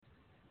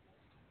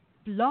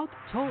Blog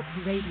Talk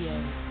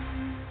Radio.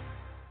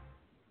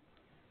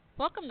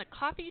 Welcome to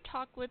Coffee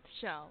Talk with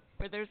Shell,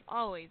 where there's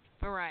always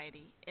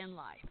variety in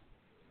life.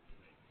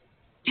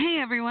 Hey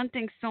everyone,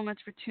 thanks so much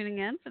for tuning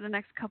in. For the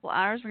next couple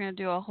hours, we're going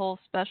to do a whole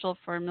special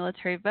for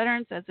military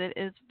veterans as it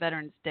is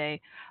Veterans Day.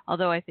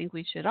 Although I think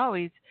we should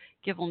always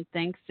give them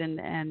thanks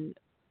and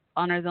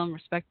honor them,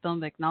 respect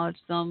them, acknowledge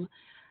them,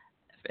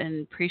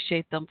 and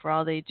appreciate them for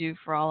all they do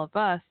for all of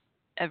us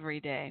every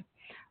day.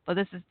 But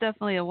this is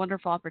definitely a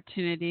wonderful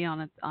opportunity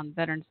on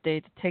Veterans Day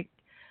to take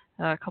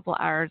a couple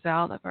hours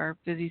out of our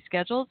busy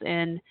schedules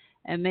and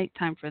make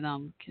time for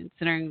them,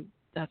 considering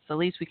that's the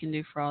least we can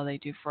do for all they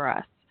do for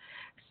us.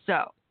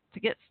 So to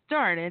get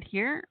started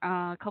here,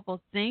 a couple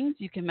of things.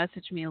 You can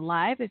message me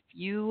live if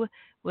you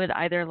would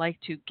either like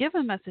to give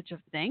a message of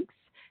thanks.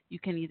 You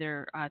can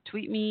either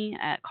tweet me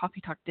at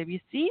Coffee Talk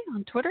WC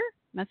on Twitter,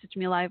 message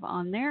me live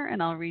on there,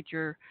 and I'll read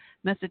your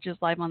messages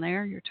live on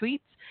there, your tweets,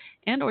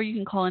 or you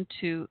can call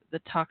into the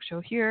talk show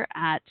here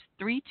at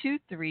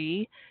 323-642-1556.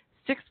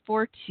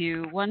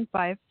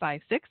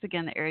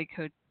 Again, the area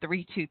code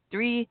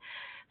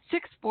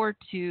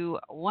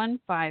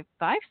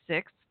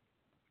 323-642-1556.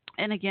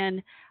 And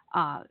again,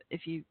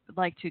 if you'd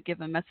like to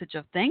give a message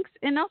of thanks,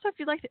 and also if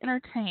you'd like to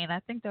entertain, I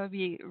think that would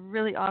be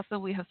really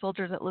awesome. We have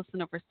soldiers that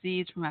listen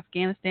overseas from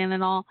Afghanistan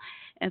and all,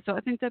 and so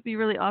I think that'd be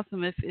really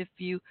awesome if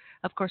you,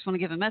 of course, want to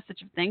give a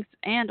message of thanks,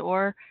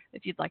 or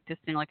if you'd like to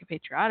sing like a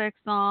patriotic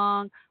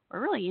song or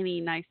really any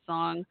nice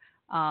song,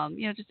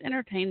 just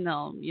entertain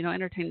them,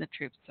 entertain the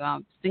troops,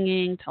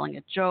 singing, telling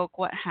a joke,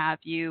 what have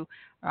you,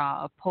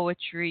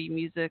 poetry,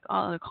 music,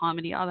 all the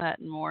comedy, all that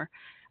and more.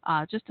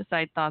 Just a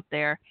side thought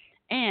there.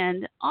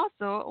 And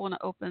also, I want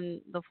to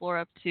open the floor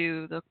up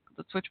to the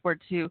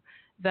switchboard to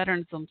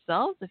veterans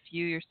themselves. If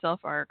you yourself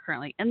are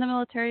currently in the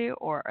military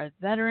or a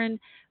veteran,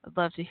 I'd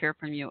love to hear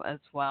from you as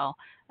well.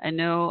 I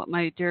know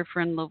my dear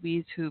friend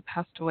Louise, who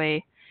passed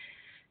away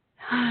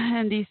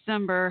in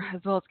December,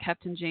 as well as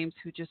Captain James,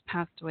 who just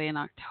passed away in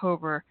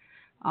October,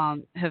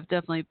 have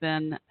definitely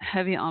been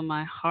heavy on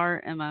my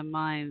heart and my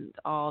mind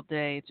all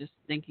day, just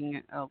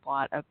thinking a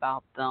lot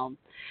about them.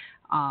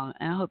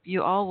 And I hope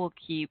you all will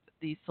keep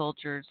these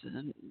soldiers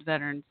and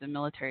veterans and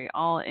military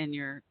all in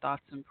your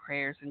thoughts and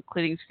prayers,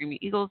 including Screaming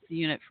Eagles, the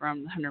unit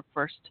from the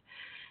 101st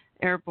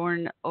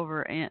Airborne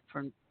over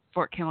from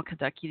Fort Campbell,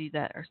 Kentucky,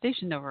 that are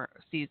stationed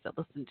overseas that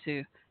listen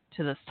to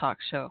this talk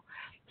show.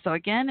 So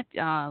again,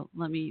 I'm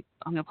going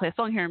to play a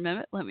song here in a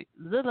minute. Let me,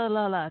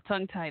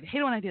 tongue-tied. Hate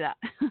it when I do that.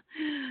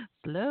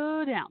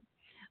 Slow down.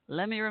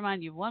 Let me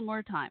remind you one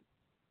more time.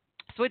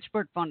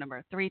 Switchboard phone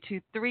number,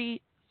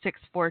 323-642-1556,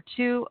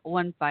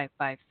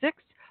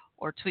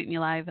 or tweet me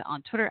live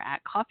on Twitter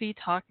at Coffee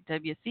Talk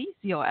WC,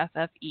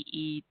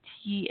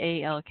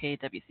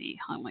 COFFEETALKWC.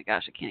 Oh my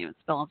gosh, I can't even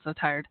spell. I'm so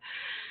tired.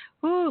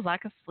 Ooh,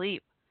 lack of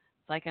sleep.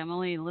 It's like I'm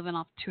only living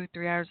off 2 or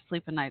 3 hours of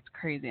sleep a night. It's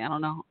crazy. I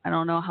don't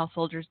know how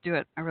soldiers do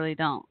it. I really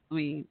don't. I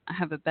mean, I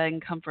have a bed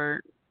and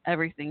comfort,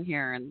 everything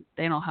here, and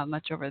they don't have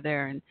much over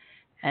there.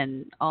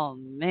 And oh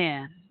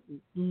man,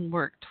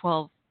 work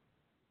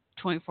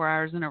 24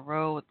 hours in a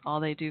row with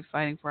all they do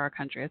fighting for our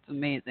country. It's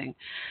amazing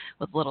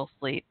with little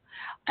sleep.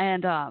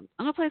 And I'm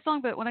going to play a song,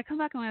 but when I come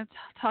back, I'm going to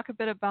talk a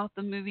bit about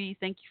the movie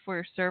Thank You for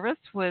Your Service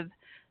with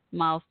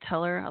Miles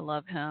Teller. I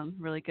love him.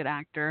 Really good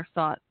actor.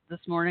 Saw it this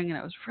morning, and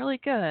it was really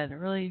good. I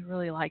really,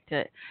 really liked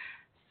it.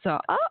 So,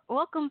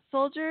 welcome,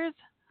 soldiers.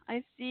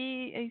 I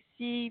see, I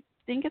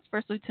think it's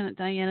First Lieutenant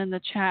Diane in the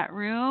chat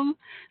room.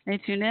 They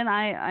tuned in.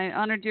 I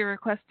honored your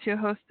request to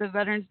host the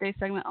Veterans Day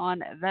segment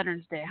on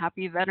Veterans Day.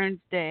 Happy Veterans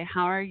Day.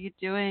 How are you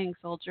doing,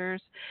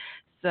 soldiers?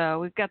 So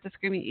we've got the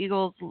Screaming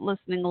Eagles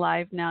listening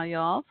live now,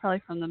 y'all, probably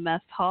from the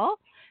mess hall.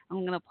 I'm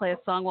going to play a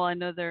song while I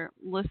know they're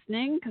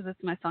listening because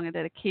it's my song of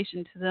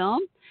dedication to them.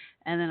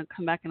 And then I'll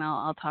come back and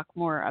I'll talk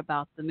more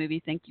about the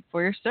movie Thank You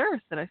for Your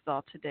Service that I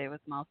saw today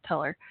with Miles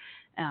Teller.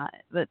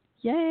 But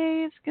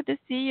yay, it's good to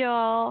see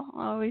y'all.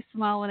 I always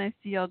smile when I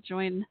see y'all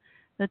join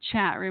the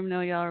chat room. Know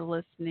y'all are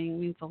listening. It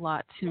means a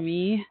lot to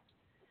me.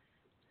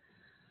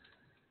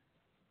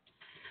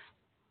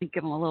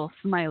 Give them a little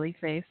smiley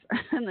face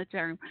in the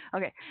chat room.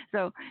 Okay,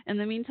 so in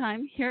the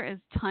meantime, here is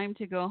Time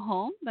to Go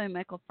Home by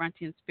Michael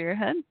Franti and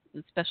Spearhead. A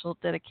special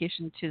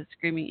dedication to the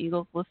Screaming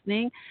Eagles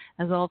listening,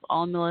 as well as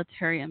all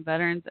military and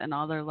veterans and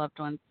all their loved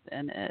ones.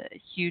 And a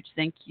huge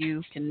thank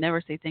you. Can never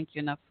say thank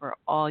you enough for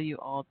all you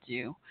all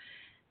do.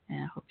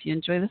 And I hope you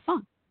enjoy the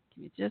song.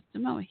 Give me just a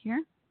moment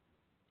here.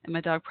 And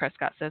my dog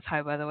Prescott says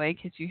hi, by the way, in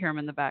case you hear him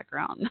in the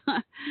background.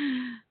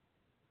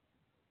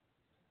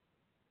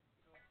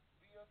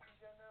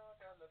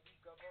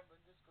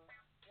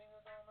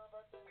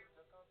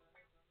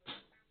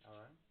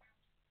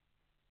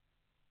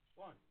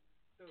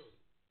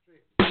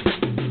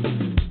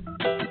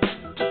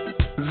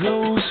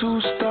 Those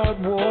who start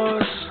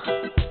wars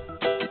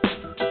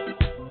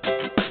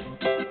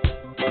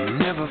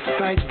never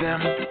fight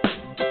them.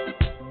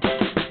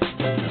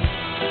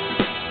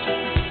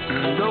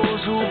 And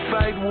those who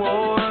fight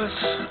wars,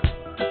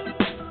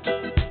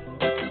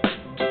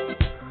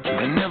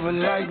 they never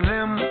like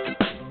them.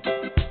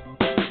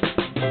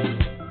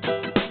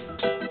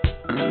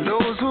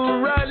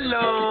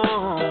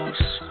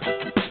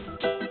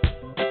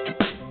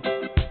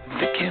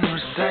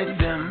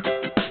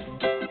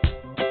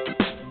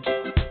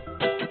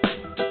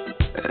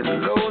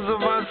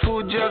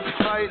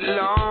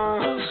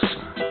 laws.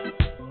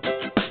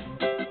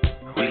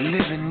 We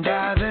live and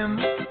die them.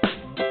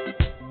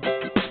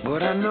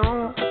 But I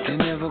know they're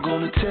never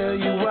gonna tell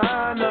you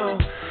why, no.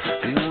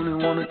 They only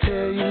wanna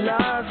tell you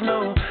lies,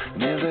 no.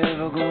 Never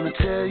ever gonna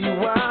tell you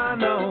why,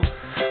 no.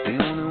 They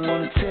only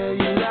wanna tell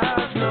you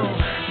lies, no.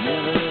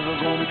 Never ever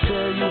gonna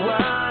tell you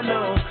why,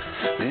 no.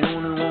 They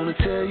only wanna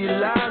tell you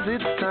lies.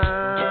 It's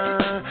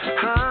time.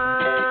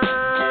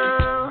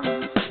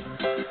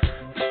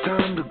 It's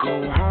time to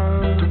go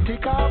home. Don't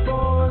take our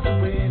boys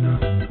away, no.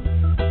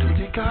 Don't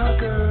take our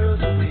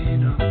girls away,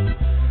 no.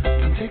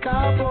 Don't take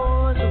our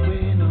boys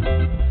away, no.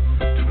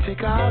 Don't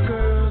take our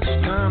girls.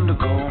 It's time to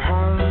go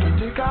home. Don't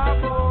take our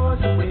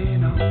boys away,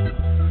 no.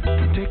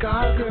 Don't take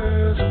our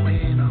girls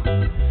away, no.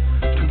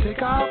 Don't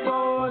take our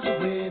boys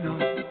away, no.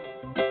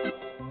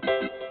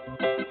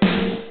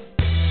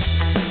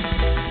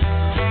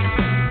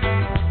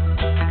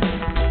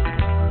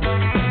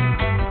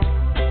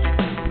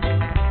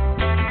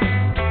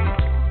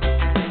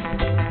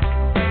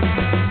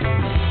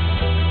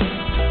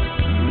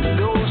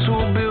 Those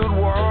who build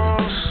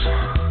walls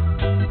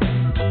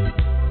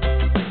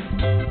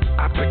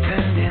are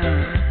pretending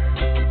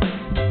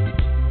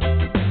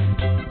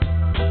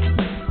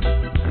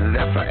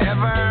that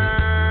forever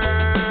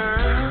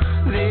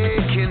they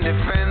can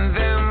defend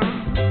them.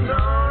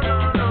 No, no,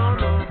 no,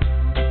 no.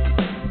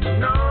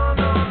 No,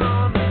 no, no,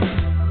 no.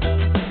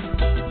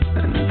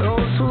 And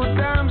those who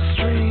dam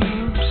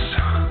streams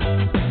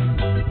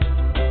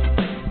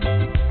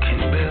can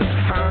build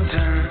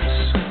fountains.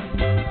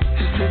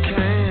 Yes, they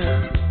can.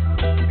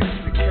 Yes,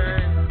 they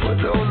can. But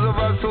those of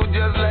us who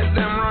just let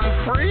them run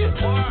free,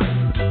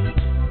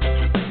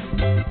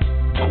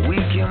 we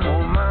can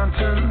move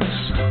mountains.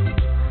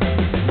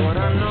 But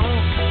I know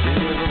they're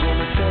never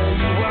gonna tell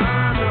you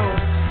why, no.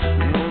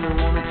 They only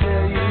wanna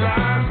tell you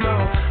lies, no.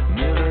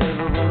 Never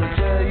ever gonna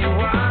tell you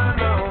why,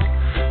 no.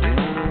 They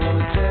only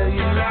wanna tell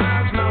you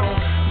lies, no.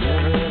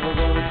 Never ever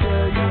gonna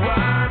tell you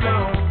why, no.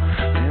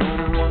 They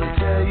only wanna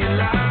tell you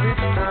lies.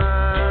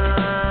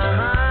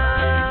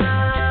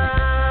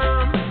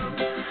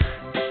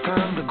 It's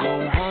time to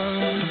go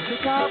home. Don't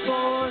take our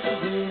boys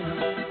away, no.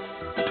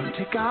 Don't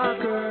take our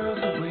girls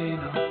away,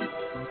 no.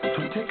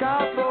 Don't take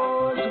our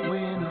boys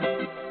away, no.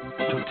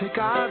 Don't take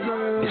our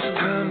girls. It's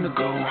time to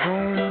go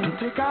home. Don't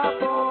take our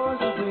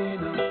boys away,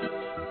 no.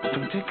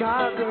 Don't take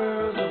our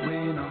girls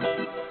away, no.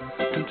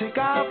 Don't take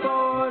our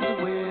boys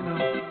away, no.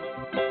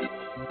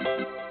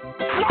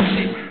 Flush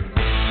it.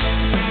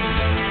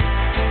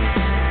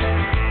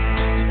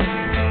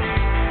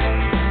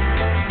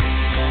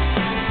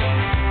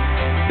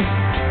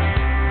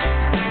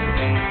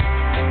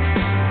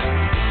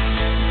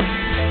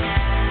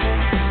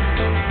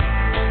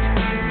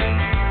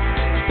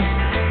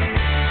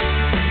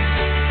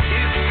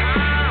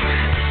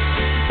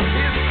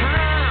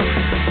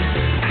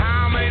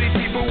 How many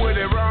people were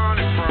they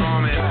running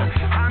from it?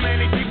 How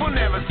many people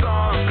never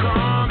saw it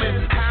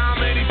coming? How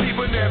many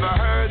people never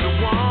heard the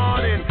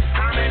warning?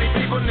 How many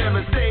people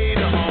never stayed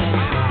at home?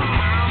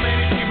 How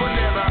many people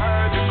never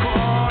heard the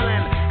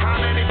calling? How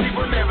many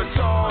people never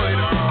saw it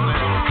all?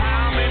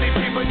 How many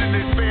people did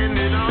they spend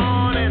it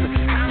on?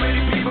 And how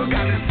many people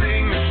got to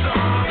sing the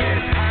song?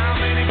 And how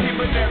many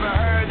people never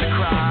heard the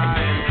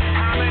crying?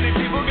 How many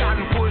people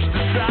gotten pushed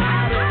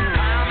aside? And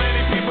how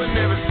many people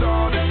never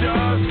saw the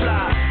dust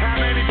fly? How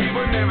many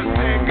people never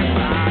said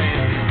goodbye?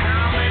 And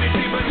how many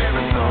people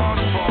never saw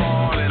the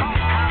fall? And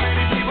how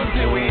many people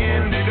till we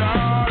ended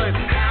all? And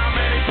how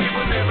many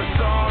people never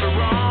saw the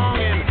wrong?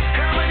 And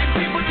how many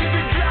people did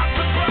we drop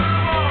the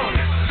bomb on?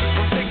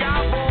 Don't take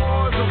our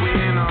boys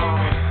away, no.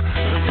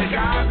 Don't take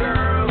our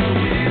girls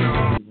away, no.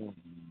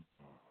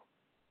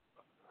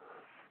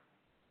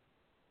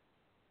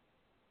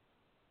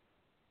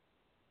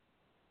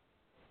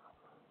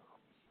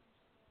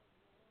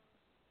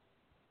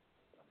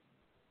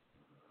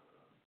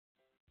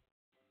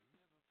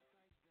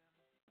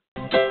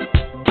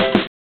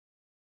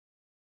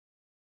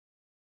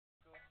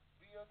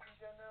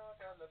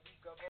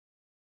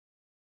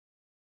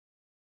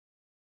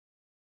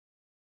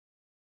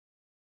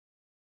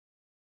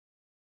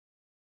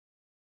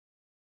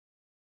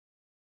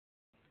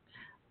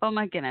 Oh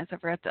my goodness, I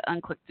forgot to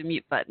unclick the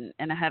mute button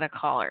and I had a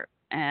caller.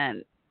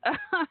 And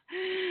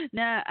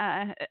now,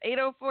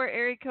 804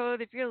 area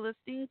code, if you're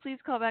listening, please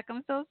call back.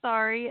 I'm so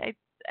sorry.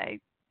 I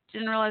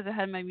didn't realize I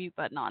had my mute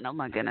button on. Oh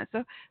my goodness.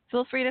 So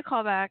feel free to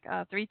call back,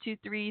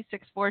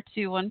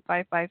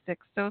 323-642-1556.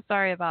 So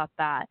sorry about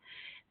that.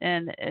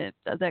 And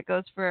that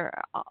goes for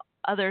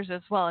others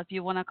as well. If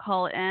you want to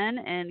call in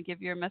and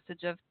give your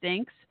message of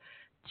thanks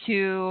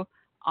to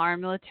our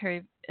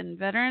military and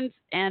veterans,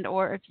 and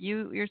or if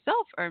you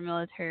yourself are a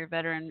military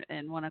veteran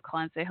and want to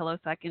call and say hello,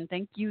 so I can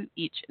thank you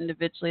each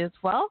individually as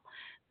well.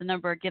 The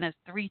number again is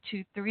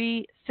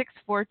 323-642-1556,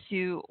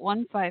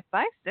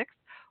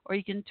 or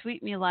you can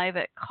tweet me live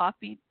at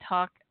Coffee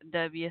Talk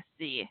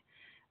WC.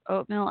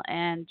 Oatmeal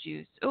and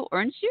juice. Oh,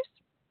 orange juice?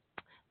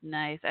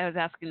 Nice. I was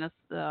asking this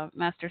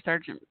Master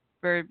Sergeant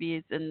Burby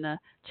is in the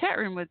chat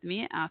room with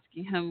me,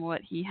 asking him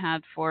what he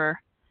had for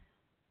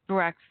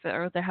breakfast,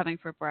 or they're having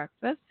for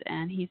breakfast,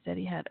 and he said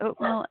he had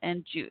oatmeal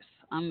and juice.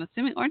 I'm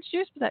assuming orange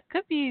juice, but that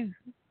could be,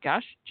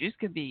 gosh, juice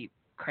could be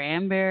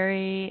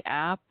cranberry,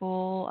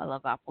 apple. I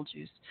love apple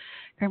juice.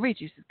 Cranberry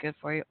juice is good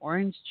for you.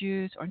 Orange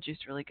juice is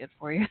really good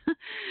for you.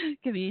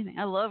 Could be anything.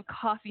 I love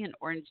coffee and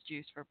orange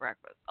juice for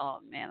breakfast. Oh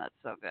man, that's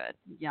so good.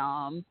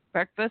 Yum.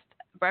 Breakfast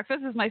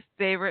is my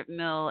favorite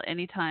meal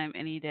anytime,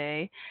 any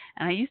day.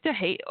 And I used to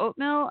hate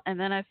oatmeal, and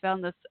then I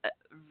found this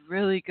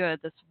really good.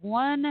 This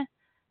one,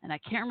 and I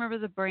can't remember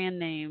the brand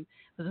name,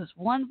 but this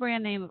one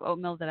brand name of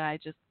oatmeal that I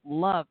just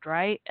loved,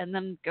 right? And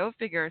then go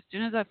figure, as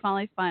soon as I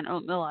finally find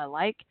oatmeal I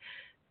like,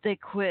 they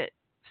quit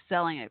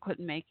selling it, quit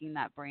making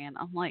that brand.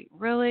 I'm like,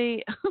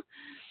 really?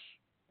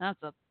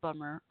 That's a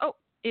bummer. Oh,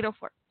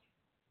 804.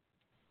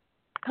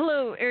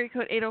 Hello, area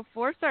code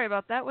 804. Sorry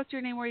about that. What's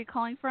your name? Where are you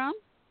calling from?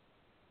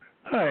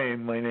 Hi,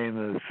 my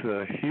name is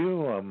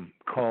Hugh. I'm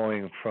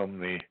calling from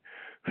the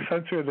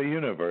center of the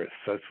universe.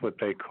 That's what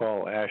they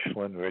call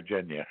Ashland,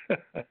 Virginia.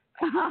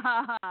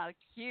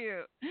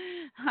 Cute.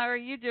 How are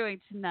you doing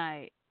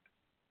tonight?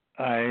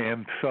 I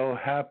am so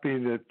happy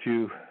that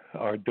you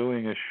are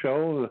doing a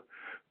show.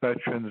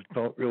 Veterans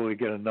don't really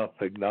get enough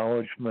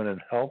acknowledgement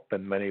and help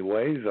in many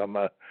ways. I'm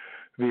a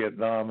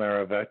Vietnam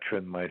era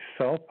veteran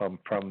myself. I'm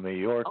from New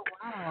York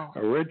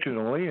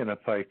originally, and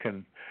if I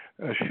can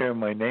share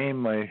my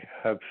name, I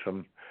have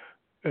some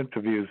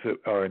interviews that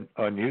are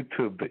on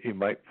YouTube that you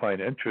might find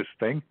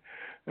interesting.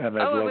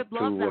 And I would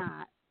love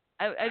that.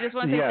 I just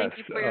want to say thank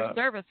you for your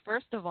service,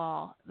 first of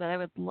all, that I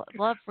would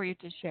love for you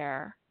to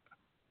share.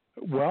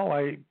 Well,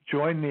 I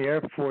joined the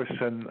Air Force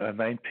in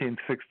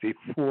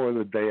 1964,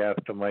 the day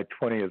after my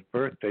 20th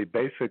birthday,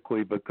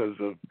 basically because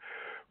of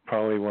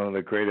probably one of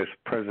the greatest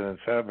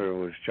presidents ever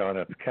was John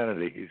F.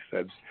 Kennedy. He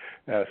said,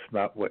 ask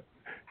not what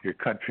your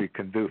country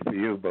can do for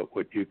you, but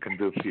what you can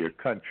do for your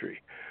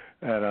country.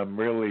 And I'm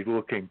really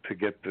looking to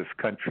get this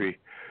country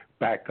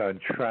back on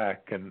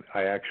track, and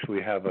I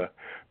actually have a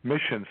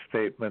mission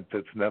statement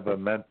that's never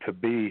meant to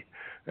be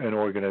an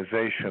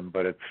organization,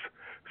 but it's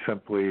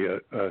simply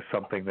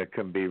something that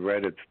can be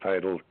read. It's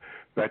titled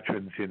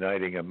Veterans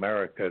Uniting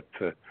America,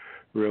 to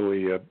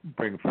really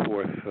bring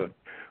forth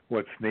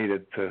what's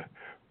needed to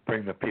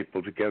bring the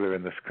people together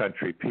in this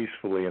country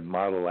peacefully and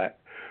model that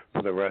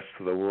for the rest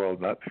of the world,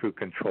 not through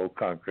control,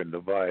 conquer, and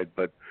divide,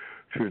 but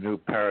through new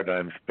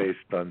paradigms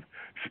based on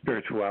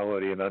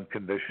spirituality and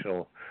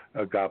unconditional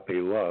agape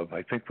love.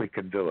 I think we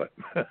can do it.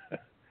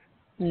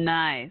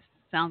 Nice.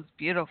 Sounds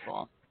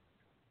beautiful.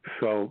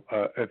 So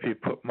if you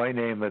put my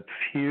name, it's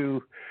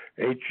Hugh,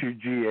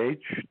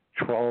 H-U-G-H.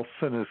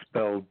 Traulsen is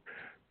spelled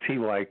T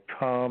like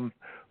Tom,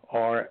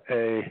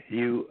 R-A-U-L-S-E-N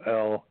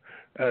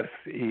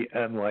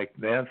like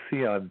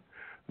Nancy on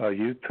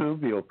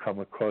YouTube. You'll come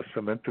across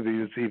some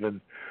interviews, even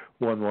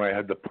one where I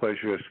had the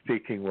pleasure of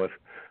speaking with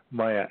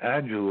Maya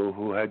Angelou,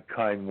 who had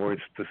kind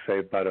words to say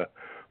about a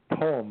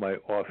poem I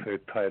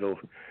authored titled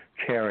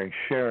Caring,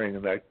 Sharing,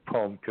 and that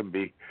poem can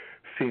be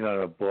seen on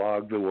a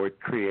blog, the word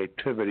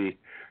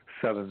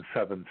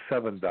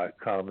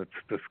creativity777.com. It's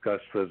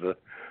discussed as a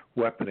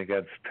weapon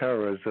against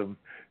terrorism.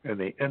 In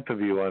the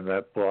interview on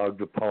that blog,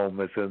 the poem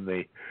is in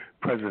the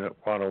President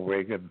Ronald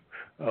Reagan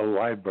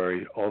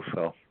library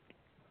also.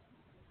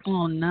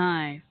 Oh,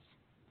 nice.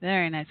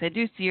 Very nice. I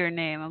do see your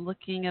name. I'm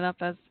looking it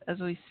up as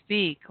we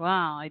speak.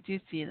 Wow, I do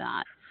see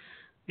that.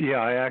 Yeah,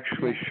 I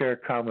actually share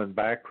common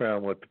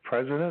background with the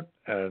president,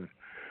 and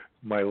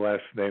my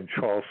last name,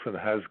 Traulsen,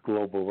 has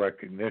global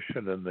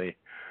recognition in the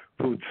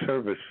food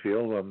service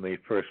field. I'm the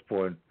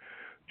firstborn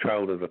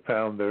child of the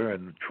founder,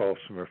 and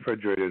Traulsen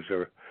refrigerators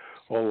are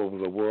all over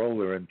the world.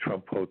 They're in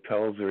Trump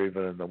hotels or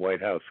even in the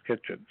White House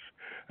kitchens.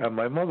 And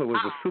my mother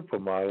was a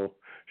supermodel.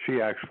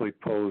 She actually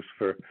posed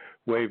for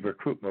Wave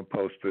recruitment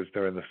posters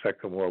during the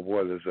Second World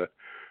War. There's a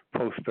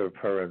poster of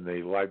her in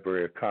the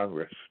Library of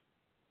Congress.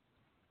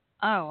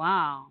 Oh,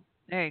 wow.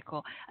 Very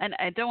cool. And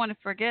I don't want to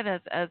forget,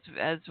 as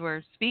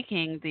we're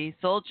speaking, the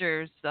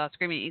soldiers,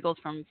 Screaming Eagles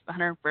from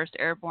 101st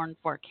Airborne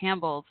Fort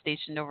Campbell,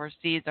 stationed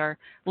overseas, are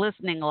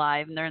listening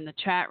live, and they're in the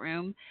chat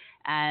room.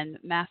 And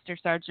Master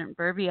Sergeant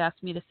Burby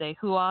asked me to say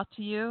hoo-ah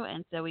to you,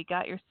 and so we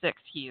got your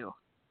 6, Hugh.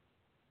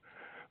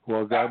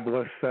 Well, God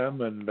bless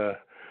them, and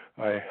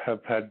I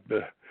have had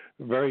a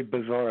very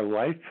bizarre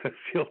life, as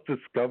you'll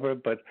discover,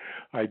 but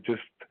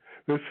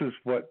this is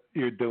what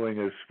you're doing,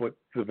 is what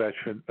the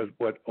veteran,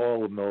 what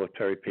all the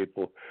military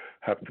people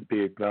have to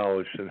be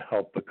acknowledged and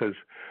help, because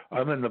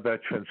I'm in the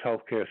veterans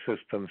healthcare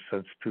system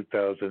since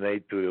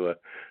 2008 due to a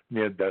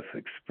near-death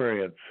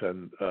experience,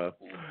 and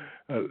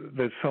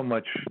there's so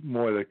much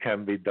more that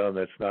can be done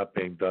that's not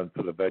being done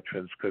for the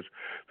veterans, because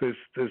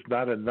there's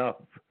not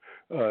enough.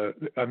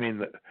 I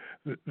mean,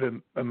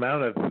 the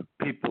amount of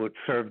people that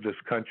serve this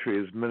country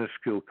is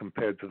minuscule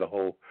compared to the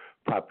whole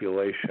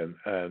population,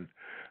 and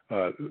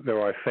there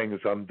are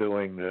things I'm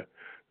doing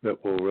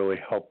that will really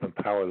help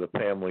empower the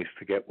families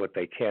to get what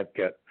they can't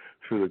get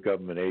through the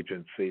government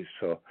agencies.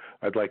 So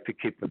I'd like to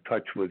keep in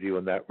touch with you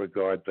in that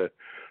regard.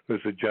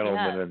 There's a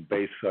gentleman in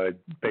Bayside,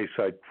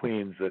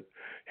 Queens, that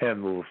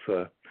handles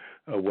a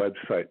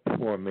website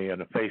for me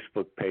and a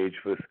Facebook page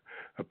with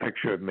a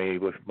picture of me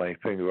with my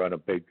finger on a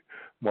big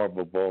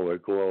marble bowl or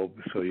globe,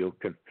 so you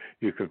can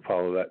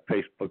follow that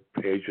Facebook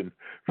page and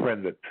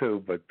friend it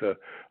too. But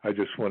I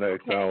just want to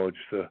acknowledge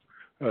the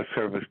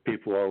service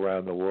people all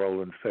around the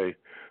world and say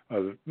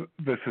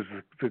this is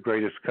the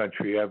greatest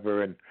country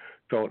ever, and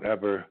don't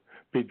ever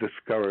be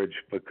discouraged,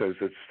 because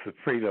it's the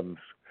freedoms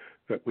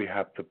that we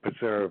have to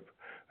preserve,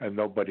 and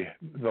no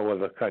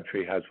other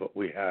country has what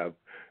we have,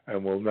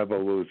 and we'll never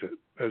lose it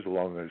as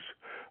long as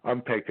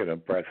I'm taking a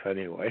breath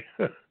anyway.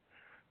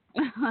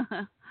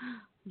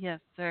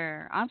 Yes,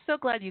 sir. I'm so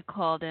glad you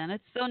called in.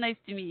 It's so nice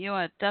to meet you.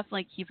 I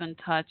definitely keep in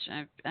touch.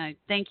 I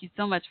thank you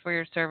so much for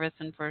your service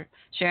and for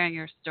sharing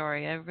your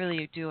story. I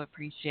really do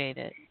appreciate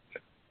it.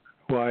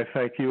 Well, I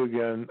thank you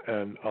again,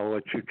 and I'll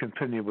let you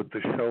continue with the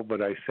show,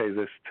 but I say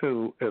this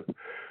too, if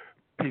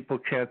people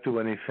can't do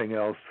anything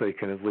else, they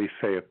can at least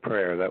say a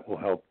prayer. That will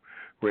help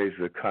raise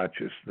the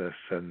consciousness.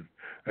 And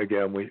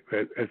again,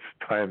 it's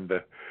time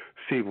to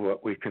see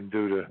what we can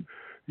do to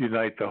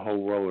unite the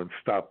whole world and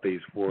stop these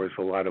wars.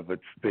 A lot of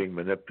it's being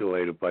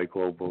manipulated by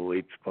global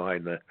elites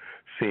behind the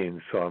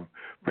scenes. So I'm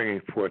bringing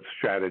forth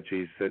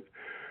strategies that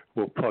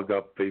will plug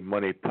up the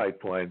money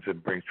pipelines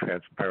and bring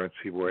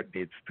transparency where it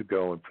needs to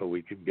go until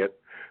we can get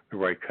the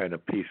right kind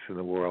of peace in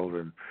the world.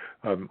 And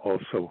I'm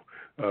also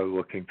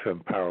looking to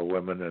empower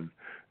women and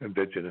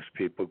indigenous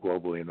people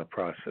globally in the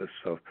process.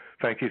 So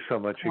thank you so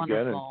much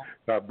again, and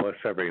God bless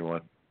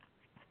everyone.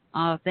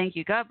 Oh, thank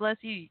you. God bless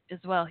you as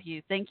well,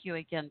 Hugh. Thank you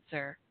again,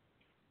 sir.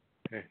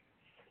 Okay.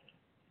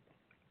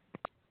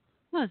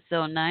 That was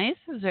so nice.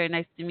 It was very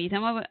nice to meet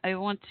him. I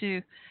want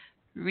to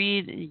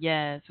read,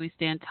 yes, we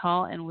stand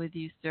tall and with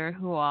you, sir.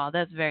 Hoo-ah.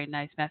 That's very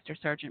nice, Master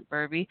Sergeant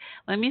Burby.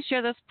 Let me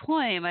share this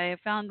poem. I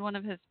found one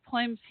of his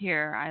poems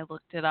here. I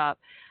looked it up.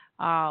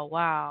 Oh,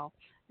 wow.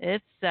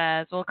 It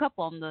says, well, a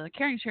couple of them. The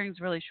Caring Sharing is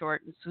really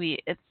short and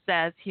sweet. It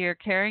says here,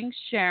 Caring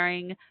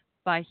Sharing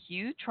by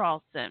Hugh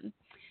Charlson.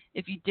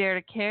 If you dare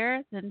to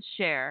care, then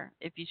share.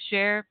 If you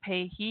share,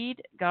 pay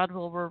heed. God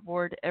will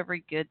reward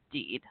every good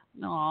deed.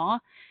 Aw.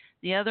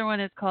 The other one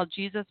is called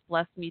Jesus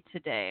Bless Me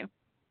Today,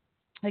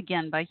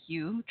 again by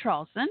Hugh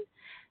Charlson.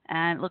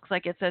 And it looks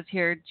like it says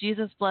here,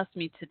 Jesus blessed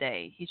me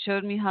today. He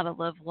showed me how to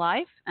live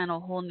life in a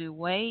whole new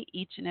way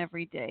each and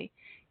every day.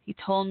 He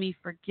told me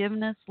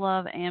forgiveness,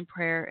 love, and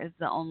prayer is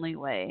the only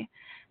way,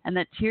 and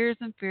that tears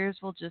and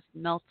fears will just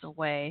melt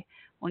away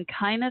when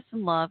kindness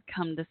and love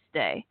come to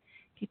stay.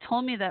 He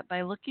told me that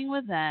by looking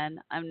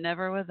within, I'm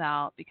never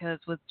without, because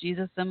with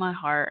Jesus in my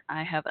heart,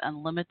 I have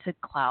unlimited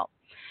clout.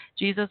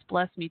 Jesus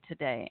bless me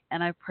today,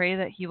 and I pray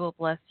that he will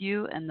bless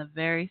you in the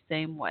very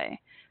same way.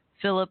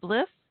 Fill a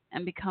bliss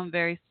and become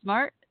very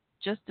smart.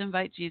 Just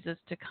invite Jesus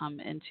to come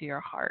into your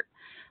heart.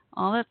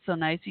 Oh, that's so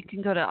nice. You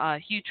can go to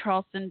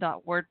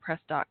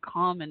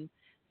hughcharlson.wordpress.com and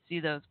see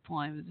those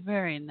poems.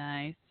 Very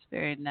nice.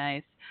 Very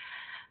nice.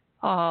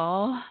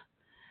 Oh.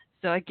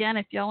 So, again,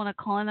 if y'all want to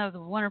call in, that was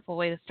a wonderful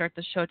way to start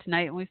the show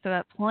tonight. And we still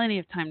got plenty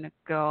of time to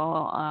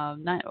go,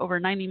 over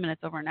 90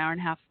 minutes, over an hour and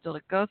a half still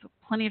to go. So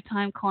plenty of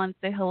time. Call in,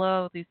 say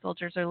hello. These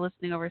soldiers are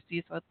listening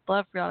overseas, so I'd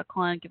love for y'all to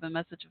call in and give a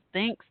message of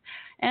thanks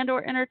and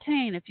or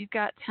entertain. If you've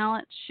got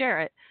talent,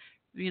 share it.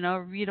 You know,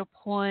 read a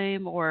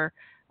poem or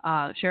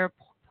share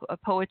a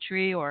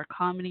poetry or a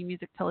comedy,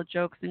 music, tell a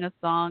joke, sing a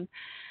song.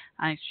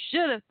 I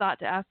should have thought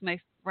to ask my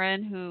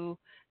friend who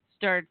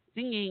started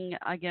singing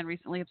again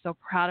recently. I'm so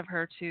proud of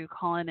her to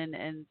call in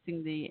and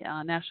sing the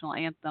national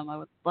anthem. I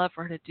would love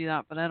for her to do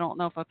that, but I don't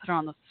know if I put her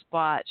on the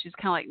spot. She's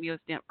kind of like me with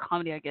stand-up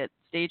comedy. I get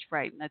stage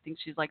fright, and I think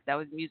she's like that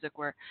with music,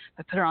 where if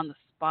I put her on the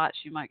spot,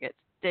 she might get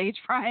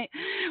stage fright.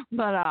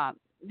 But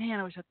man,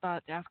 I wish I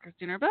thought to ask her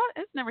sooner, but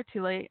it's never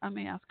too late. I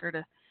may ask her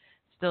to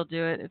still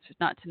do it, if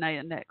not tonight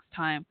and next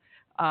time.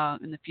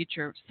 In the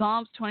future.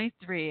 Psalms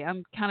 23.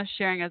 I'm kind of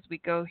sharing as we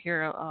go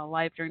here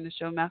live during the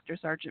show. Master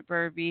Sergeant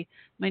Burby,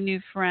 my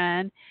new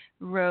friend,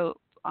 wrote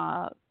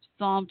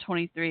Psalm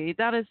 23.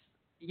 That is,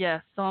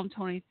 yes, Psalm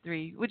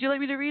 23. Would you like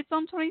me to read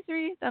Psalm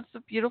 23? That's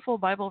a beautiful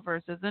Bible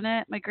verse, isn't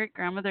it? My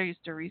great-grandmother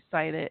used to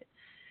recite it.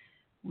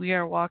 We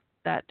are walked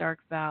that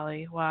dark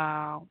valley.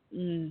 Wow.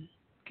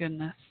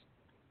 Goodness.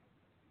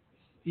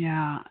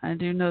 Yeah, I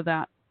do know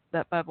that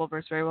Bible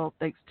verse very well,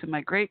 thanks to my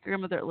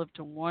great-grandmother that lived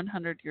to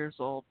 100 years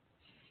old.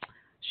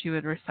 She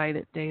would recite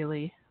it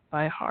daily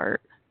by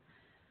heart.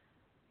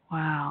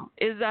 Wow.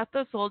 Is that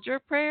the soldier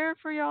prayer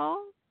for y'all?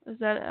 Is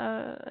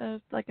that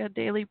like a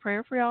daily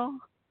prayer for y'all?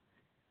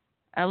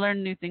 I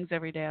learn new things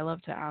every day. I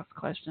love to ask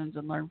questions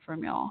and learn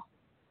from y'all.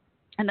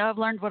 I know I've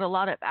learned what a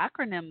lot of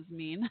acronyms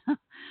mean.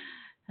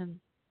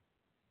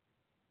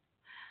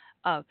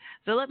 So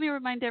let me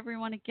remind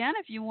everyone again,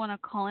 if you want to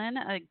call in,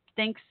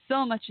 thanks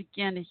so much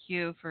again to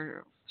Hugh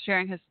for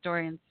sharing his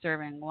story and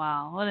serving.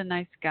 Wow, what a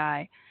nice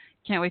guy.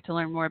 Can't wait to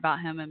learn more about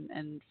him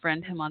and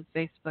friend him on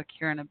Facebook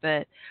here in a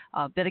bit.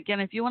 But again,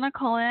 if you want to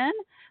call in,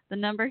 the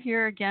number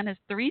here again is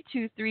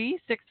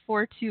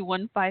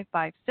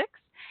 323-642-1556.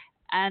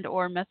 and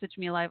or message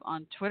me live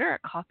on Twitter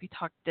at Coffee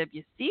Talk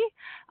WC.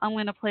 I'm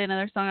going to play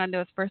another song I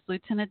know is First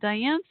Lieutenant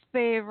Diane's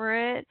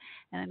favorite,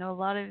 and I know a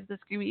lot of the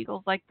Screaming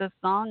Eagles like this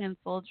song, and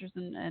soldiers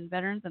and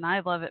veterans, and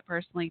I love it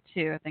personally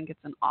too. I think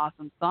it's an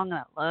awesome song, and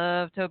I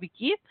love Toby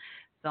Keith,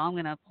 so I'm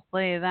going to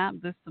play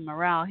that, boost some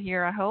morale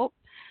here, I hope.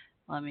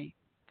 Let me,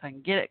 if I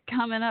can get it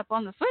coming up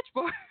on the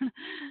switchboard.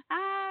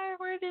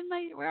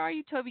 Where are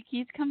you, Toby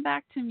Keith? Come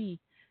back to me.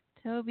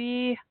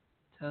 Toby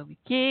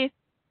Keith.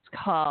 It's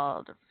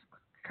called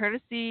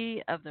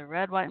Courtesy of the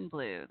Red, White, and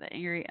Blue, the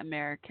Angry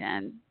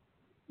American.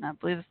 And I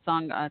believe the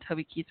song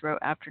Toby Keith wrote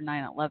after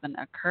 9/11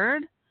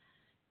 occurred.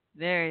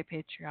 Very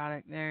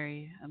patriotic,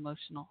 very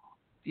emotional,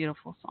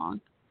 beautiful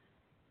song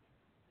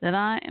that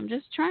I am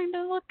just trying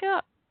to look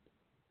up.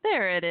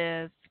 There it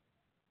is.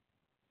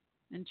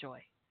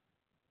 Enjoy.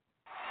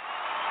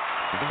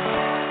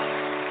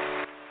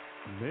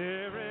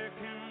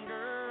 American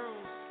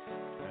girls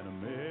and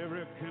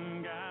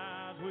American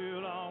guys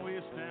will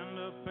always stand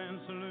up and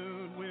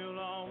salute. We'll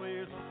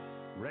always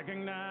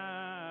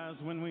recognize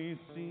when we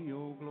see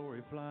old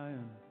glory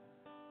flying.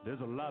 There's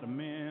a lot of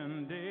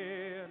men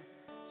dead,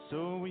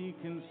 so we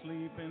can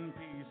sleep in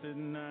peace at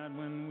night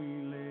when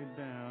we lay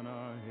down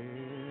our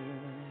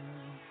heads.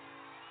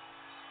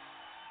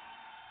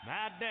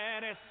 My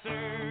daddy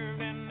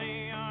served in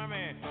the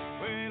army,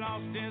 where he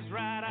lost his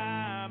right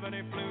eye, but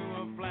he flew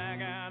a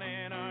flag out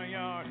in our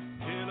yard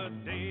till the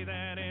day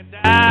that he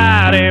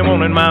died. He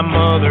wanted my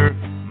mother,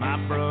 my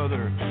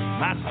brother,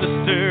 my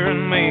sister,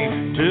 and me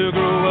to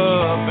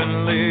grow up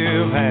and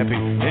live happy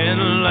in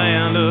the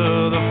land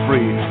of the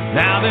free.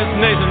 Now this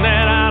nation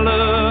that I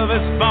love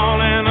is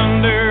falling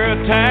under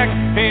attack.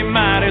 A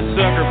mighty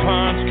sucker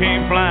punch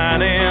came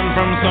flying in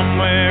from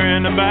somewhere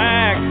in the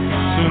back.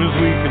 Soon as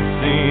we could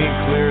see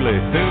clearly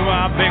through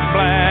our big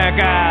black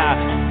eye,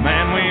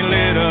 man, we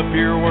lit up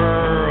your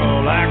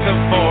world like the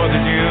 4th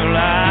of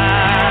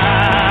July.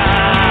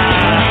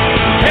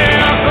 Hey,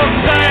 Uncle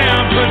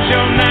Sam, put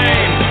your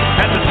name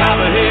at the top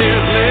of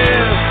his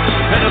list,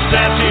 and the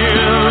Statue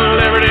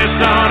of Liberty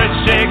started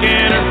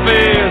shaking her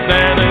fist,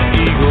 and an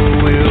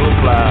eagle will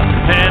fly,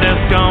 and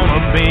it's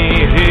gonna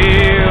be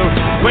here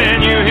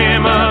when you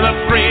hear Mother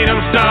Freedom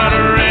start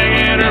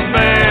ringing her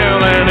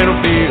bell, and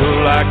it'll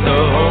feel like the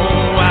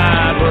whole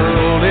wide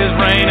world is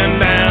raining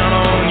down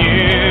on you.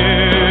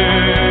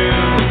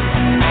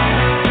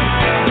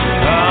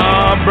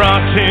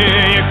 Brought to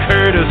you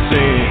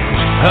courtesy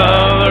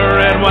of the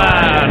red,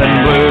 white, and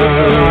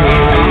blue.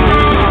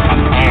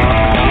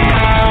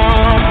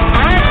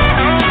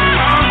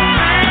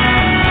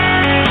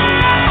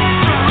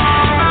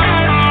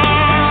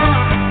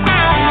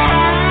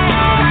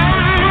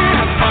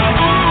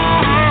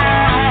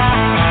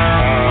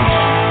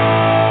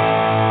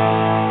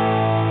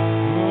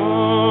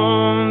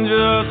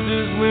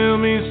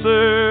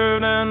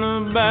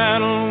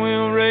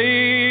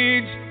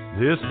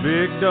 This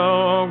big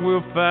dog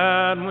will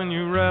fight when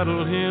you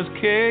rattle his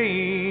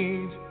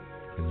cage,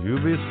 and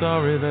you'll be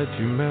sorry that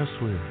you mess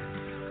with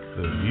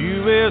the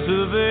U.S.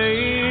 of A.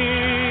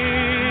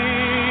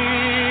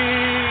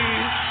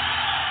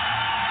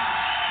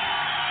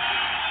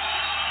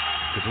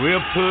 'Cause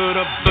we'll put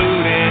a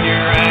boot in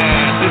your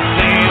ass, it's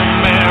the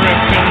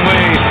American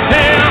way.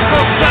 Hey,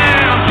 Uncle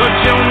Sam, put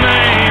your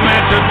name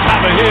at the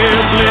top of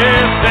his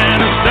list,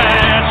 and the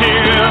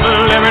Statue of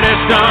Liberty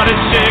started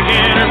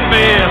shaking her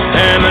fist,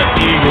 and the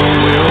eagle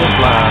will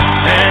fly,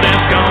 and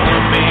it's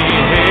gonna be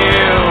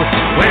hell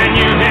when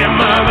you hear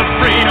Mother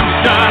Freedom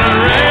start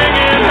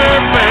ringing her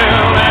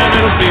bell, and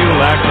it'll feel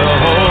like the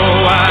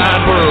whole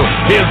wide world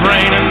is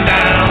raining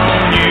down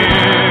on you.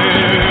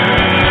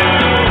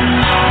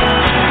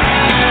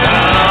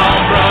 All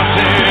brought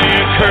to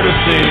you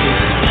courtesy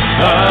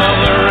of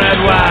the red,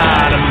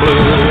 white, and blue.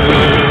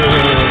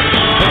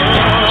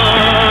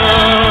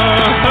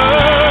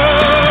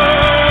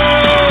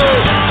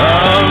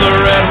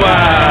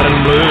 White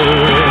and blue.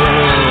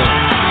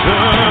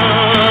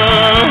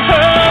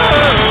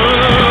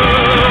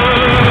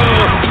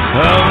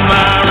 Of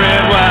my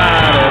red,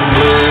 white, and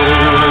blue.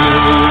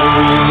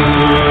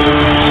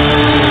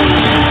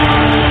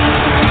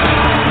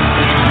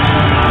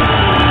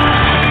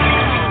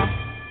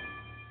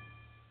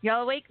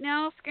 Y'all awake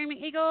now, Screaming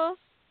Eagles?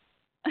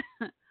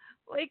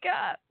 Wake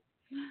up.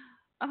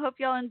 I hope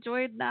y'all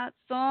enjoyed that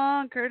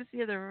song,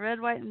 courtesy of the Red,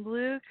 White, and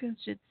Blue.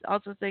 Should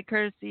also say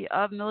courtesy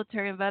of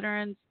military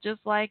veterans just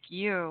like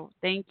you.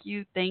 Thank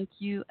you, thank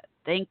you,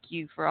 thank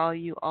you for all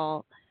you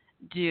all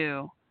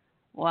do.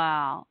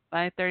 Wow.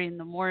 5:30 in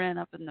the morning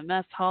up in the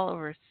mess hall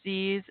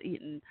overseas,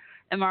 eating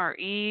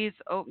MREs,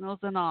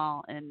 oatmeals and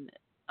all. And,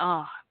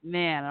 oh,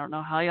 man, I don't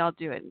know how y'all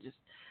do it. And just,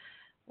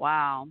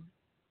 wow.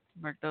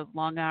 Work those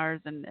long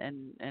hours and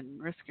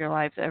risk your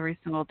lives every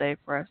single day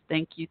for us.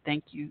 Thank you,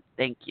 thank you,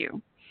 thank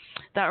you.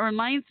 That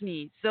reminds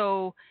me,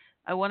 so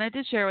I wanted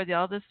to share with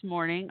y'all this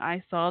morning,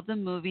 I saw the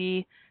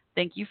movie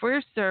Thank You for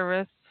Your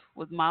Service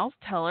with Miles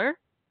Teller.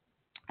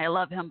 I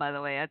love him, by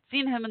the way. I'd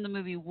seen him in the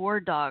movie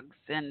War Dogs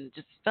and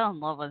just fell in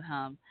love with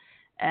him.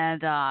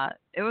 And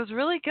it was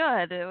really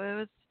good.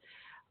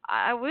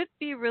 I would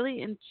be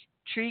really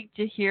intrigued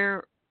to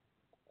hear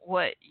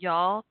what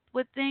y'all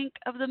would think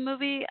of the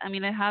movie. I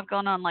mean, I have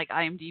gone on like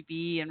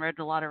IMDb and read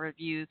a lot of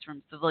reviews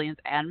from civilians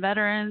and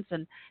veterans,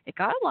 and it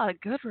got a lot of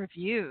good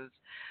reviews.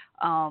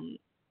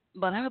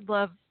 But I would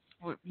love,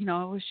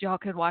 I wish y'all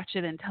could watch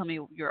it and tell me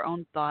your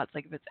own thoughts,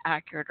 like if it's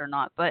accurate or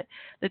not. But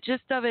the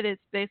gist of it is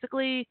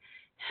basically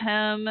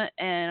him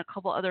and a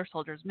couple other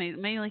soldiers,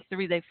 mainly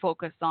three, they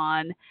focus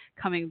on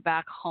coming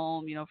back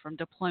home, from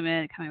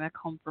deployment, coming back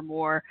home from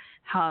war,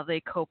 how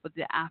they cope with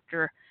the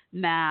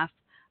aftermath,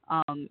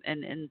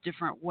 in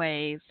different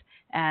ways.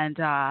 And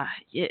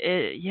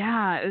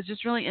it was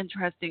just really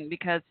interesting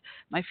because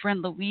my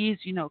friend Louise,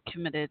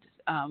 committed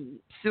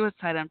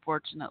suicide,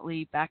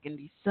 unfortunately, back in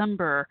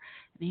December,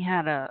 and he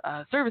had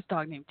a service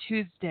dog named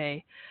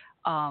Tuesday.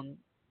 As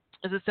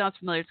it sounds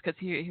familiar, it's because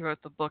he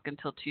wrote the book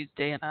Until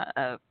Tuesday and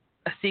a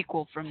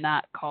sequel from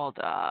that called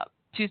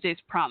Tuesday's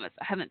Promise.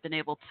 I haven't been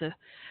able to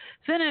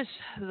finish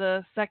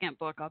the second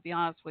book, I'll be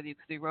honest with you,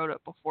 because he wrote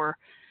it before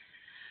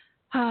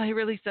he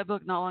released that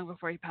book not long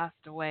before he passed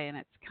away, and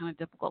it's kind of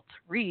difficult to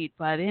read.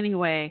 But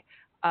anyway,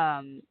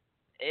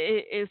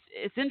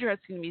 it's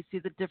interesting to me to see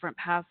the different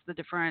paths, the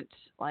different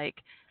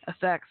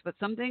effects. But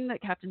something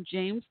that Captain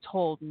James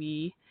told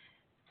me,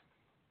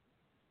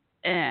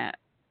 and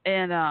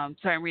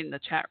sorry, I'm reading the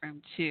chat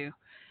room too.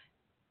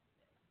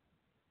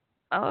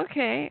 Oh,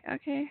 okay.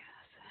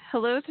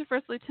 Hello to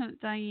First Lieutenant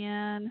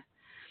Diane.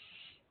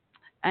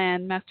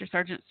 And Master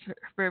Sergeant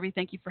Burby,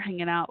 thank you for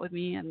hanging out with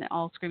me and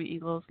all Screaming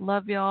Eagles.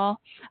 Love y'all.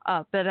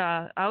 But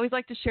I always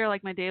like to share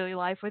my daily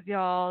life with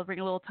y'all, bring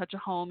a little touch of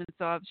home. And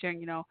so I'm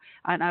sharing,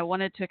 and I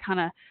wanted to kind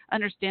of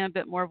understand a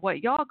bit more of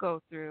what y'all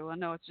go through. I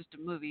know it's just a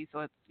movie, so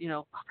it's,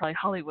 probably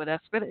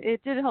Hollywood-esque, but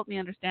it did help me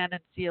understand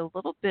and see a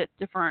little bit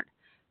different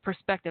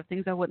perspective,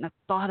 things I wouldn't have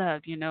thought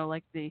of,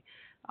 like the,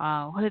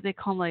 what did they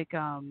call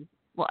them?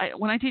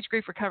 When I teach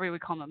grief recovery, we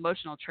call them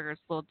emotional triggers,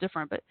 a little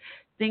different, but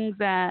things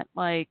that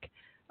like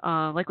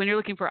when you're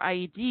looking for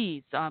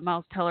IEDs,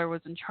 Miles Teller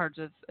was in charge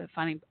of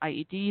finding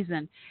IEDs,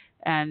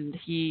 and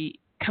he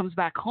comes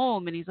back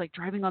home and he's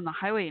driving on the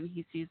highway and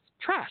he sees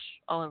trash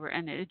all over,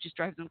 and it just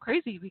drives him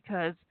crazy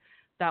because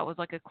that was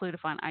a clue to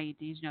find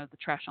IEDs, the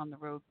trash on the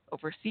road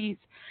overseas,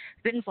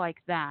 things like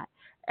that.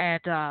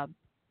 And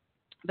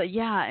but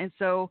yeah, and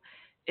so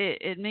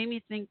it made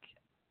me think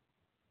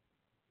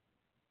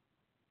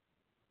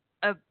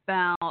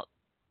about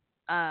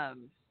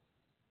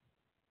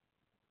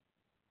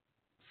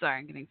sorry,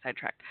 I'm getting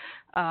sidetracked.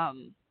 Oh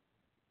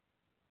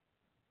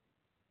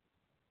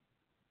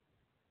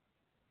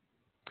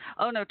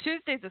no,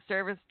 Tuesday's a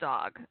service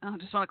dog. I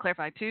just want to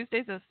clarify.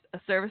 Tuesday's a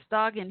service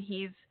dog, and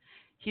he's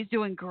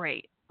doing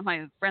great.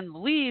 My friend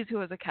Louise, who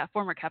was a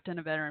former captain,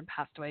 a veteran,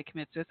 passed away,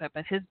 committed suicide.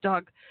 But his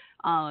dog,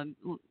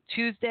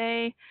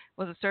 Tuesday,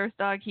 was a service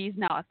dog. He's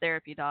now a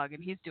therapy dog,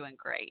 and he's doing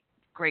great.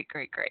 Great.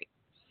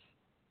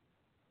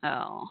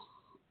 Oh,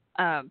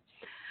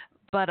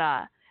 but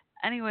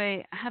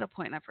anyway, I had a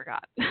point and I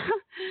forgot.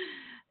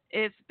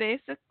 It's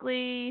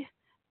basically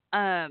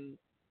let's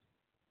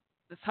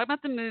talk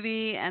about the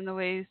movie and the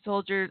way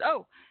soldiers.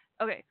 Oh,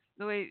 okay.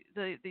 The way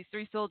these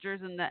three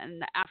soldiers and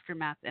the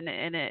aftermath, and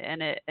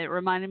it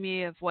reminded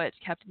me of what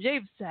Captain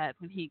James said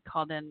when he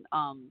called in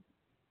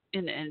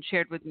and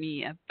shared with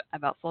me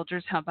about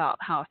soldiers, about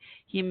how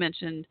he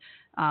mentioned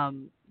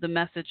the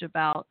message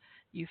about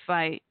you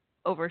fight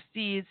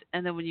overseas,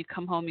 and then when you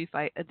come home you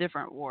fight a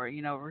different war,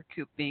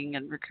 recuperating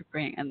in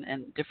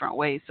different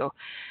ways. So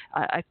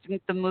I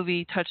think the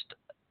movie touched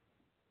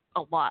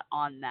a lot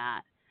on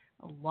that.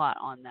 It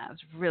was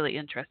really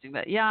interesting.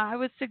 But yeah, I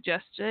would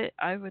suggest it.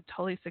 I would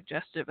totally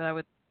suggest it. But I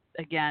would,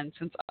 again,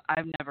 since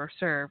I've never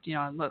served,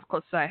 the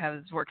closest I have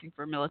is working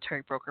for a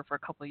military broker for a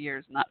couple of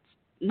years, and that's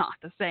not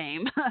the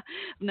same. I've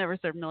never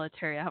served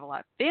military. I have a lot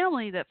of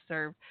family that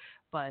served,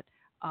 but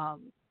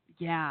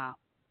yeah.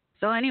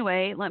 So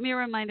anyway, let me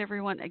remind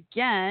everyone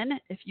again,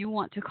 if you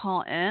want to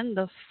call in,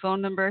 the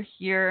phone number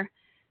here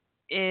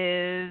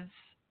is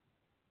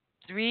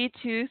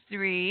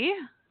 323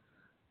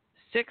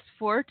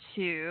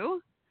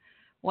 642-1556.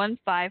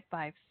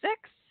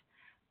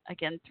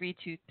 Again,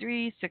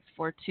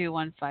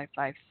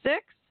 323-642-1556.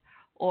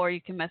 Or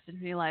you can message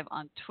me live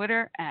on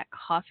Twitter at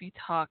Coffee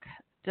Talk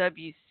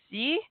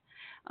WC.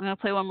 I'm going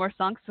to play one more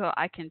song so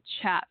I can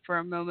chat for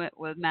a moment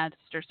with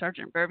Master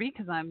Sergeant Burby,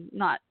 because I'm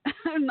not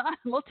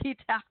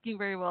multitasking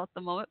very well at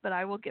the moment, but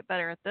I will get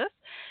better at this.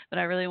 But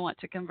I really want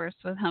to converse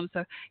with him.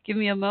 So give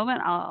me a moment.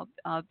 I'll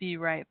be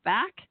right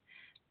back.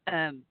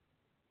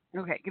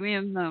 Okay, give me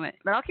a moment.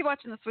 But I'll keep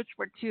watching the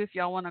switchboard, too, if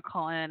y'all want to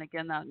call in.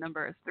 Again, that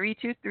number is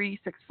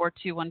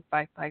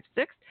 323-642-1556.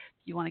 If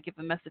you want to give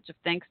a message of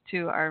thanks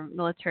to our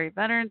military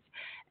veterans,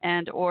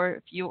 or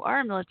if you are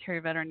a military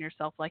veteran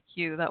yourself like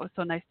Hugh, that was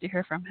so nice to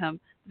hear from him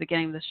at the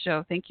beginning of the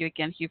show. Thank you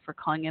again, Hugh, for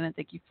calling in, and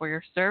thank you for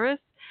your service.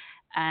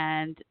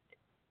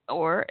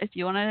 Or if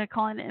you want to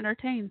call in and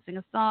entertain, sing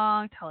a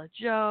song, tell a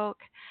joke.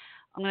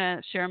 I'm going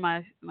to share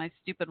my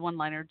stupid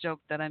one-liner joke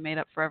that I made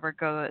up forever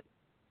ago.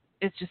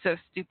 It's just so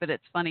stupid,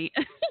 it's funny.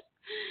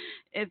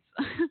 It's,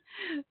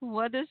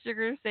 what does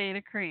sugar say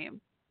to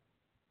cream?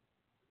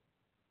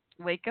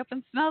 Wake up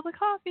and smell the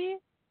coffee.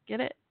 Get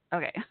it?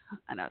 Okay.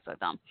 I know it's so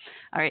dumb.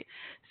 All right.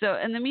 So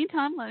in the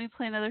meantime, let me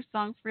play another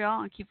song for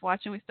y'all and keep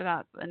watching. We still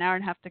got an hour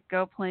and a half to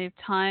go. Plenty of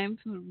time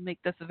to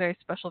make this a very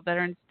special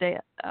Veterans Day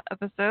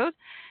episode.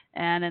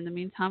 And in the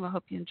meantime, I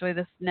hope you enjoy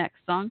this next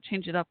song.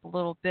 Change it up a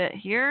little bit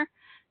here.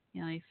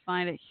 You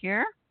find it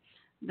here.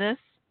 This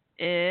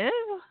is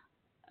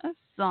a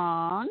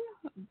song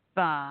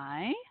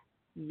by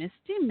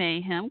Misty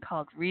Mayhem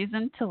called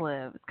Reason to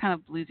Live. It's kind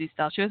of bluesy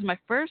style. She was my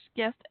first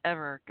guest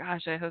ever.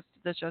 Gosh, I hosted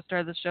the show,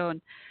 started the show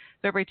in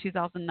February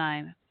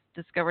 2009.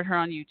 Discovered her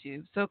on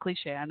YouTube. So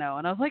cliche, I know.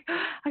 And I was like,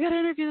 I got to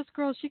interview this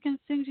girl. She can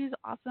sing. She's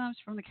awesome.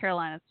 She's from the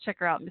Carolinas. Check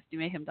her out,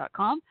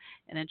 mistymayhem.com,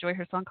 and enjoy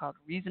her song called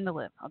Reason to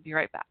Live. I'll be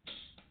right back.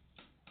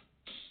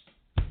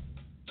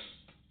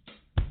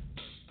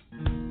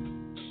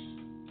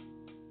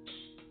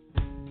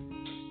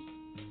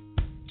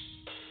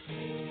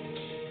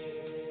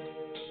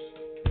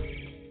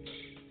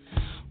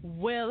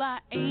 Well, I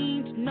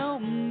ain't no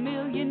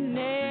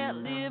millionaire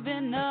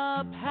living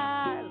up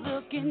high,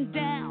 looking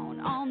down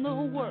on the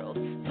world,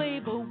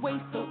 slave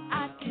away so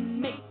I can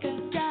make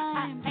a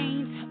dime. I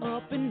ain't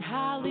up in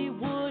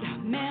Hollywood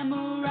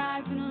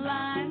memorizing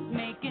lines,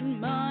 making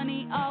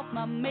money off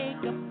my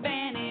makeup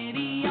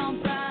vanity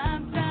on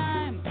prime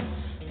time.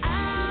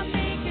 I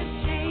make a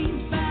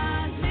change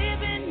by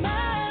living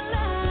my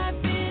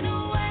life in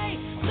a way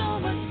so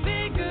much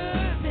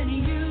bigger than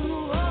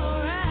you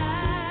or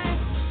I.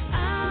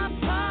 I'm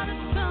part of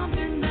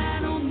something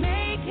that'll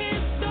make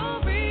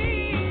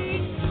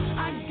history.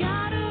 I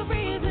got a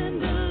reason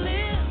to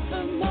live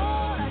for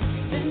more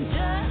than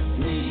just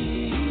me.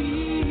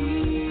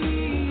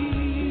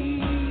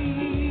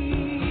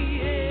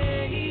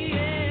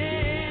 Yeah.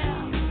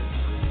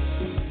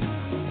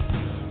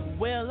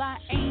 Well, I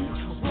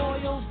ain't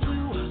royal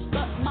blue,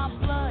 but my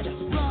blood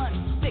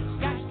runs thick.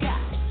 I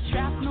got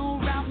shrapnel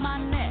around my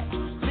neck.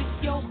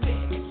 Lick your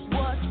pick,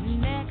 what's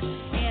next?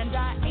 And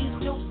I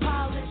ain't no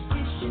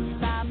politician.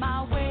 Buy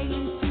my way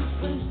into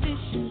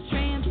position,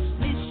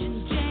 transmission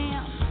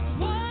jam.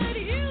 What do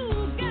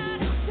you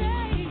gotta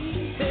say?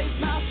 There's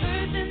my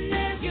first and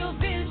there's your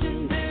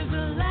vision. There's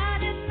a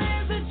light and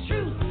there's a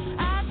truth.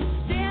 I just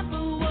stand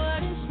for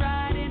what is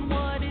right and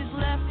what is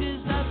left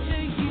is up to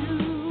you.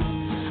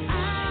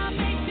 I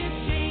make this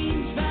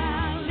change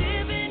by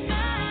living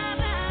my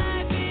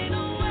life in a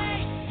way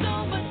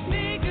so much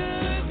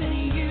bigger than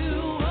you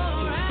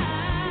or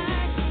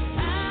I.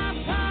 I'm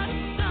part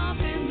of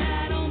something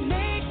that'll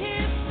make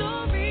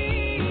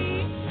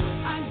history.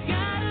 I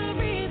got a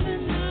reason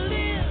to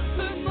live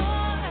for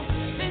more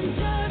than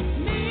just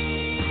me.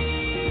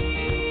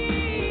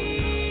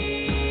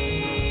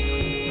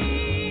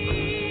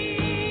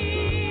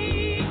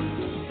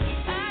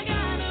 I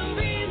got a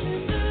reason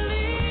to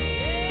live.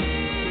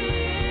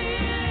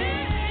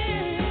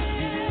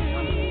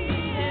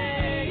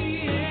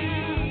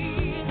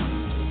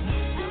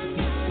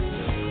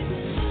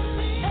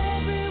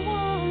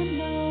 Everyone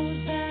knows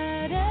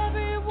that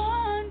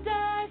everyone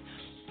dies.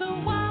 So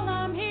while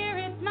I'm here,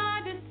 it's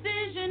my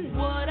decision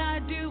what I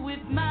do with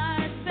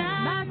my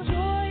time. My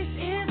choice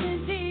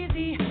isn't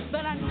easy,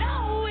 but I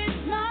know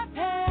it's my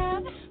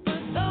path. For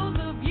those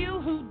of you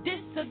who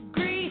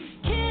disagree,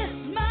 kiss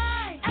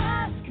my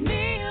ask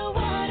me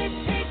what it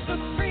takes for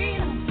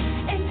freedom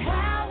and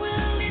how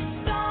will it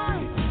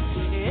start.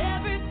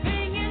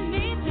 Everything you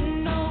need to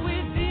know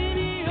is in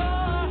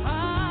your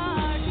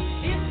heart.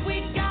 If we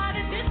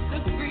gotta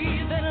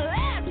disagree, then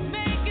let's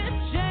make a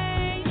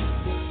change.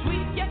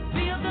 Sweep your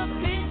field of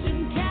vision,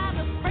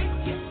 calibrate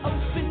your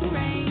open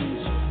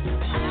range.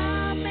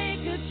 I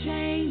make a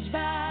change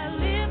by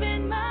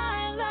living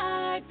my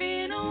life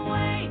in a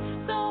way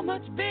so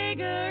much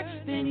bigger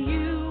than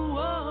you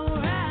or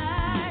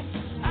I.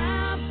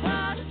 I'm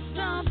part of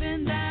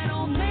something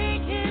that'll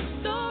make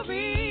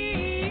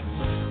history.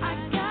 I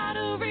got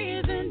a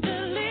reason to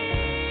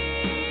live.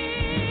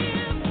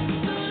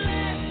 So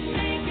let's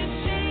make a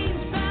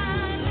change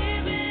by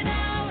living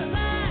our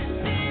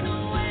lives in a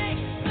way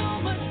so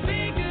much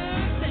bigger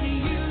than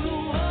you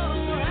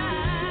or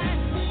I.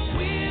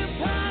 We're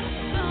part of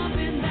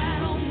something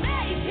that'll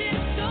make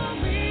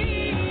history.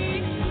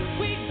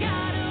 We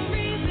got a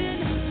reason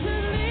to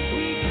live.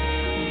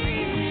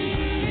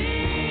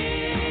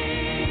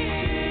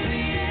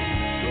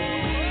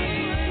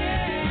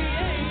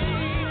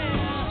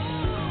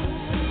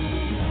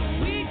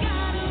 We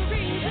got a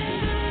reason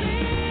to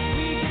live.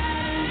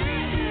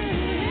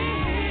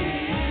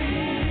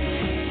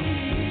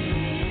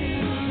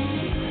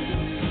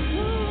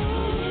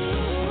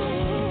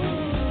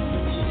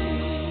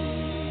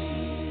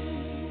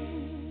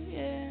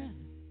 Yeah.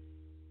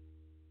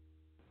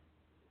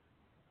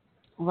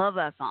 Love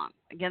that song.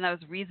 Again, that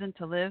was Reason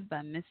to Live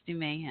by Misty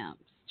Mayhem.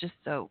 Just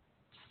so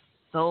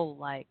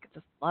soul-like.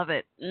 Just love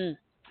it.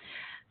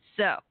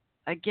 So,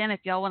 again, if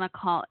y'all want to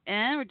call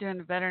in, we're doing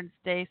a Veterans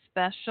Day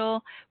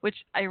special, which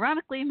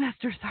ironically,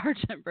 Master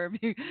Sergeant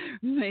Burby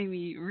made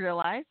me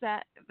realize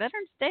that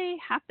Veterans Day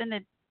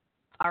happened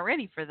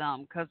already for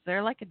them because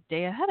they're like a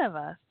day ahead of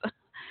us.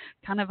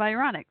 kind of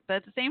ironic. But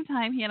at the same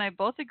time, he and I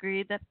both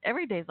agreed that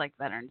every day is like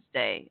Veterans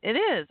Day. It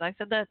is. I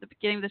said that at the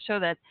beginning of the show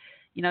that,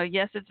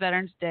 yes, it's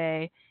Veterans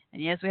Day.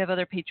 And yes, we have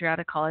other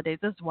patriotic holidays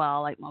as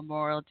well, like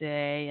Memorial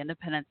Day,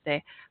 Independence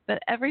Day. But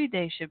every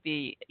day should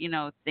be,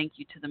 thank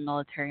you to the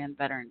military and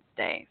Veterans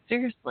Day.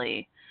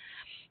 Seriously.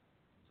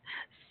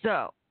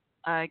 So,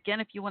 again,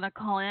 if you want to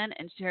call in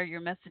and share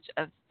your message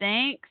of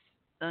thanks,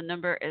 the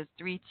number is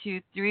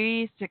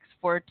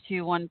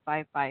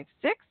 323-642-1556.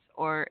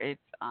 Or if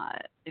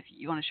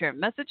you want to share a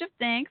message of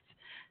thanks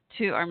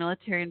to our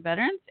military and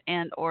veterans,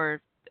 and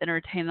or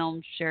entertain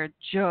them, share a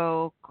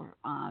joke,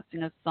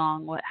 sing a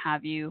song, what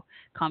have you,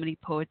 comedy,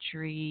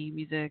 poetry,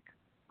 music,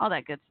 all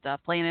that good stuff,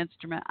 play an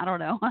instrument, I don't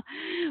know.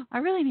 I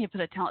really need to put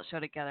a talent show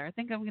together. I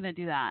think I'm going to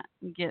do that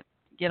and get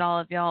all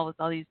of y'all with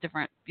all these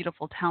different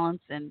beautiful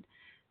talents and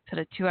put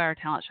a 2-hour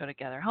talent show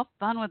together. How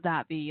fun would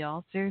that be,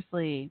 y'all?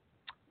 Seriously,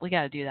 we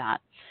got to do that.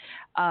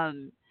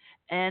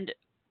 And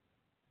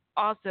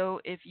also,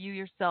 if you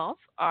yourself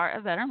are a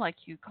veteran, like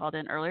you called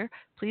in earlier,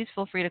 please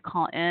feel free to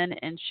call in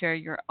and share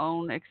your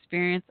own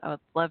experience. I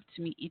would love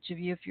to meet each of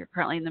you if you're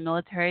currently in the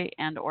military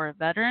and or a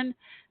veteran.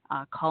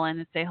 Call in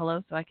and say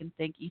hello so I can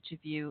thank each of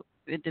you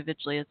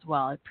individually as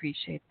well. I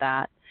appreciate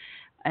that.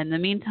 In the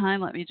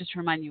meantime, let me just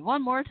remind you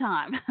one more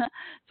time.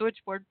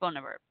 Switchboard phone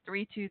number,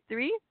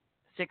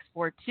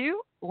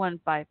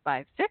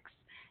 323-642-1556.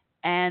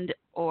 And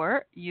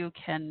or you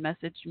can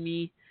message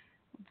me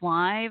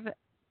live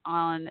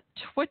on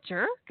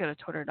Twitter. Go to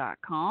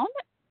twitter.com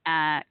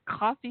at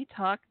Coffee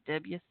Talk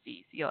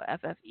WC,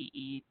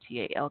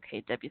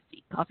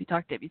 COFFEETALKWC. Coffee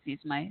Talk WC is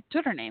my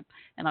Twitter name,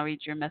 and I'll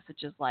read your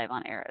messages live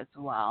on air as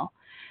well.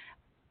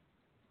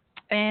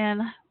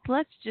 And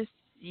let's just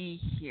see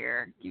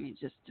here. Give me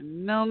just a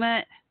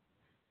moment.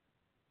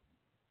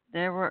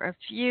 There were a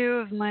few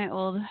of my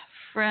old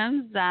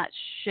friends that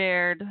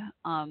shared,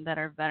 that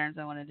are veterans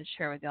I wanted to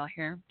share with y'all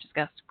here. Just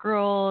got to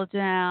scroll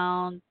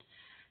down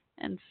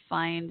and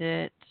find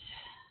it.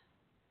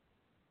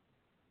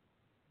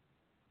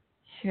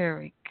 Here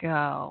we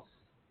go.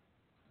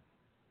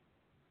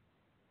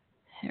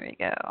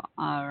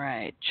 All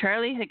right.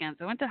 Charlie Higgins.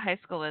 I went to high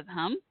school with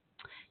him.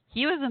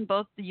 He was in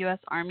both the U.S.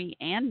 Army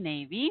and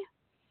Navy.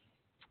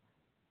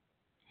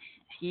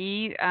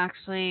 He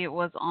actually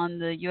was on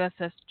the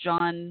USS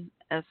John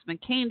S.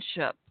 McCain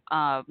ship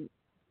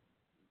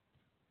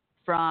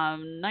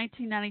from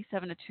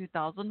 1997 to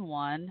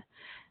 2001.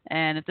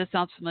 And if this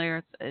sounds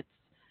familiar, it's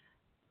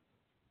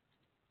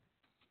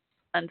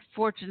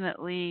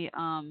unfortunately,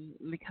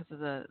 because of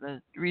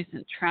the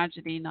recent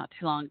tragedy not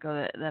too long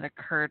ago that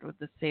occurred with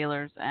the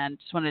sailors, and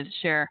just wanted to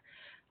share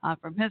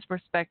from his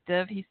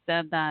perspective. He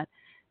said that,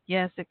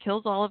 yes, it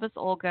kills all of us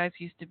old guys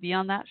who used to be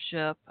on that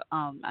ship.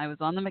 I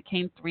was on the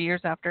McCain 3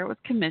 years after it was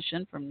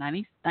commissioned, from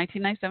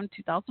 1997 to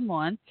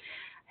 2001.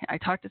 I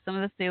talked to some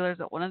of the sailors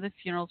at one of the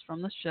funerals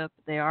from the ship.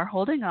 They are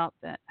holding up.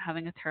 That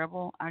having a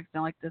terrible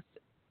accident like this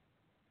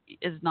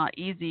is not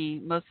easy.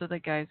 Most of the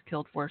guys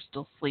killed were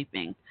still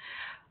sleeping.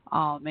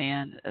 Oh,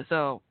 man.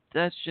 So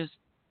that's just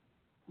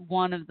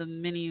one of the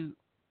many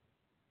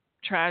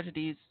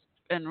tragedies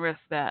and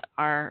risks that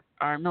our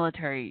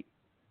military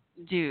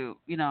do,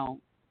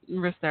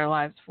 risk their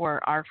lives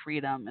for our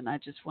freedom. And I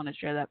just want to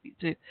share that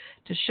to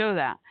show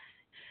that.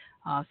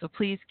 So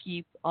please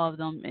keep all of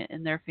them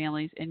and their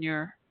families in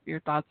your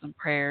thoughts and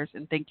prayers.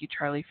 And thank you,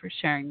 Charlie, for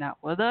sharing that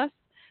with us.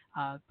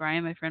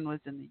 Brian, my friend, was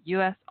in the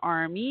U.S.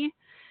 Army.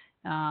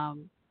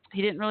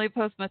 He didn't really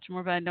post much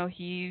more, but I know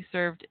he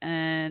served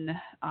in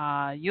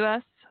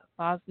U.S.,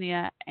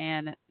 Bosnia,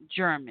 and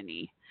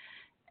Germany.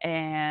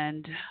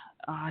 And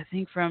I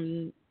think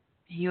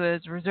he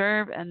was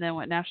reserve and then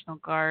went National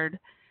Guard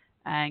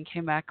and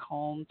came back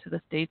home to the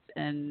States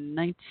in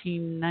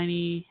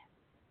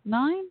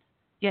 1999.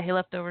 Yeah, he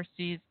left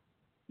overseas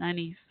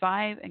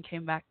 95 and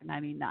came back in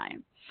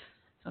 99.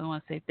 So I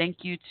want to say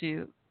thank you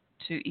to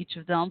each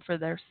of them for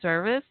their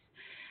service.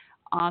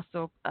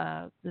 Also,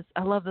 I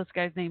love this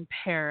guy's name,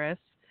 Paris.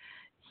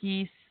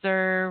 He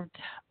served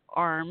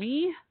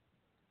Army.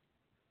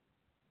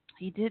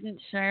 He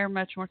didn't share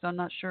much more, so I'm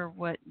not sure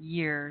what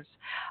years.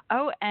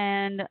 Oh,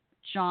 and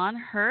John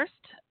Hurst,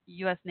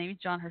 U.S. Navy.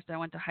 John Hurst, I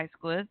went to high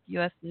school with.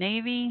 U.S.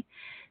 Navy.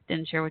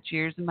 Didn't share which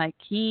years. Mike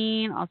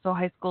Keene, also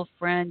high school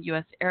friend,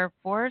 U.S. Air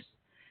Force.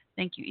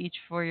 Thank you each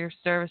for your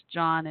service,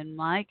 John and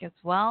Mike, as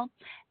well.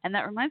 And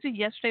that reminds me,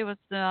 yesterday was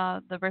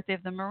the birthday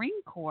of the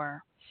Marine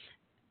Corps.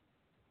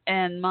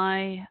 And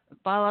my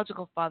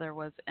biological father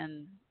was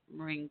in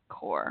Marine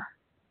Corps.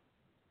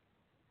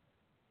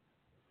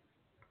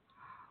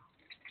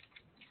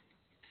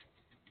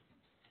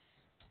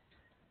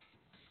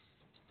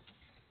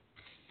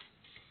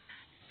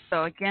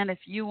 So again, if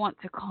you want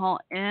to call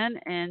in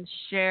and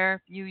share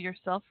if you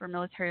yourself are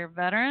military or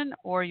veteran,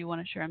 or you want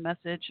to share a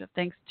message of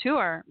thanks to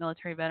our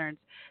military veterans,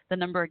 the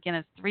number again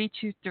is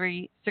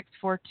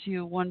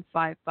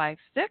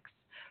 323-642-1556,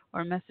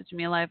 or message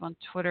me live on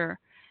Twitter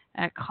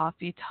at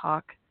Coffee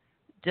Talk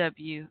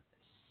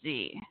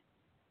WC.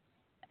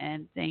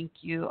 And thank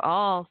you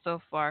all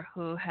so far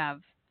who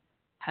have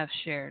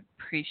shared.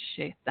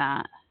 Appreciate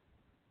that.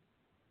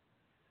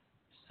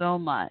 so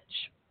much.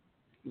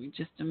 Give me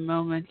just a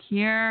moment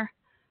here.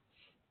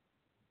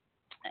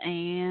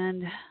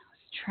 And I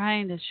was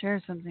trying to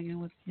share something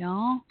with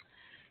y'all.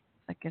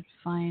 If I could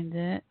find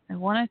it. I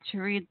wanted to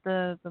read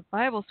the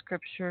Bible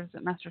scriptures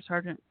that Master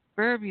Sergeant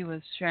Burby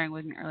was sharing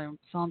with me earlier,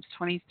 Psalms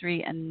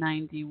 23 and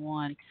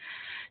 91.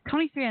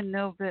 23 I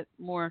know a bit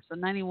more, so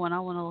 91 I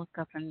want to look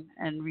up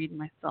and read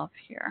myself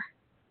here.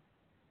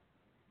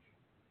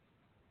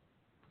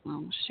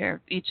 I'll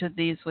share each of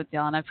these with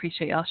y'all, and I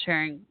appreciate y'all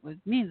sharing with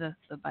me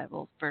the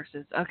Bible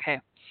verses.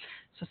 Okay,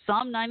 so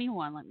Psalm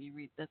 91, let me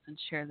read this and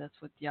share this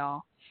with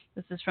y'all.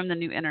 This is from the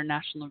New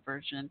International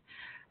Version.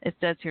 It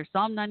says here,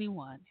 Psalm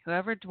 91,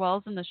 whoever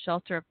dwells in the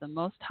shelter of the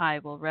Most High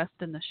will rest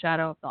in the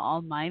shadow of the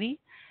Almighty.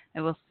 I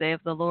will say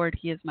of the Lord,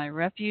 He is my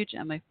refuge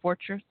and my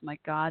fortress, my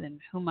God in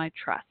whom I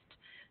trust.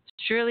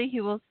 Surely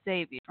He will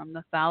save you from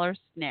the fowler's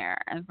snare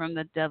and from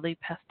the deadly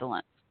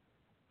pestilence.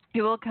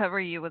 He will cover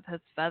you with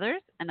His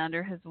feathers, and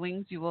under His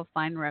wings you will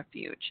find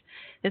refuge.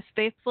 His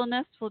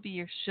faithfulness will be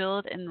your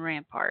shield and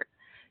rampart.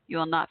 You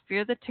will not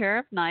fear the terror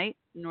of night,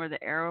 nor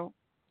the arrow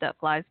that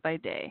flies by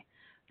day,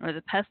 nor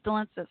the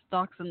pestilence that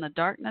stalks in the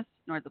darkness,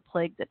 nor the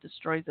plague that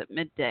destroys at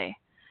midday.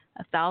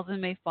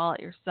 1,000 may fall at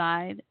your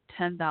side,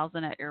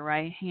 10,000 at your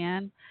right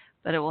hand,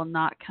 but it will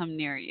not come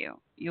near you.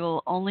 You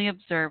will only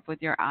observe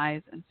with your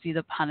eyes and see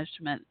the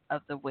punishment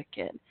of the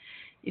wicked.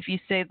 If you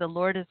say, the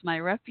Lord is my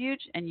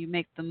refuge, and you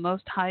make the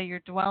Most High your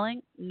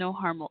dwelling, no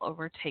harm will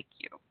overtake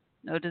you.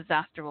 No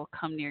disaster will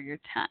come near your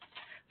tent.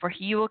 For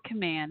He will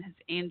command His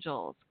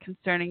angels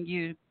concerning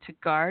you to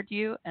guard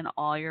you in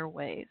all your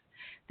ways.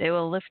 They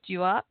will lift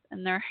you up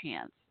in their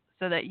hands,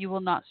 so that you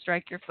will not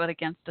strike your foot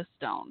against a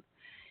stone.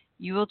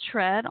 You will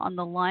tread on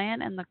the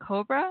lion and the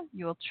cobra.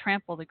 You will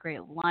trample the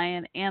great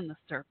lion and the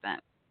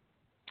serpent.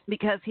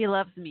 Because He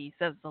loves me,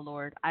 says the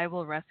Lord, I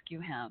will rescue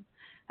him.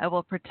 I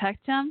will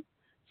protect him,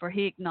 for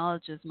he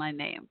acknowledges my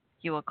name.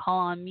 He will call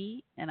on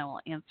me, and I will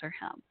answer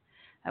him.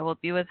 I will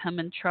be with him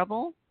in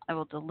trouble. I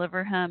will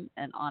deliver him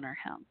and honor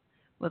him.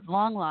 With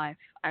long life,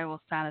 I will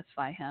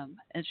satisfy him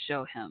and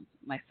show him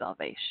my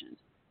salvation.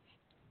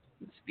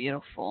 It's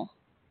beautiful.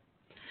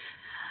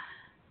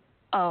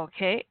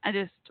 Okay, I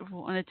just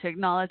wanted to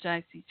acknowledge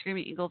I see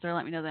Screaming Eagles are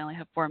letting me know they only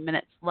have 4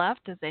 minutes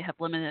left as they have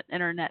limited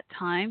internet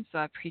time, so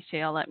I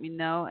appreciate y'all letting me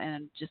know,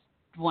 and just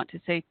want to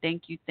say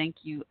thank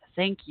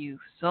you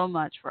so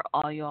much for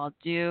all you all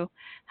do.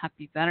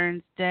 Happy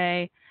Veterans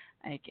Day.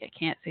 I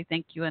can't say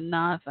thank you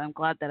enough. I'm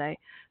glad that I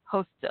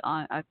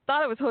I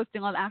thought I was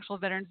hosting on actual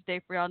Veterans Day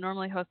for y'all. I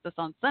normally host this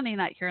on Sunday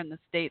night here in the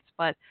States,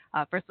 but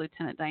First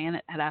Lieutenant Diane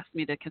had asked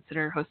me to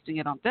consider hosting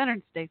it on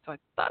Veterans Day, so I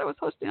thought I was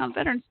hosting on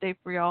Veterans Day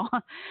for y'all.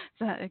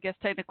 So I guess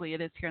technically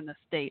it is here in the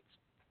States.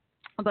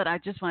 But I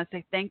just want to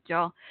say thank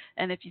y'all.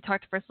 And if you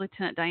talk to First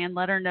Lieutenant Diane,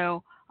 let her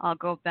know I'll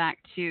go back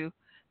to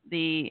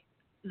the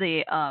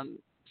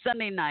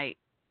Sunday night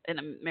in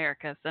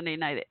America, Sunday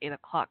night at 8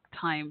 o'clock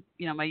time,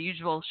 my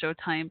usual show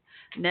time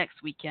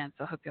next weekend.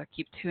 So I hope y'all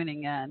keep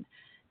tuning in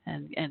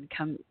and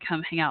come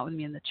hang out with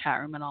me in the chat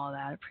room and all of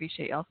that. I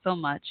appreciate y'all so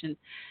much. And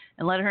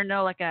let her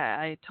know, like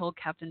I told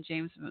Captain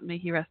James, may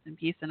he rest in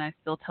peace, and I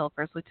still tell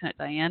First Lieutenant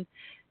Diane,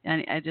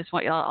 and I just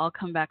want y'all all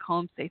come back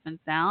home safe and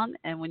sound.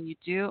 And when you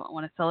do, I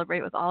want to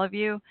celebrate with all of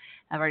you.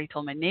 I've already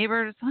told my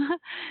neighbors,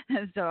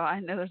 and so I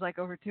know there's like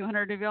over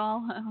 200 of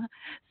y'all.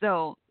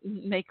 So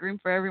make room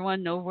for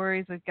everyone. No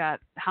worries. We've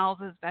got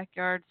houses,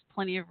 backyards,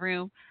 plenty of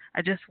room.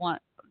 I just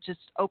want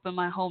open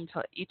my home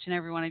to each and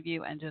every one of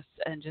you, and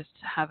just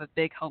have a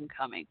big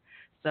homecoming.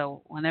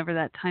 So whenever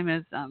that time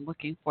is, I'm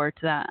looking forward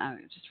to that. I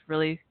just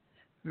really,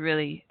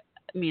 really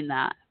mean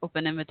that.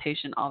 Open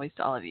invitation always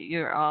to all of you.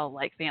 You're all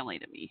like family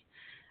to me.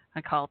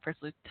 I call First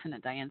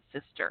Lieutenant Diane's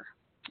sister.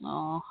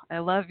 Oh, I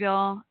love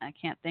y'all. I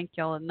can't thank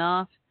y'all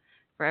enough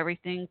for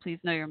everything. Please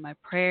know you're in my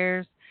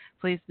prayers.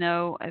 Please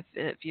know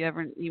if you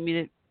ever need me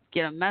to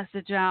get a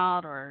message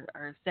out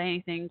or say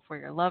anything for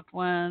your loved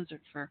ones or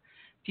for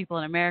people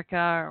in America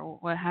or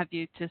what have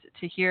you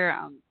to hear,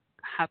 I'm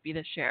happy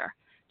to share.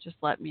 Just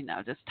let me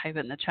know. Just type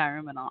it in the chat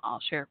room and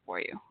I'll share it for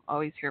you.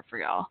 Always here for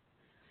y'all.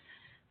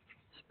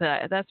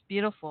 But that's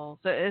beautiful.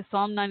 So is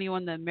Psalm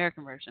 91 the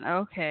American version?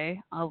 Okay,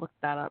 I'll look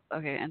that up.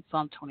 Okay, and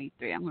Psalm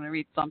 23. I'm going to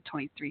read Psalm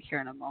 23 here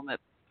in a moment.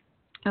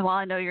 And while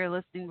I know you're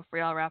listening, before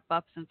y'all wrap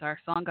up, since our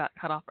song got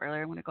cut off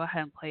earlier, I'm going to go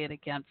ahead and play it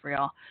again for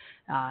y'all.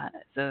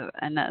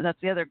 That's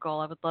the other goal.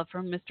 I would love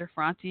for Mr.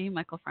 Franti,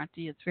 Michael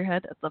Franti at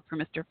Spearhead. I'd love for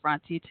Mr.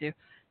 Franti to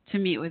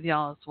meet with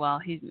y'all as well.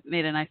 He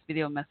made a nice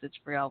video message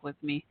for y'all with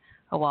me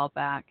a while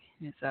back.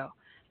 And so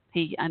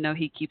I know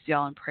he keeps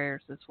y'all in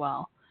prayers as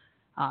well.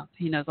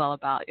 He knows all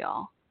about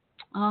y'all.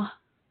 Oh,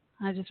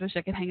 I just wish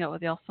I could hang out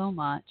with y'all so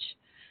much.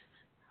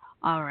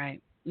 All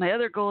right. My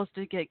other goal is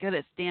to get good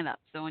at stand-up.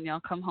 So when y'all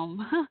come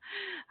home,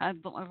 I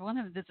want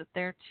to visit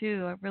there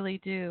too. I really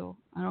do.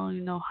 I don't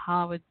even know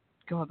how I would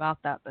go about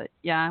that. But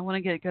yeah, I want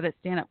to get good at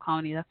stand-up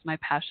comedy. That's my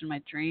passion,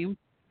 my dream.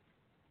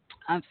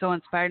 I'm so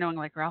inspired knowing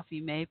like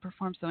Ralphie May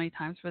performed so many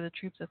times for the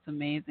troops. That's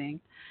amazing.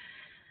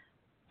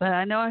 But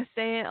I know I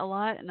say it a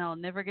lot and I'll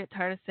never get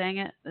tired of saying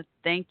it. But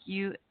thank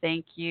you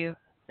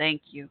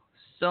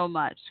so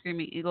much.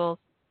 Screaming Eagles,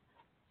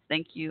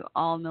 thank you.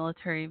 All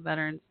military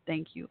veterans,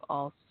 thank you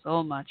all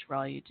so much for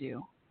all you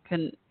do.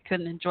 Couldn't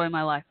enjoy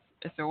my life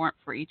if it weren't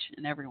for each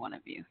and every one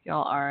of you.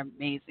 Y'all are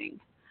amazing.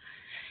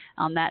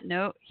 On that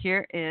note,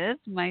 here is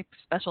my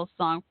special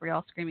song for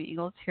y'all Screaming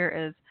Eagles. Here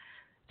is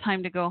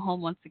Time to Go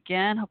Home Once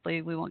Again.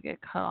 Hopefully we won't get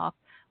cut off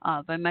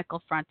by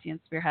Michael Franti and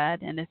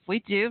Spearhead. And if we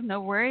do,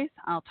 no worries.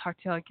 I'll talk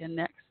to y'all again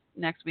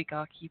next week.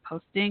 I'll keep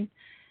hosting.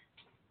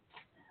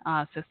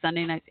 So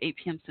Sunday nights, 8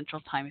 p.m.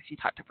 Central Time. If you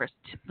talk to First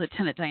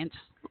Lieutenant Diane,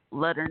 just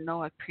let her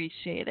know. I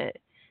appreciate it.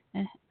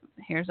 And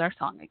here's our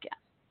song again.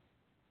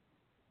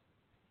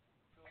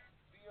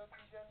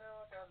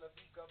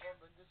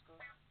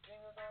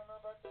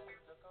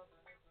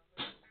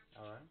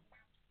 All right.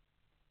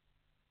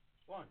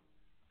 1,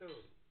 2,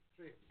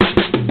 3.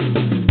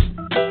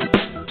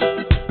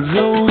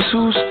 Those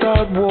who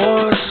start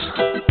wars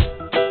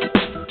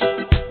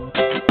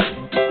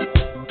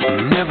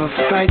never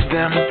fight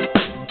them.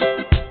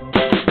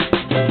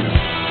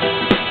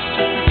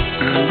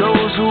 And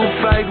those who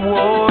fight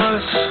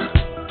wars,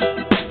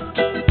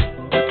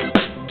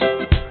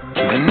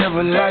 they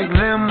never like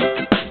them.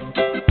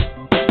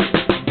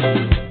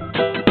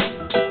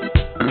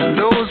 And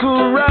those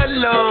who write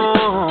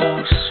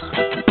laws,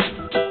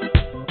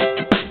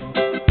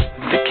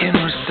 they can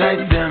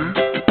recite them.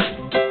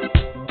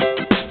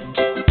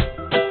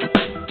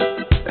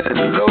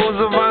 And those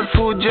of us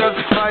who just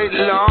fight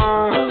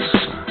laws,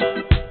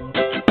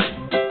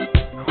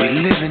 we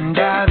live and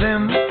die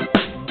them.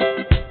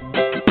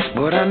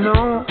 But I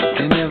know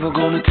they're never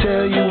gonna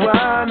tell you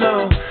why,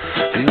 no.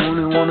 They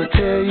only wanna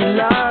tell you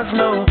lies,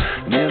 no.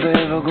 Never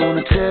ever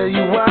gonna tell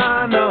you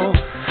why, no.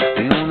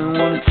 They only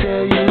wanna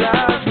tell you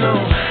lies, no.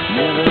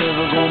 Never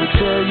ever gonna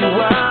tell you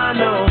why,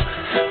 no.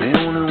 They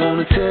only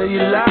wanna tell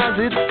you lies.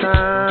 It's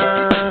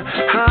time.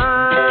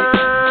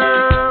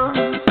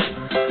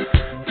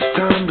 It's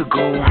time to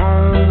go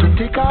home. Don't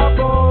take our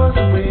boys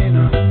away,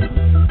 no.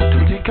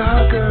 Don't take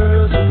our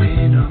girls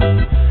away, no.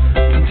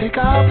 Don't take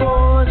our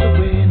boys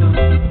away, no.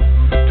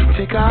 Don't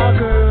take our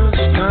girls.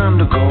 It's time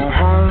to go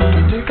home.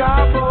 Don't take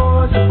our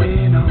boys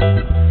away, no.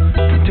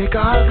 Don't take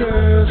our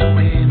girls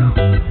away, no.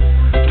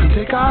 Don't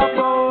take our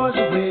boys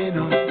away,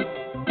 no.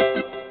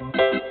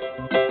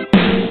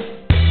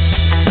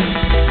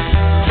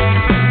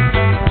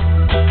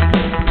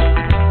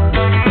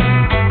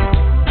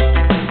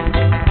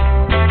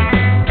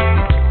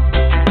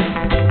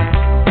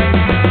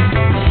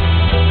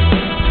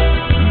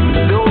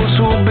 Those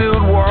who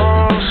build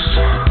walls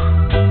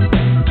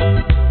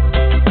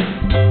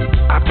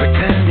are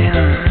pretending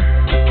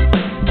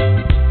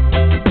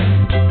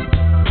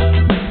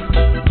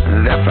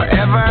that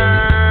forever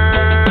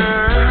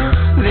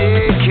they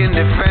can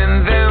defend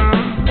them.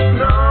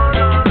 No,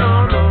 no, no,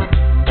 no.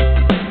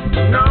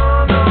 No,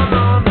 no,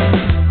 no, no.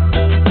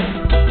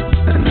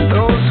 And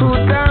those who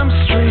dam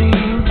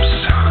streams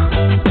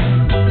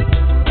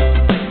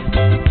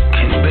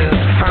can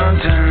build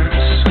fountains.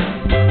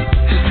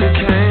 Yes, they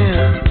can.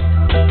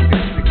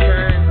 Yes, they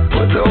can.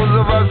 But those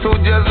of us who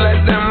just let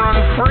them run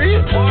free,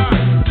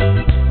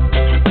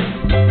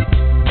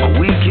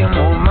 we can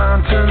move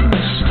mountains.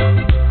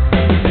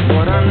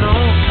 But I know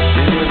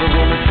they're never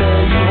gonna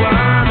tell you why,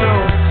 no.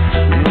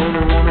 They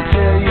only wanna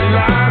tell you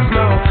lies,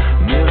 no.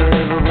 Never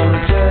ever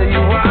gonna tell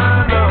you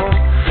why, no.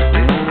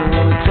 They only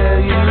wanna tell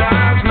you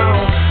lies, no.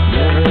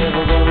 Never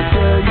ever gonna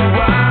tell you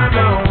why,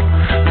 no.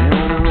 They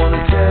only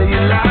wanna tell you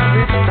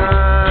lies.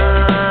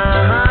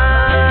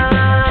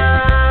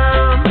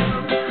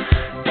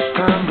 It's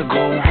time to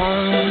go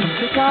home. Don't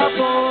take our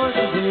boys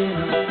away,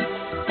 no.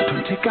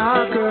 Don't take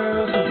our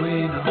girls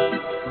away, no.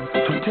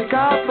 Don't take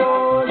our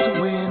boys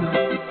away, no.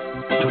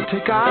 Don't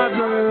take our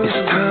girls.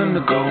 It's time to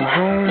go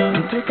home.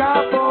 Don't take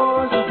our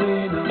boys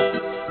away, no.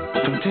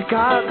 Don't take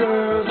our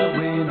girls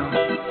away, no.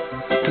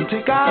 Don't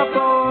take our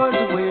boys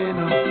away,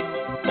 no.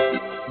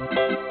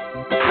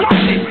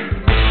 Flush it.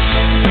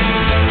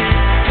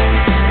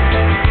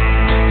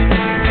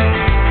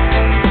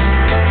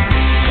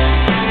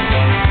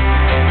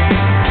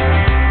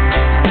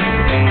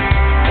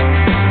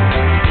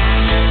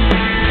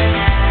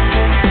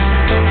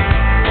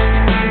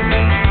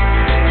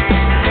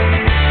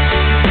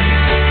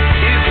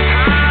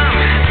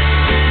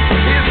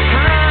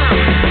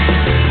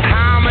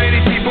 How many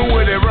people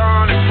were they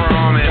running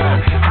from it?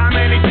 How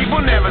many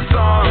people never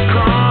saw it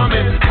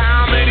coming?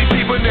 How many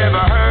people never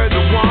heard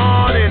the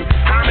warning?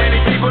 How many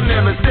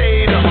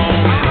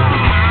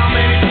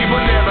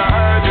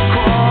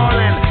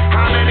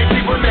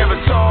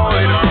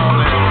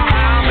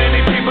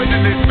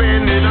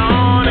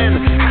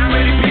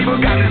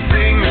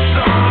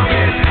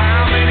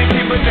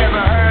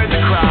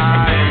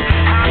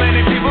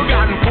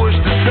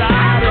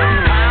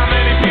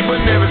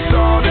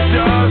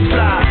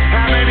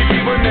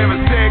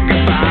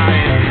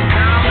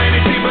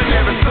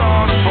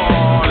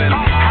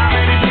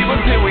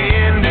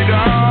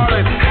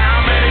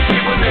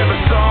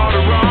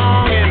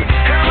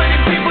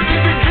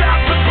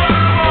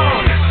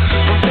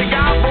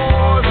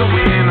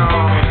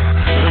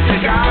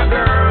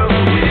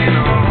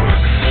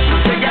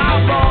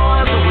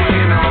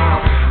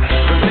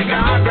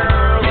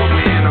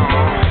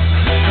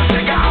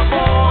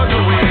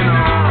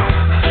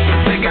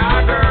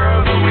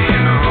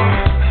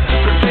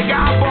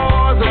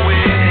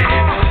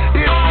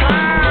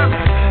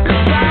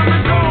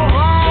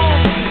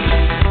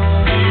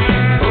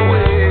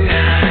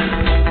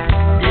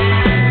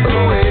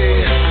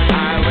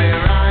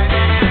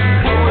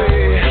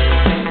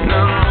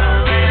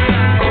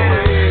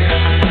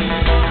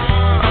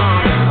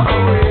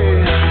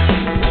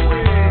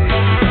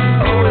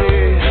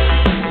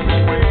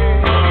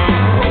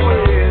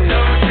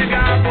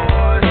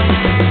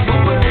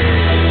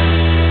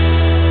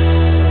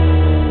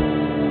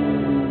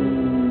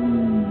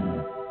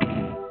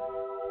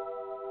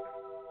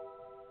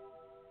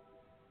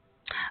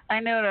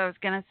know what I was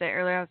gonna say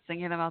earlier. I was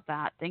thinking about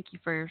that. Thank you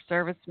for your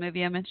service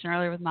movie I mentioned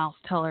earlier with Miles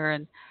Teller,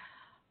 and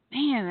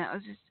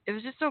man, it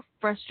was just so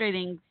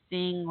frustrating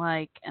seeing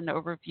like an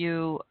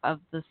overview of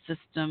the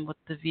system with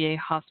the VA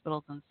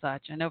hospitals and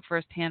such. I know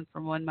firsthand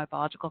from when my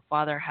biological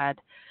father had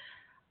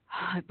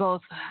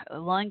both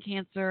lung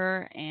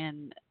cancer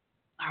and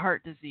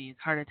heart disease,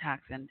 heart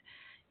attacks, and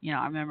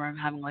I remember him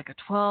having like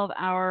a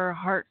 12-hour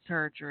heart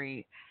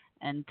surgery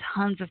and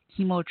tons of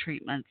chemo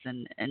treatments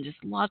and just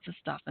lots of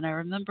stuff. And I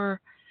remember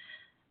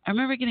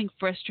getting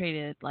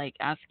frustrated, like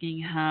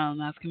asking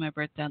my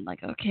birth dad,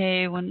 like,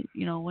 okay, when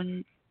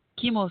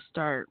chemo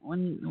start,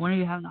 when are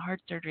you having the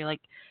heart surgery,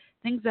 like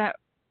things that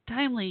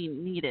timely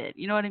needed,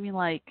 you know what I mean,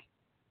 like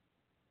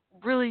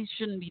really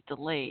shouldn't be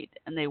delayed,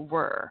 and they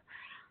were.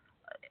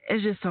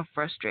 It's just so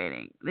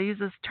frustrating. They use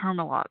this term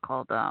a lot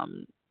called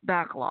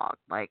backlog,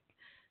 like,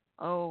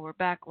 oh, we're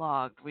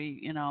backlogged.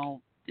 The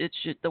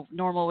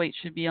normal wait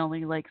should be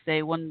only like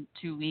say 1,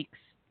 2 weeks,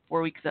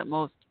 4 weeks at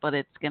most, but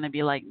it's going to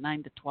be like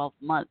 9 to 12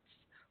 months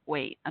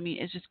wait. I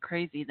mean, it's just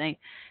crazy. They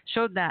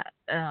showed that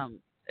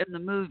in the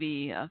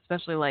movie,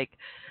 especially like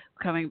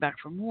coming back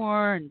from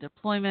war and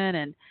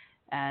deployment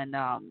and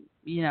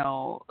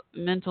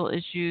mental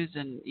issues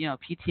and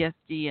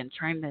PTSD and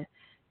trying to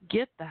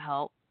get the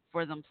help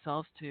for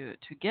themselves to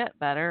get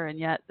better, and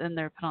yet then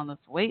they're put on this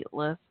wait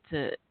list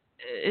to.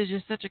 It's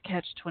just such a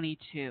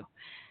catch-22.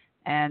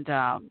 And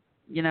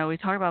we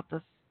talk about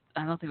this.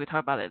 I don't think we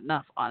talk about it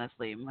enough,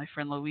 honestly. My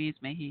friend Louise,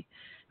 may he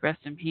rest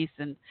in peace.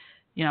 And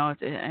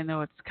I know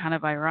it's kind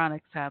of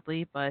ironic,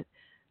 sadly, but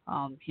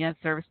he had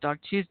Service Dog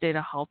Tuesday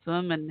to help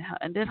him, and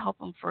did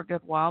help him for a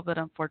good while. But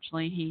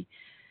unfortunately,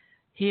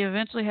 he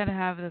eventually had to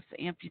have this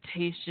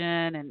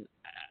amputation, and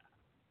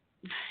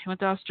he went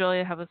to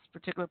Australia, have this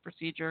particular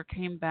procedure,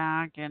 came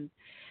back, and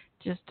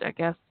just, I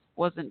guess,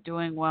 wasn't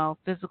doing well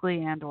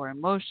physically and or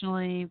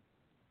emotionally,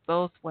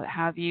 both, what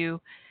have you,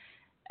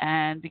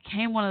 and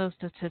became one of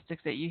those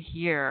statistics that you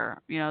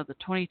hear, the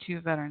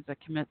 22 veterans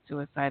that commit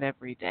suicide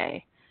every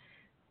day.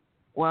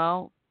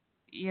 Well,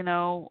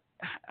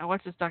 I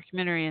watched this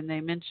documentary and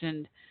they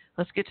mentioned,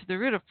 let's get to the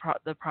root of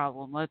the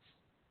problem. Let's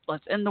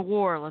end the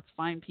war. Let's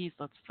find peace.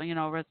 Let's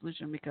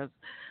resolution, because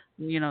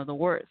the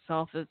war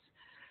itself is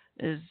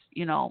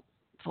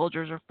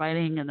soldiers are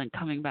fighting and then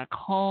coming back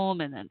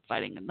home and then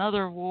fighting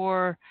another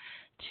war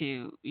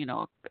to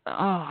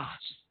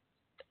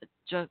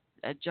just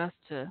adjust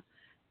to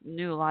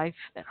new life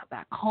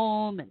back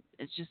home, and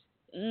it's just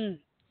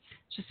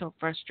so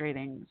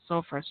frustrating.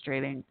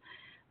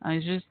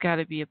 There's just got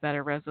to be a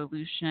better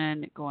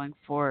resolution going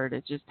forward.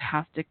 It just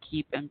has to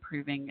keep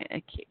improving.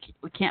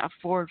 We can't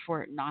afford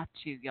for it not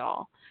to,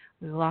 y'all.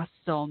 We've lost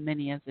so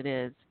many as it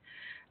is.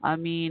 I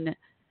mean,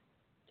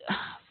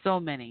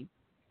 so many.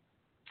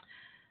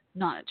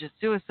 Not just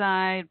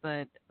suicide,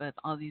 but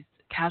all these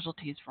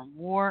casualties from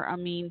war. I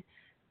mean,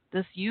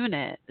 this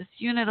unit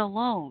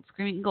alone,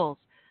 Screaming Eagles.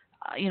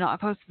 I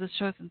posted this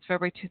show since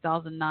February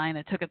 2009.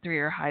 I took a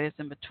 3-year hiatus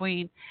in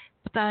between,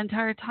 but that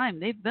entire time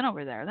they've been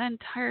over there. That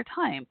entire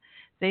time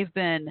they've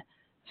been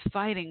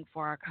fighting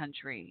for our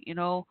country.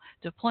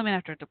 Deployment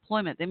after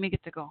deployment. They may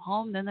get to go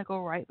home, then they go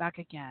right back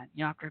again.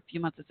 After a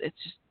few months,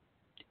 it's just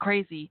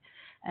crazy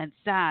and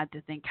sad to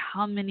think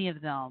how many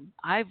of them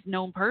I've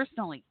known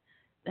personally,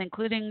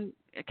 including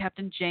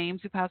Captain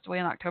James, who passed away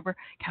in October,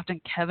 Captain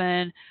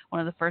Kevin,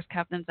 one of the first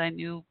captains I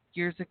knew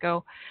years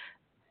ago,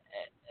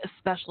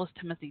 Specialist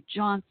Timothy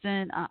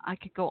Johnson. I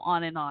could go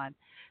on and on.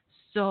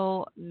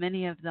 So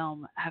many of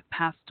them have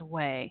passed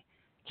away,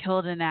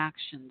 killed in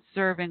action,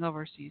 serving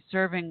overseas,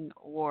 serving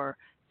war,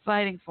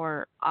 fighting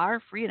for our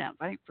freedom,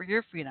 fighting for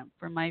your freedom,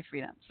 for my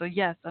freedom. So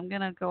yes, I'm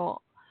going to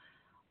go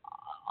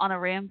on a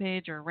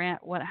rampage or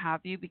rant, what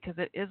have you, because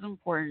it is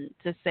important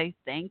to say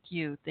thank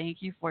you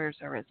for your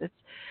service. It's,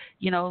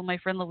 my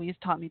friend Louise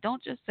taught me,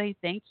 don't just say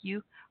thank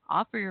you,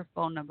 offer your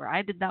phone number.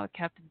 I did that with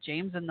Captain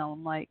James, and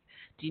I'm like,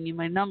 do you need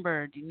my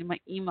number? Do you need my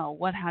email?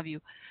 What have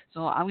you?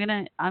 So I'm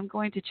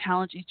going to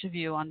challenge each of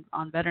you on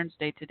Veterans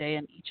Day today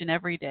and each and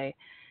every day.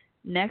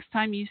 Next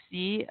time you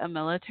see a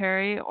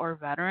military or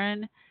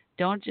veteran,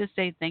 don't just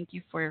say thank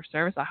you for your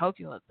service. I hope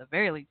you'll at the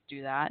very least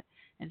do that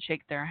and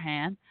shake their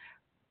hand,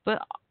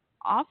 but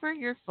offer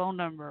your phone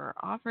number,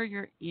 offer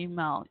your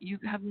email. You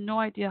have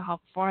no idea how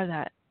far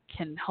that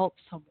can help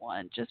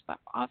someone just by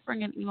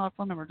offering an email or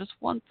phone number, just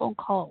one phone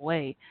call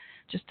away,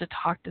 just to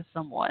talk to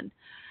someone.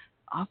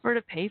 Offer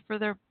to pay for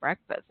their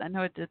breakfast. I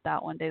know I did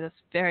that one day. This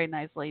very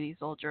nice lady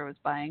soldier was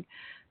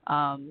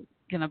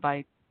gonna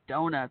buy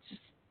donuts,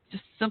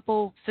 just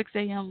simple 6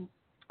 a.m.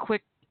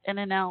 quick in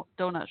and out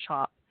donut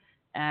shop,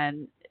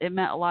 and it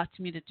meant a lot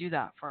to me to do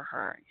that for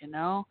her, and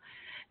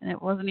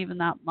it wasn't even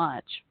that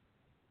much.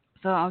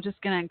 So I'm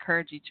just going to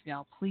encourage each of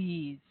y'all,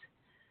 please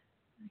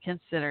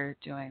consider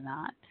doing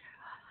that.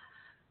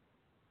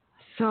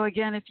 So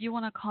again, if you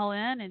want to call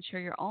in and share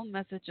your own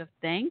message of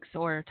thanks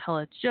or tell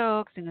a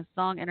joke, sing a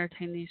song,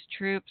 entertain these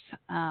troops,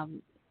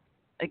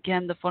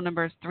 again, the phone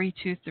number is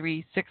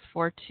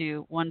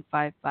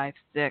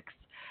 323-642-1556.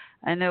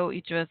 I know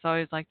each of us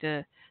always like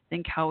to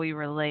think how we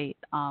relate.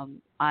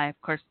 I, of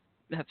course,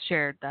 have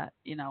shared that,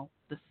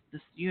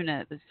 this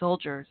unit, the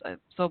soldiers, I'm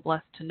so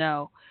blessed to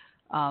know.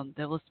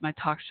 They listen to my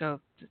talk show.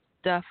 It's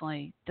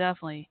definitely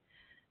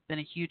been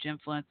a huge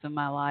influence in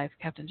my life.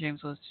 Captain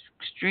James was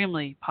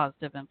extremely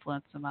positive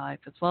influence in my life,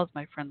 as well as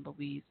my friend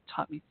Louise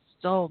taught me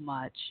so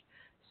much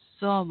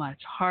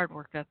hard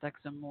work ethics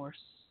and more,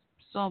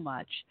 so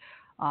much.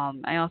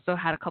 I also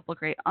had a couple of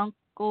great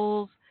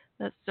uncles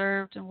that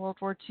served in World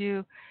War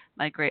II.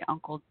 My great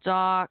uncle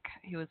Doc,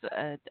 he was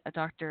a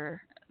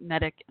doctor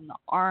medic in the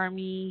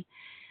Army,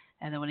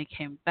 and then when he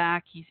came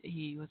back,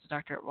 he was a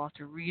doctor at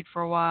Walter Reed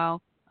for a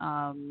while.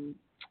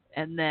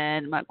 And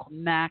then my uncle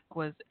Mac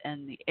was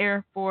in the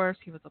Air Force.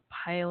 He was a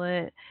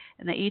pilot,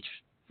 and they each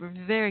were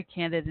very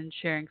candid in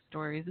sharing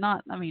stories.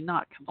 Not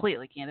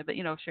completely candid, but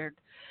shared.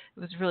 It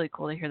was really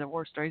cool to hear the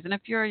war stories. And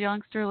if you're a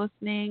youngster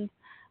listening,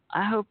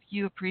 I hope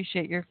you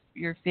appreciate your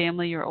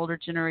family, your older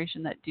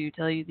generation that do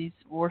tell you these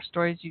war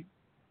stories. You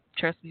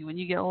trust me, when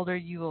you get older,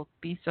 you will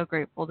be so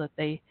grateful that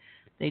they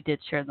did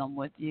share them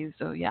with you.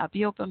 So yeah,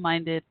 be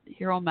open-minded,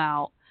 hear them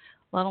out,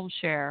 let them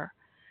share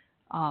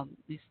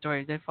these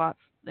stories. They fought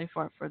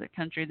for their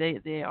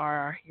country. They are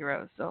our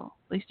heroes. So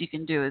least you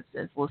can do is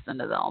listen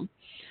to them.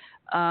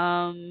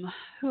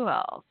 Who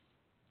else?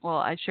 Well,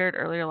 I shared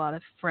earlier a lot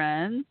of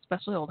friends,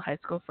 especially old high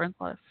school friends,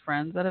 a lot of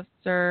friends that have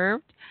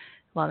served,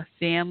 a lot of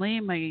family.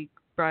 My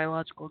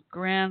biological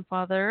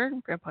grandfather,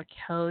 Grandpa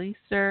Kelly,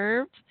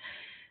 served.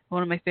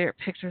 One of my favorite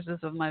pictures is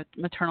of my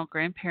maternal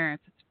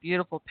grandparents. It's a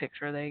beautiful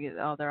picture.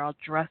 They're all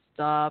dressed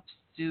up,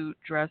 suit,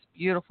 dress,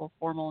 beautiful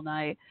formal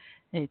night.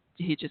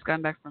 He just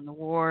got back from the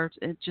war.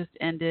 It just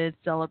ended,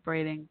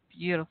 celebrating.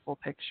 Beautiful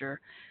picture.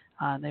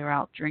 They were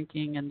out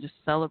drinking and just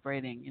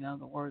celebrating.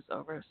 The war was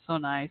over. So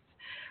nice.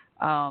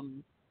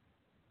 And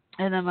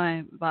then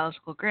my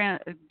biological my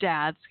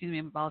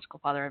biological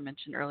father I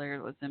mentioned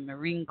earlier was in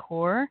Marine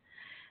Corps,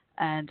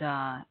 and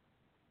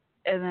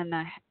then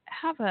I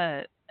have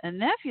a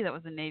nephew that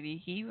was in Navy.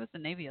 He was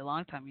in Navy a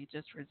long time. He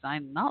just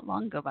resigned not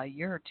long ago, about a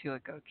year or two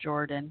ago.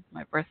 Jordan,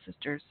 my birth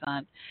sister's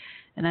son.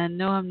 And I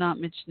know I'm not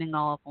mentioning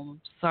all of them.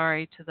 I'm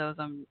sorry to those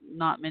I'm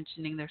not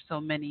mentioning. There's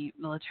so many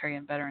military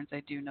and veterans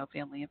I do know,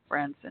 family and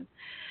friends, and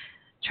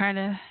trying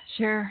to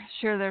share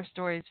their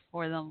stories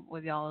for them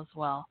with y'all as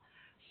well.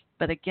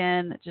 But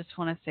again, just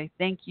want to say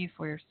thank you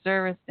for your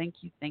service. Thank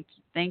you.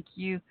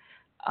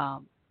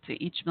 To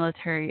each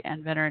military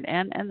and veteran,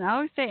 and I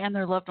always say, and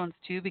their loved ones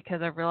too,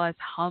 because I've realized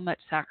how much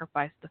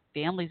sacrifice the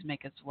families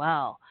make as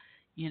well.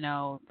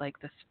 Like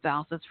the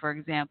spouses, for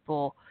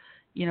example,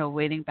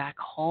 waiting back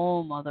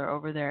home while they're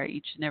over there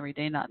each and every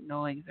day, not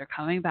knowing if they're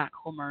coming back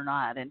home or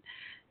not, and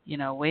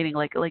waiting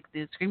like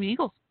the Screaming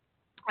Eagles.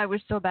 I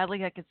wish so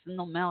badly I could send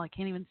them mail. I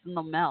can't even send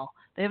them mail.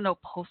 They have no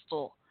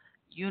postal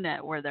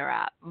unit where they're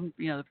at.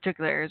 The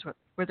particular areas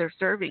where they're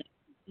serving.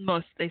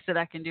 Most they said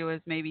I can do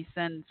is maybe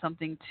send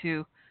something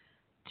to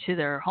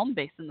their home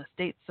base in the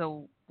States,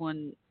 so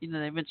when they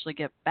eventually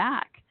get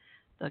back,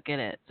 they'll get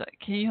it. So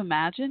can you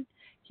imagine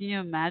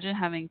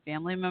having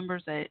family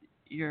members that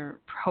you're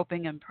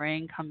hoping and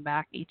praying come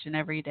back each and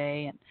every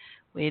day, and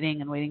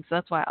waiting? So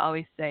that's why I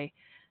always say,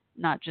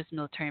 not just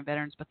military and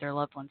veterans, but their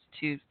loved ones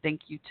too.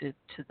 Thank you to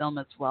them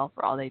as well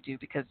for all they do,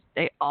 because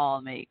they all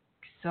make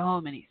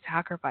so many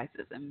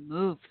sacrifices and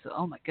move. So,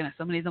 oh my goodness,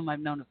 so many of them I've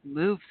known have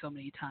moved so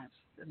many times.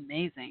 It's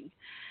amazing.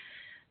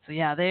 So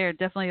yeah, they are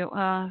definitely.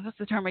 What's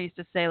the term I used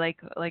to say?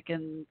 Like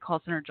in call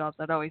center jobs,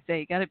 I'd always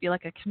say you got to be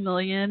like a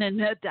chameleon and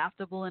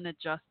adaptable and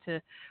adjust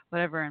to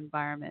whatever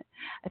environment.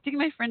 I think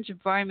my friend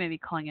Jabari may be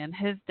calling in.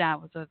 His dad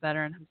was a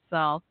veteran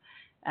himself,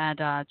 and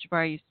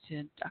Jabari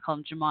I call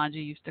him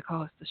Jumanji, used to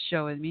co-host the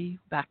show with me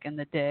back in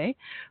the day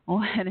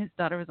when his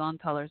daughter was on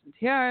Toddlers and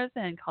Tiaras,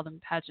 and called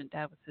him Pageant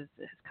Dad was his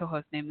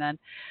co-host name then.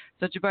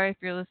 So Jabari, if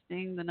you're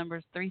listening, the number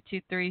is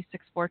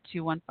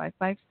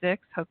 323-642-1556.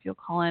 Hope you'll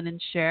call in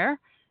and share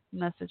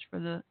message for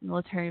the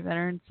military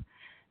veterans,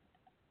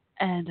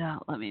 and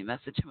let me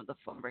message him on the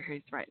phone right here.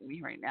 He's writing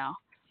me right now.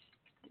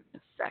 Give me a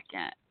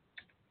second.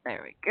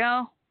 There we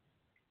go.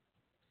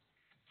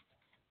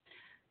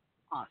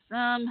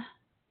 Awesome.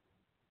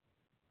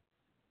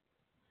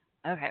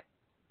 Okay,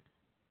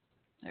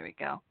 there we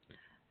go.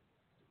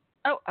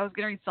 Oh, I was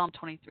going to read Psalm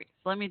 23,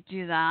 so let me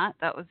do that.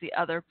 That was the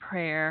other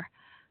prayer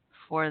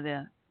for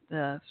the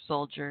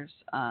soldiers,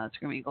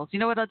 Screaming Eagles. You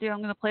know what I'll do? I'm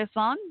going to play a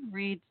song,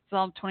 read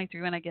Psalm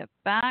 23 when I get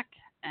back,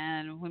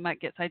 and we might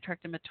get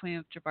sidetracked in between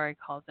if Jabari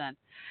calls in.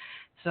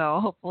 So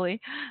hopefully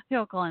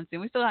he'll call in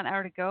soon. We still got an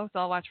hour to go, so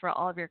I'll watch for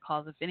all of your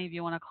calls. If any of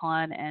you want to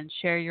call in and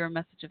share your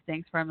message of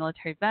thanks for our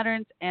military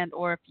veterans, and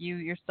or if you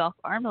yourself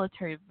are a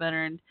military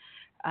veteran,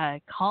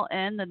 call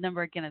in. The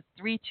number again is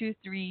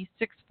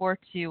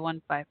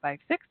 323-642-1556.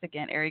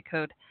 Again, area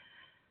code,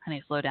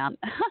 honey, slow down,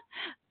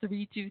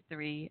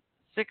 323-642-1556,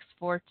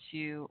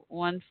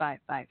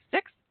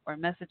 or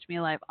message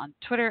me live on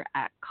Twitter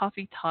at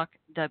Coffee Talk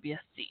WC.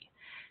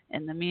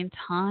 In the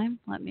meantime,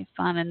 let me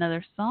find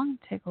another song,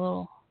 take a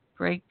little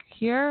break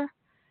here,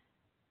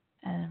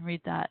 and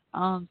read that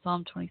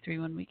Psalm 23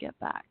 when we get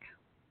back.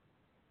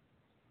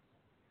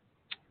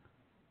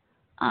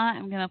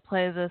 I'm going to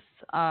play this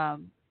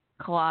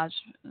collage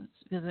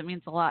because it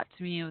means a lot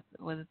to me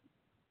with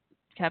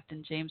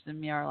Captain James and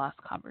me, our last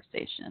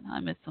conversation. I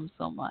miss him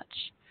so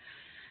much.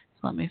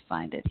 So let me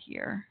find it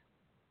here.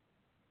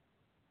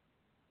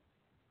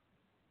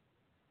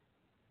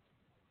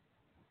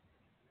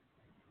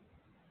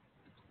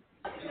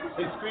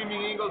 Hey,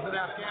 Screaming Eagles in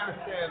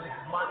Afghanistan, this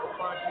is Michael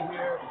Franchi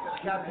here,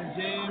 Captain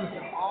James,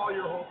 and all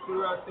your whole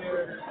crew out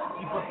there.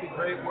 Keep up the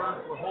great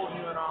work. We're holding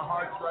you in our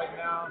hearts right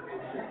now.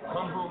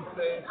 Come home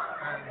safe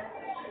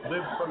and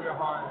live from your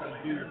heart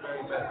and do your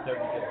very best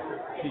every day.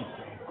 Peace.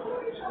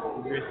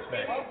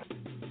 Respect.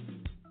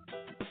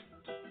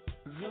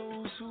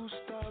 Those who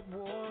start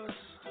wars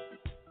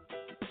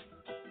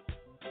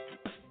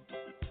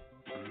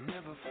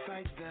never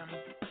fight them.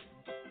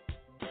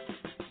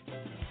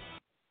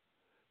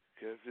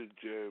 Captain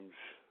James,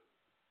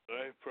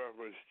 I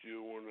promised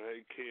you when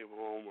I came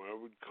home I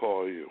would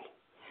call you.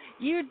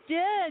 You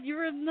did. You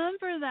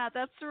remember that.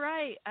 That's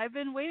right. I've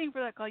been waiting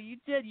for that call. You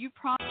did. You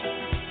promised.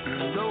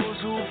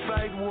 Those who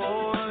fight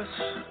wars,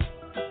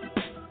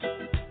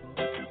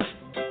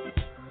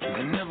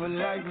 they never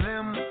like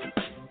them.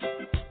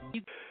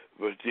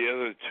 But the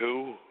other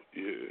two,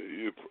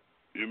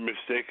 you're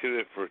mistaking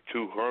it for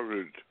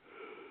 200.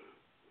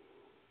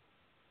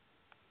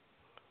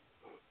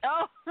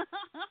 Oh,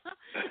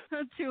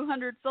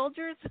 200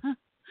 soldiers?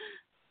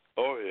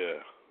 Oh,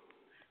 yeah.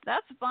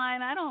 That's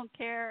fine. I don't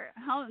care.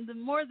 The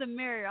more the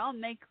merrier. I'll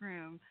make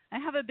room. I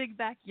have a big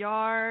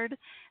backyard.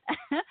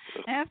 I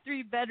have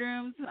 3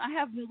 bedrooms. I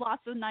have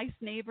lots of nice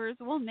neighbors.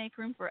 We'll make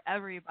room for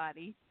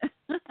everybody.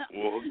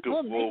 We'll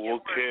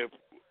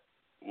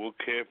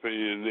camp in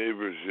your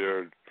neighbor's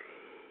yard.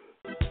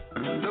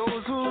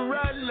 Those who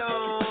write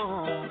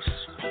laws,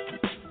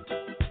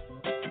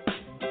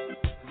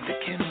 they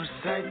can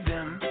recite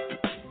them.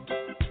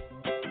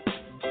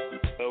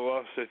 I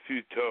lost a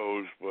few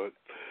toes, but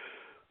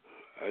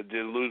I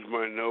didn't lose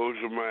my nose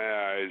or my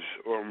eyes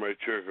or my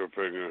trigger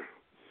finger.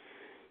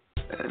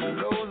 And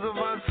those of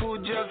us who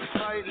just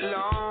fight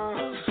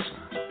laws,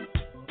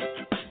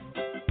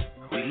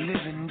 we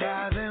live and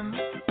die them.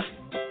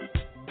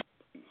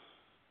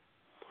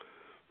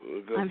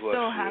 Well, God I'm bless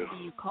so you. happy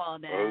you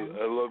called in.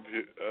 I love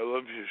you. I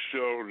love your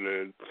show,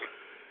 Ned.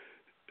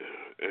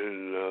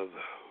 And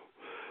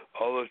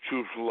all the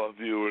troops love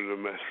you in the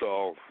mess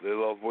hall. They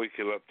love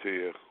waking up to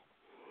you.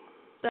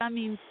 That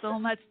means so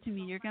much to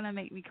me. You're gonna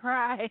make me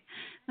cry.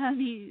 I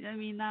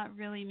mean that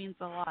really means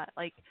a lot.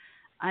 Like,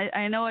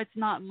 I know it's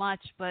not much,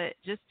 but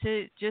just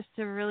to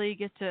really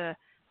get to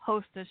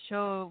host a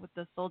show with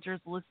the soldiers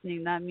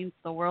listening, that means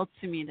the world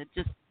to me. To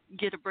just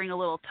get to bring a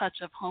little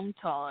touch of home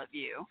to all of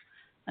you.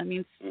 That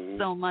means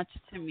so much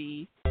to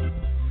me.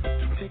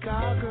 Take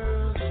our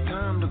girls, it's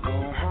time to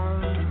go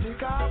home.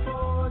 Take our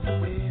boys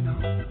away now.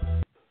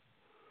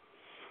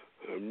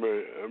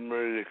 I'm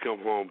ready to come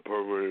home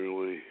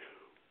permanently.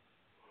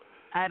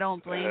 I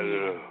don't blame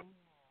you.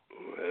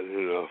 I had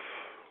enough.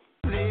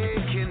 They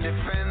can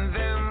defend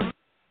them.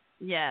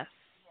 Yes.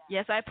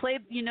 Yes, I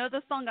played, you know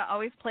the song I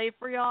always play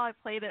for y'all? I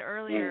played it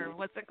earlier.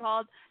 What's it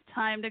called?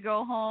 Time to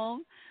Go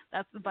Home.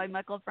 That's by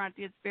Michael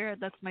Franti and Spirit.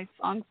 That's my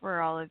song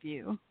for all of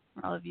you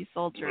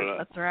soldiers.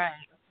 That's right.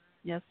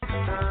 Yes. It's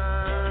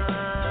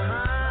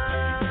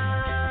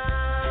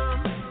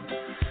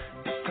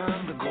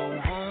time to go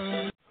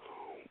home.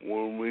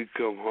 When we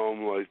come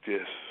home like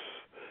this,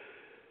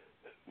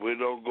 we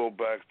don't go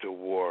back to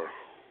war.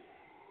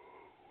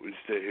 We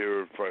stay here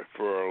and fight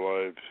for our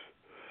lives.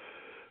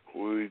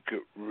 We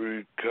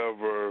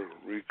recover,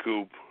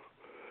 recoup,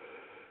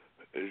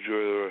 enjoy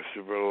the rest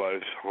of our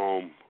lives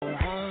home. Go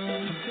home.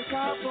 Don't take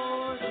our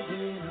boys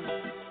away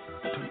now.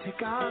 Don't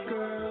take our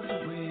girls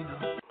away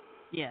now.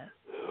 Yes.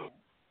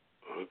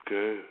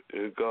 Okay,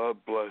 and God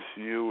bless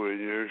you and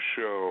your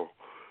show.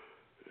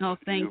 No,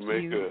 thank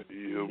you.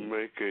 You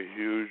make a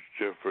huge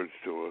difference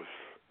to us.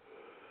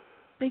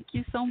 Thank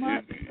you so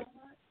much.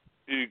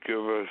 You give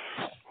us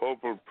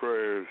hope and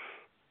prayers.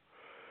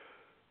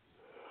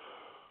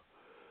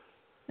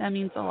 That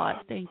means a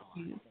lot. Thank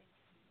you.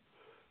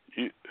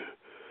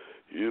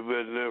 You've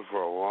been there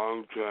for a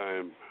long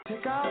time.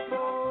 Take our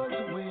boys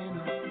away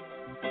now.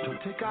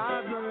 Don't take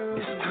our girls.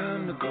 It's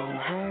time to go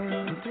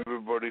home.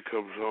 Everybody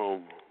comes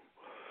home.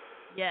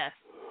 Yes.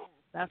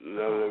 That's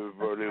Not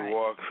everybody right.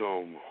 walks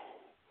home.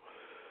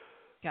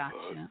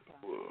 Gotcha.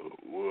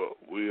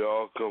 We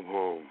all come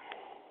home.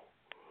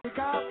 Take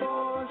our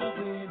boys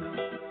away now.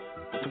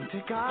 Don't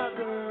take our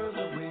girls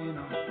away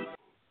now.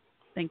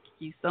 Thank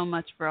you so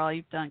much for all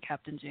you've done,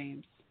 Captain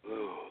James.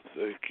 Oh,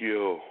 thank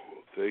you.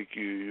 Thank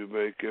you. You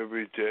make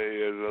every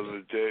day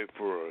another day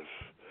for us.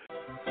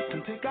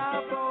 Don't take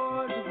our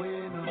boys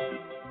away now.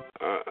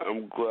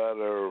 I'm glad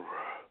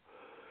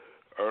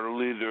our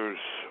leaders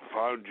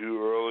found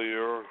you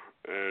earlier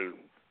and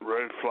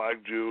red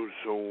flagged you,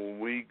 so when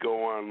we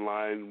go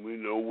online, we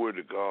know where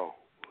to go.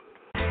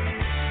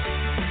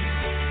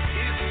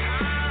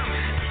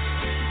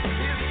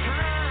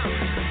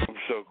 I'm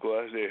so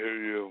glad to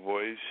hear your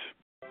voice.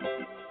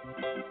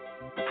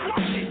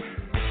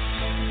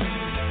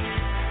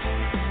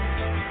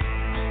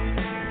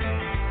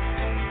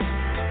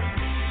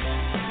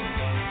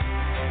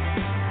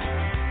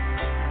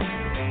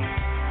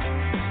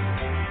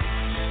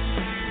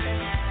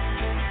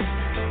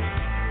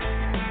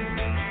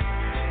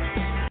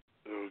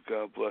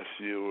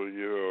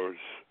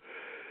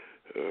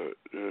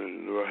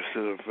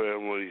 their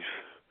families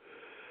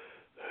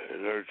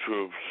and our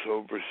troops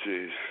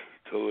overseas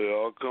till they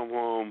all come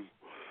home.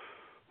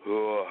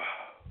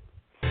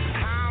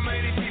 How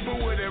many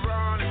people were they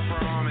running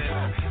from it?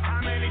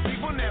 How many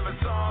people never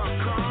saw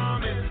it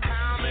coming?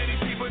 How many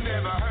people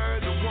never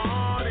heard the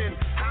warning?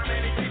 How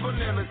many people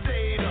never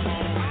stayed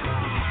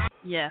home?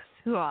 Yes.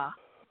 Hooah.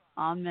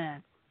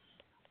 Amen.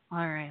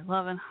 All right.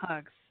 Love and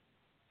hugs.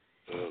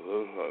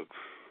 Love hugs.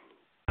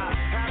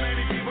 How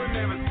many people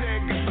never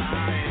said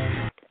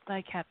goodbye?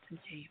 By Captain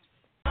James.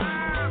 It's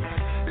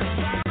time to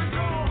go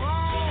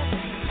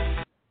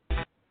home.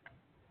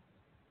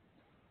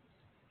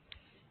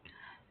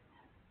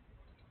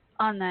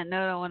 On that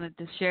note, I wanted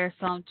to share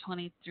Psalm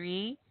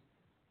 23,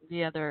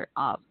 the other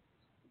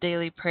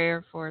daily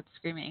prayer for the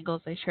Screaming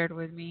Eagles they shared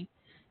with me.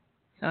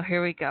 So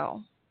here we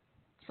go.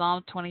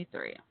 Psalm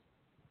 23,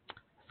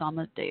 Psalm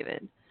of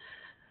David.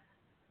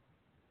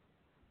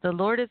 The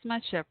Lord is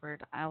my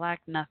shepherd, I lack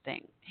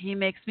nothing. He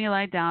makes me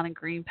lie down in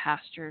green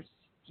pastures.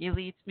 He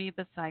leads me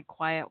beside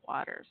quiet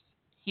waters.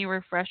 He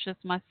refreshes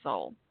my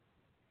soul.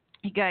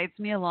 He guides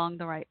me along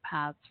the right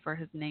paths for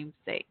his name's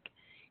sake.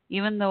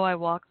 Even though I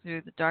walk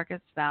through the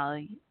darkest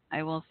valley,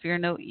 I will fear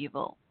no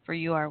evil, for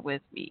you are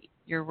with me.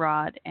 Your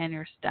rod and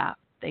your staff,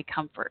 they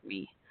comfort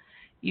me.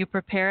 You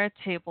prepare a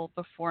table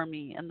before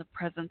me in the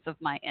presence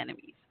of my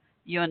enemies.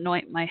 You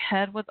anoint my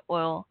head with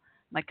oil,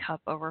 my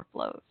cup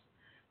overflows.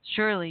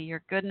 Surely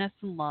your goodness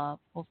and love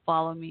will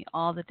follow me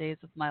all the days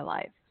of my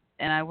life,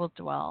 and I will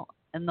dwell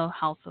in the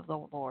house of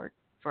the Lord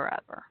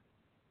forever.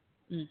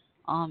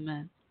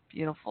 Amen.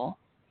 Beautiful.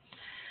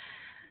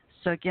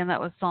 So again, that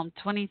was Psalm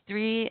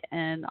 23,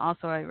 and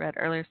also I read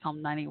earlier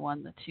Psalm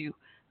 91, the two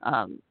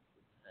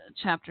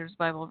chapters,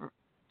 Bible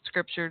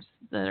scriptures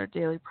that are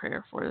daily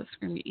prayer for the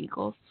Screaming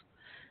Eagles.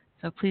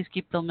 So please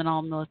keep them and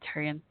all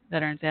military and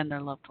veterans and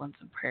their loved ones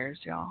in prayers,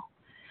 y'all.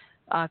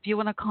 If you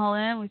want to call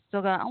in, we've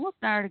still got almost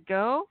an hour to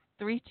go.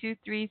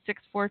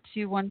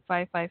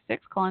 323-642-1556.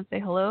 Call and say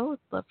hello. I'd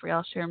love for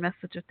y'all to share a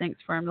message of thanks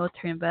for our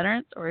military and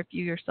veterans, or if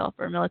you yourself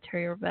are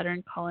military or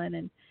veteran, call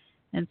in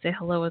and say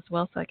hello as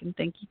well, so I can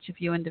thank each of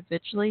you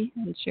individually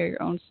and share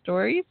your own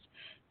stories.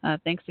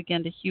 Thanks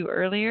again to Hugh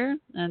earlier.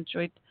 I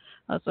enjoyed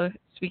also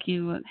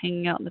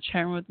hanging out in the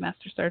chat room with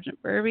Master Sergeant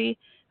Burby.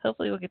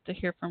 Hopefully we'll get to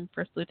hear from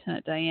First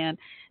Lieutenant Diane.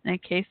 And in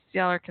case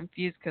y'all are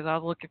confused, because I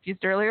was a little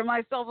confused earlier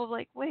myself, I was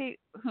like, wait,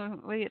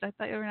 I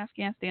thought you were in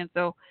Afghanistan.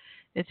 So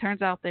it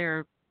turns out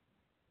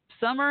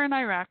some are in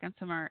Iraq and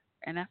some are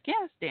in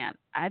Afghanistan.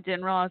 I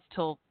didn't realize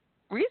till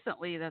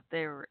recently that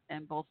they were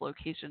in both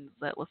locations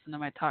that listen to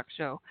my talk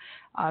show.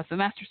 So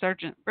Master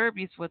Sergeant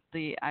Burby's with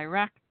the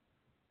Iraq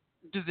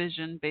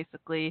division,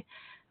 basically,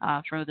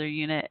 from their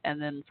unit,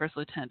 and then First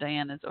Lieutenant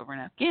Diane is over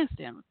in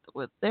Afghanistan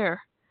with their,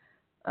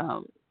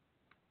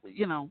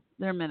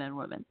 their men and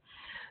women.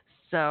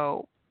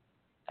 So,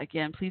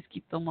 again, please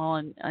keep them all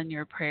in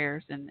your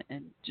prayers, and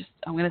just,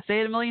 I'm going to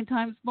say it a million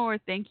times more,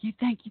 thank you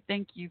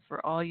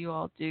for all you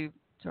all do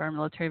to our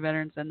military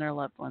veterans and their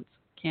loved ones.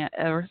 Can't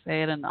ever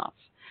say it enough.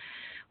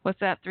 What's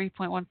that,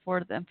 3.14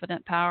 to the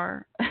infinite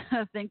power?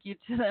 Thank you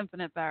to the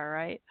infinite power,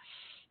 right?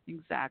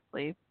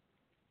 Exactly.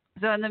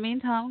 So in the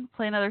meantime,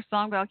 play another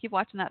song, but I'll keep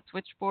watching that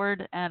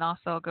switchboard, and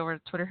also I'll go over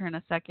to Twitter here in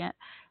a second.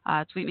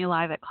 Tweet me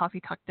live at Coffee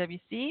Talk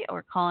WC,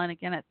 or call in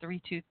again at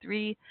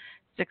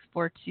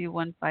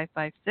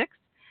 323-642-1556.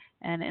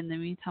 And in the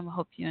meantime, I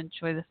hope you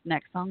enjoy this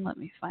next song. Let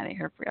me find it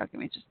here for you.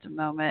 Give me just a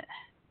moment.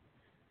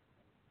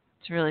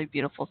 It's a really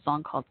beautiful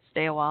song called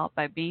Stay a While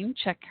by Bean.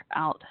 Check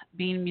out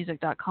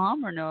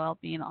beanmusic.com or Noel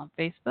Bean on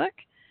Facebook.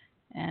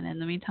 And in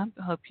the meantime,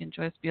 I hope you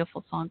enjoy this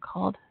beautiful song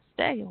called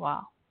Stay a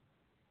While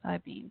by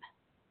Bean.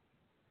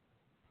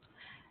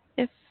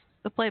 If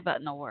the play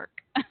button will work.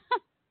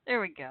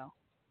 There we go.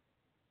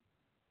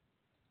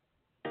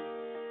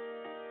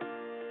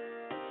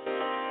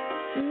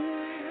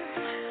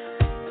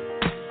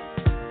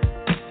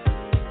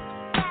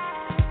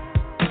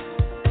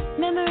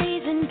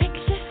 Memories and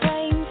picture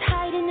frames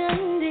hiding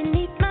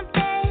underneath my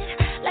bed,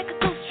 like a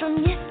ghost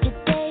from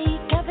yesterday,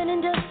 covered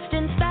in dust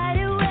and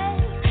spider web.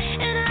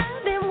 And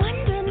I've been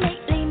wondering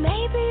lately,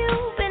 maybe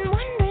you've been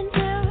wondering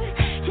too.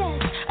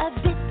 Just a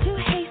bit too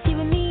hasty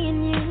with me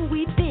and you,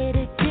 we bid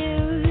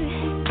adieu.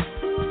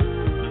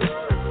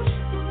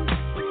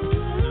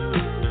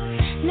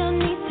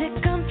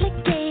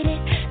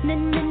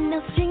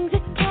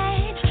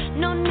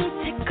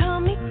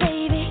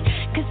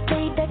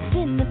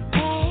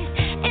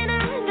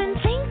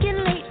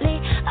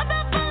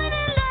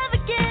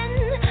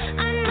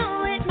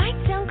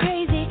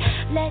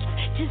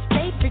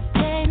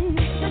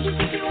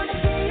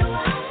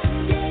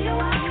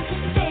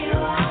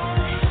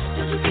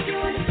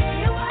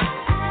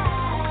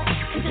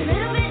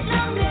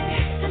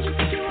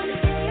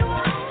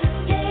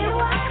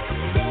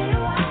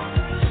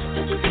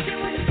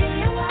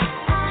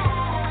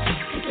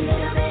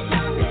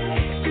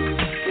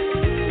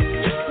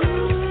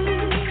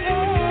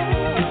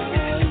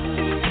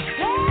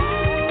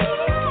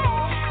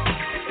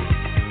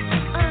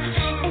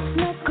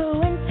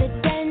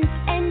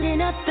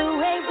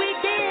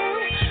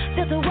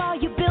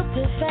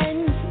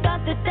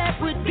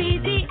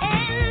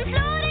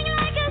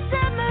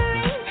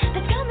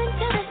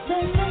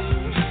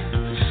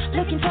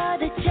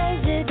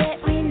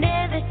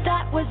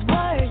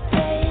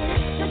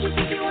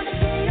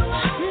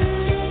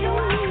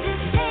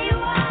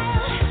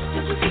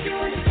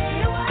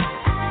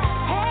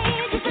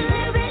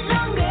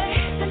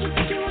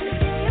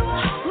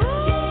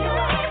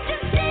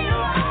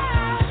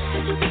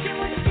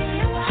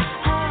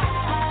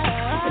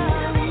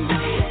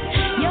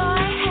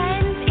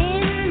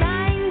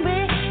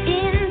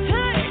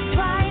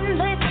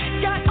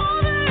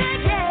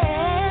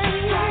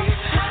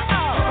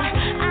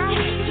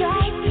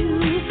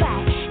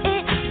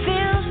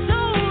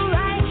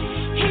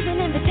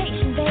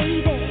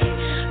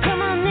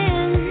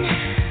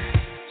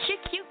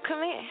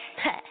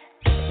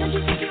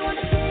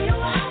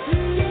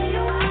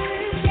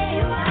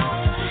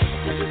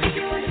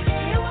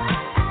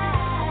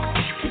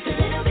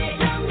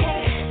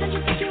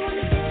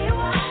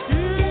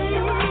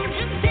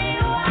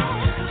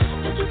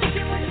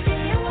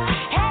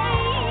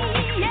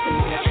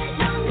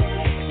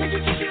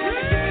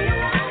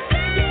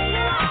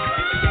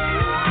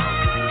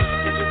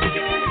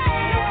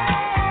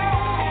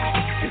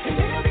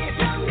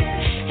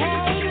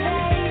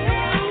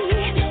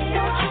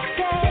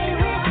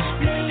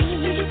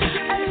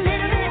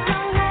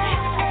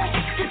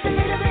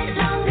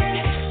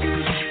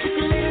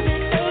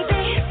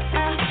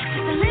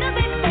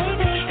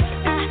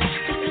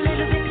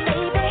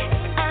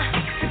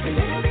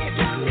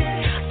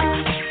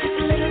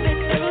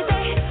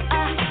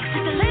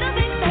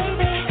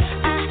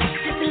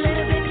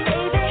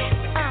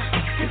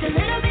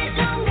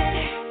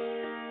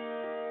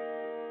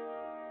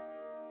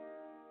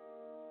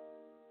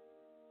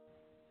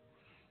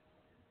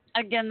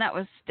 Again, that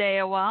was Stay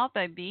a While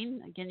by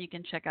Bean. Again, you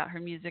can check out her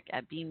music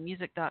at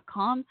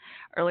beanmusic.com.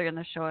 Earlier in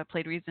the show, I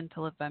played Reason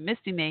to Live by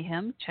Misty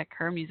Mayhem. Check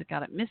her music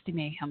out at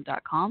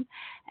mistymayhem.com.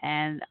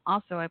 And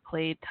also, I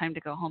played Time to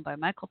Go Home by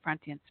Michael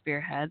Franti and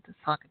Spearhead, the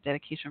song of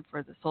dedication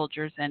for the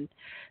soldiers. And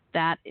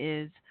that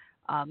is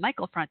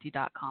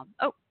michaelfranti.com.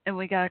 Oh, and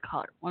we got a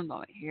caller. One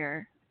moment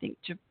here. I think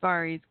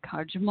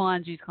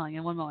Jumanji's calling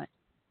in. One moment.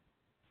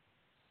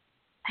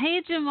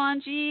 Hey,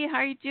 Jumanji. How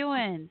are you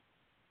doing?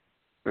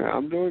 Yeah,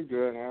 I'm doing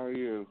good. How are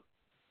you?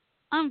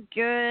 I'm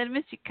good.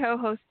 Miss you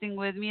co-hosting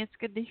with me. It's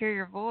good to hear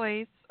your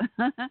voice.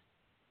 Thanks.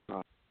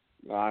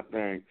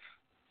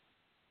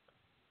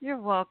 You're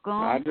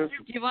welcome. Do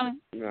you want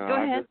to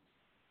go ahead?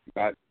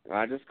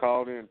 I just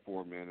called in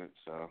for a minute,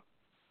 so.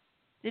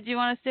 Did you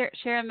want to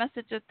share a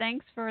message of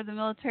thanks for the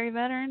military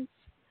veterans?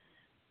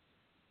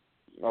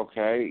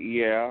 Okay.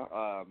 Yeah.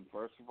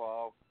 First of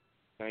all,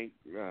 happy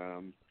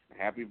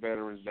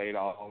Veterans Day to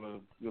all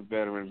the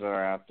veterans that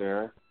are out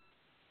there.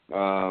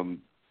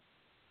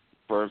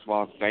 First of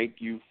all, thank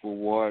you for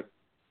what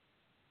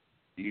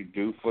you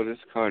do for this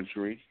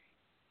country,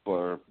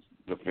 for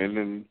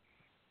defending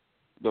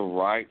the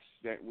rights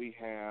that we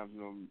have,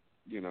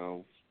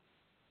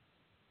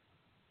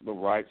 the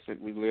rights that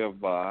we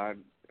live by.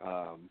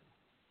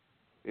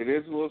 It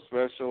is a little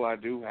special. I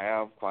do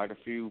have quite a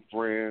few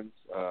friends.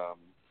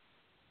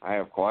 I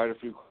have quite a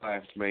few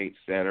classmates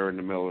that are in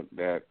the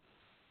that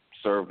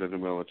served in the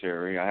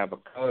military. I have a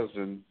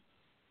cousin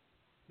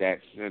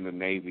that's in the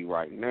Navy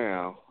right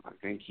now. I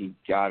think he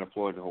got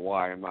deployed to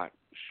Hawaii. I'm not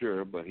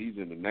sure, but he's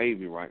in the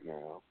Navy right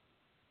now.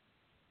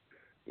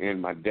 And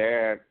my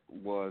dad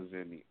was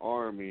in the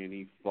Army, and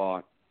he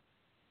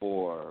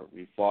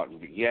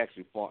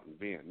actually fought in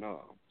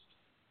Vietnam.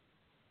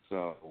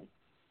 So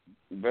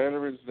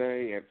Veterans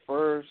Day, at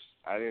first,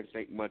 I didn't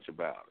think much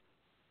about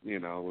it.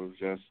 It was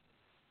just,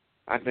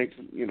 I think,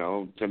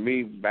 to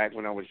me, back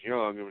when I was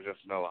young, it was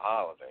just another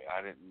holiday.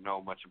 I didn't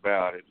know much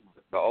about it.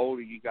 The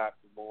older you got,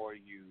 the more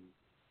you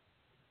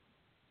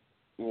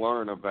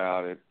learn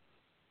about it,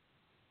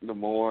 the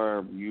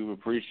more you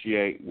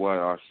appreciate what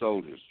our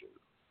soldiers do.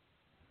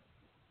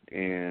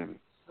 And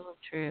so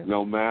true.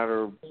 No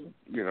matter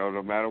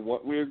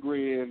what we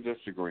agree and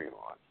disagree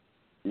on,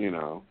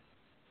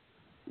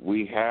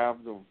 we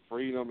have the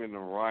freedom and the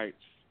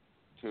rights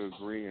to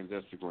agree and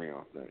disagree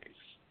on things.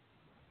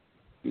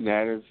 And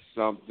that is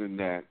something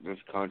that this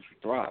country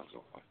thrives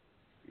on,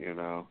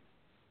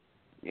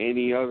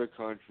 Any other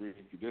country,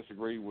 if you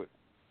disagree with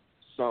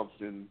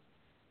something,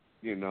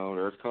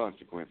 there's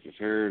consequences.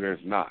 Here,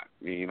 there's not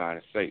in the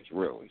United States,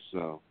 really.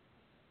 So,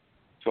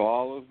 to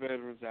all those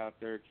veterans out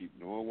there, keep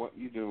doing what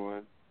you're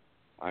doing.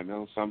 I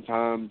know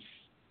sometimes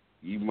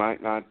you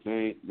might not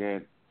think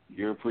that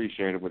you're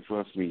appreciated, but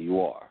trust me,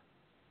 you are.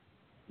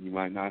 You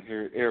might not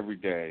hear it every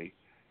day,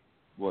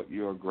 but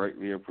you're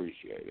greatly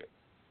appreciated.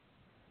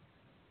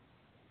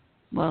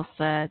 Well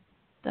said.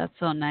 That's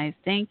so nice.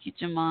 Thank you,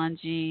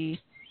 Jumanji.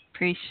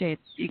 Appreciate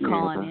you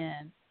calling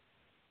in.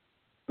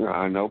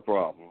 No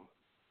problem.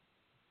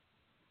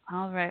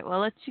 All right. Well,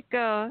 I'll let you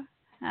go.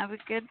 Have a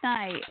good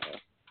night.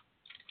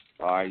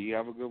 All right. You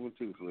have a good one,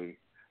 too, sweetie.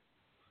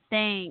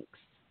 Thanks.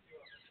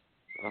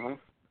 Uh-huh.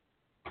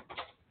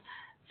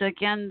 So,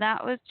 again,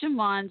 that was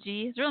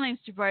Jumanji. His real name's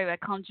Jabari, but I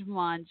call him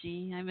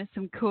Jumanji. I miss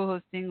him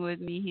co-hosting with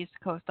me. He used to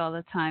co-host all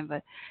the time.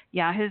 But,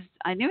 yeah,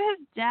 I knew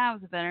his dad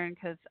was a veteran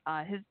because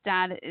his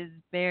dad is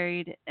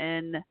buried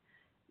in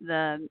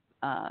the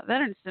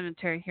Veterans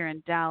Cemetery here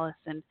in Dallas.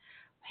 And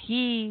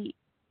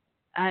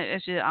I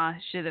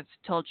should have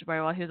told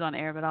Jabari while he was on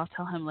air, but I'll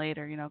tell him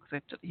later,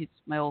 because he's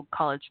my old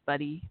college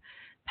buddy,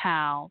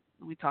 pal.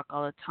 We talk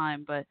all the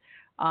time. But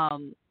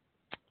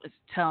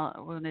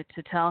wanted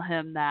to tell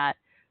him that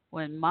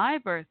when my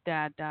birth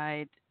dad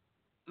died,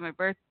 my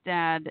birth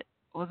dad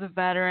was a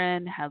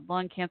veteran, had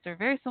lung cancer,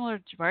 very similar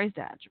to Jabari's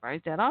dad.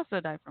 Jabari's dad also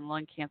died from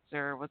lung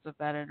cancer, was a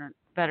veteran,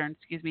 and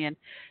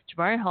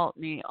Jabari helped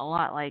me a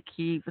lot. Like,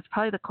 he was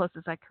probably the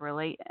closest I could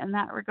relate in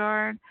that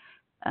regard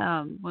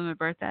when my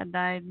birth dad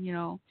died,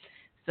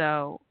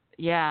 So,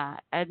 yeah,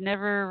 I'd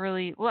never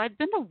really, I'd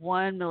been to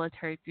one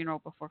military funeral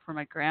before for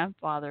my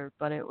grandfather,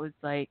 but it was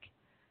like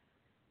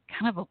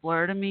kind of a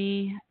blur to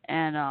me,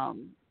 and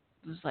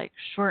it was like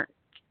short,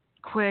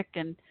 quick,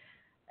 and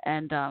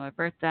my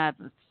birth dad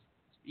was,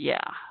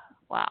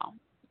 wow.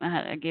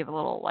 I gave a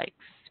little like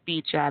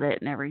speech at it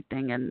and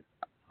everything, and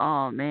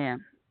oh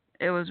man,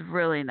 it was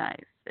really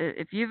nice.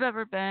 If you've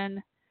ever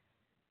been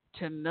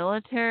to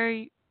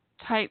military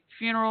type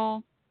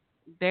funeral,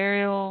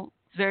 burial,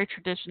 it's very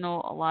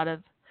traditional, a lot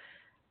of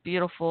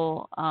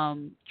beautiful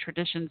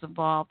traditions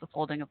involved, the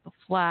folding of the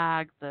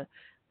flag, the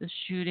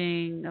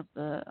shooting of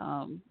the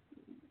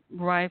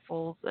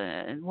rifles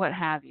and what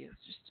have you.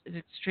 It's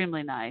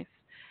extremely nice.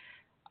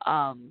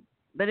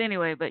 But so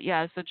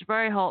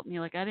Jabari helped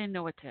me. Like, I didn't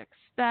know what to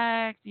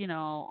expect,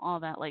 all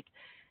that. Like,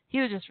 he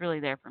was just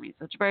really there for me.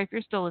 So Jabari, if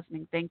you're still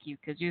listening, thank you,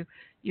 because you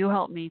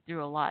helped me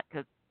through a lot.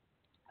 Because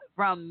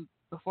from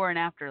before and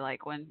after,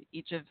 like when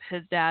each of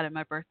his dad and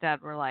my birth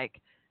dad were like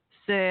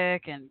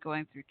sick and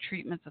going through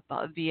treatments at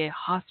the VA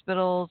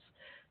hospitals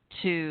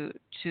to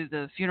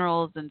the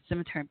funerals and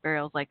cemetery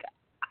burials. Like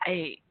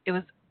I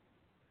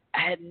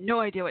had no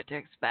idea what to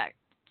expect.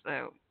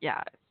 So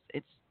yeah,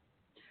 it's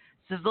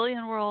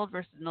civilian world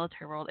versus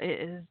military world.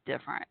 It is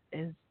different.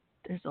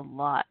 There's a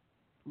lot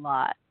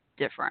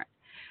different.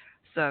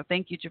 So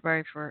thank you,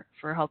 Jabari,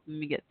 for helping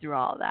me get through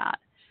all of that.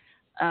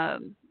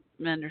 And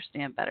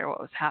understand better what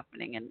was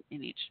happening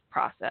in each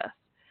process.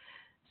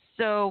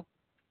 So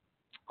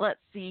let's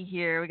see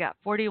here. We got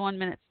 41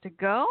 minutes to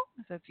go.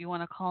 So if you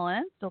want to call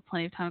in, still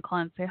plenty of time to call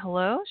in and say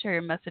hello. Share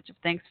your message of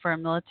thanks for our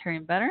military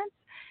and veterans.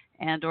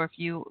 And or if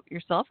you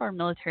yourself are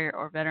military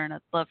or veteran,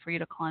 I'd love for you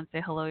to call and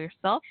say hello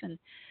yourself and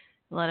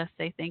let us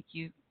say thank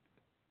you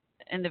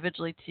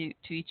individually to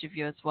each of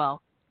you as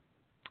well.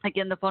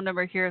 Again, the phone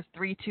number here is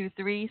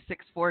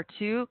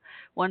 323-642-1556.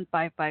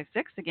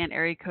 Again,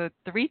 area code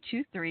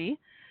 323-642-1556.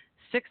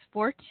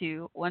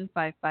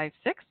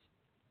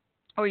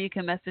 Or you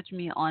can message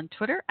me on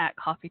Twitter at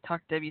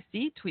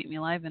CoffeeTalkWC. Tweet me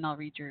live, and I'll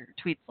read your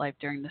tweets live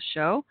during the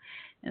show.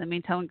 In the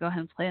meantime, we'll go ahead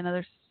and play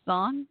another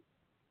song.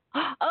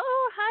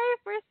 Oh, hi,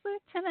 First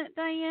Lieutenant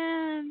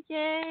Diane.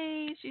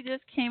 Yay. She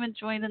just came and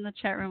joined in the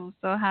chat room. I'm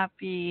so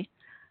happy.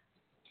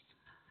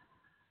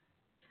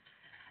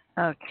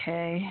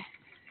 Okay.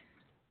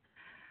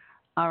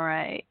 All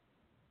right.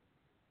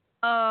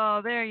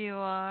 Oh, there you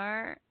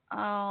are.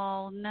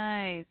 Oh,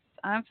 nice.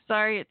 I'm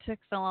sorry it took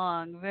so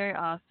long. Very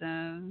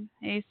awesome.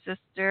 Hey,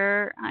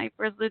 sister. Hi,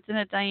 First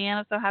Lieutenant Diane.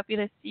 I'm so happy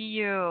to see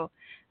you.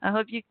 I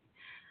hope you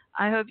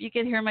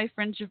could hear my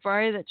friend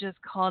Jabari that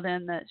just called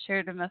in that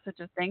shared a message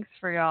of thanks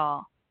for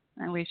y'all.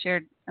 And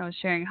I was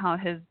sharing how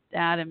his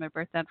dad and my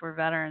birth dad were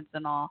veterans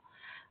and all.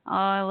 Oh,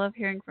 I love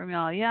hearing from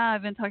y'all. Yeah,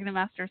 I've been talking to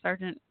Master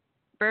Sergeant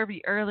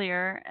Burby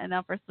earlier, and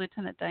now First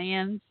Lieutenant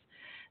Diane's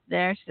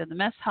there. She said the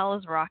mess hall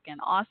is rocking.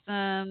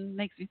 Awesome.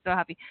 Makes me so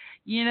happy.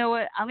 You know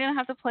what? I'm going to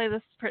have to play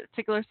this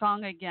particular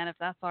song again if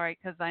that's all right,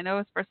 because I know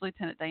it's First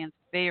Lieutenant Diane's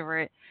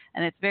favorite,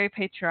 and it's very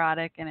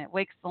patriotic, and it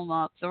wakes them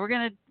up. So we're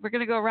gonna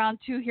go round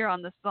two here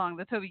on this song,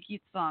 the Toby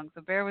Keith song.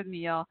 So bear with me,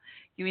 y'all.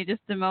 Give me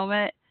just a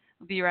moment.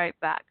 I'll be right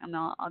back.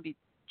 I'll be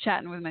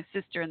chatting with my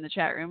sister in the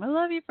chat room. I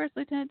love you, First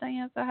Lieutenant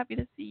Diane. So happy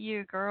to see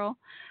you, girl.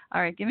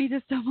 All right, give me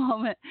just a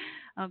moment.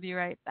 I'll be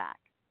right back.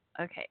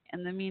 Okay,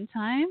 in the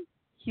meantime,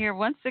 here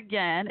once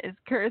again is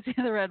courtesy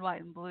of the Red,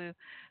 White, and Blue,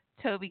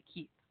 Toby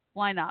Keith.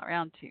 Why not?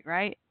 Round two,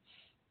 right?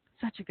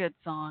 Such a good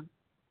song.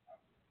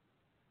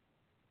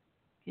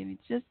 Give me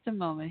just a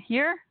moment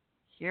here.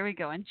 Here we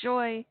go.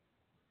 Enjoy.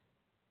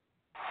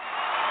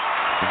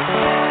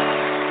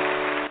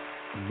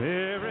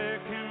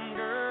 American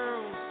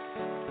girls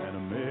and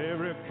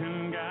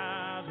American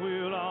guys,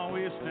 we'll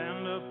always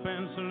stand up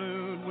and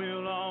salute.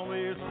 We'll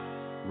always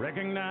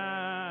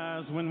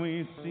recognize when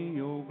we see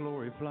your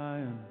glory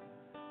flying.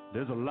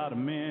 There's a lot of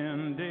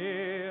men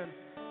dead,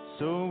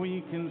 so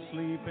we can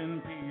sleep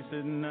in peace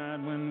at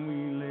night when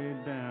we lay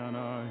down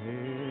our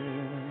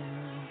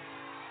heads.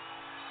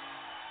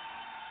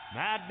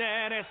 My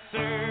daddy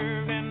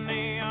served in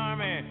the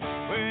army,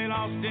 where he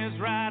lost his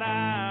right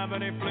eye,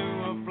 but he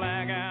flew a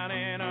flag out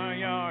in our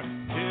yard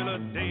till the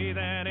day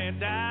that he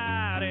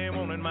died. He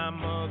wanted my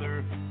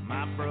mother,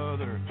 my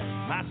brother,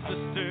 my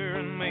sister,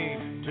 and me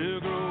to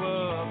grow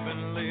up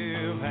and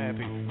live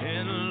happy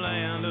in the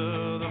land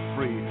of the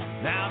free.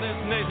 Now this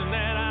nation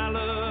that I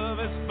love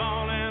is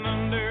falling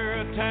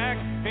under attack.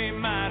 A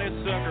mighty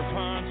sucker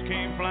punch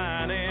came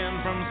flying in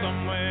from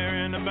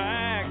somewhere in the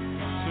back.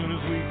 Soon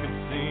as we could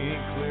see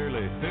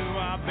clearly through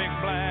our big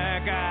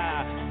black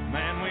eye,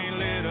 man, we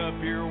lit up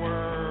your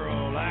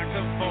world like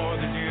the 4th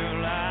of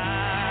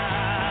July.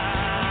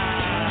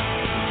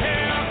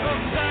 Hey, Uncle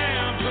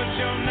Sam, put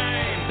your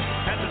name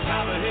at the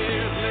top of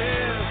his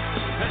list,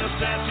 and the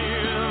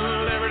Statue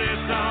of Liberty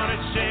started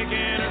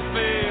shaking her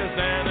fist,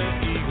 and the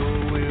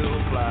eagle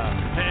will fly,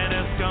 and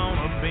it's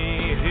gonna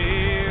be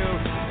here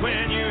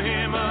when you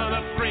hear Mother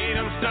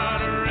Freedom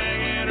start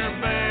ringing her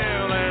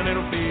bell, and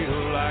it'll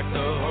feel like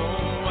the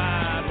whole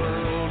wide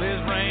world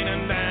is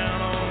raining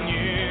down on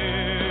you.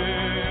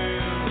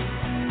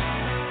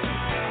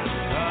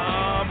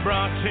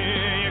 Brought to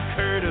you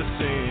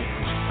courtesy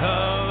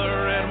of the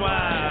Red,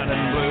 White,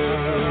 and Blue.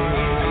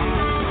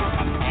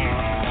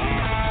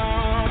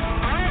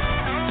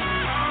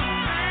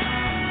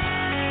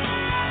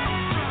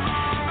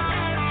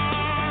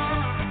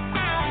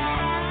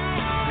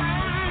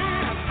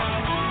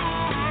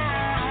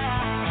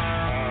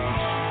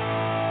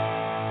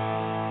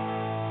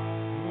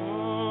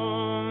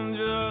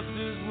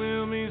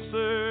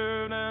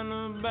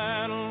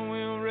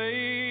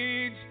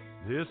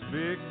 This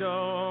big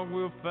dog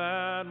will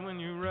fight when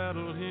you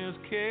rattle his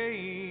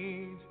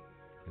cage,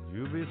 and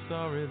you'll be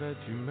sorry that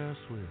you mess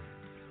with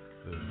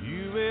the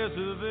U.S.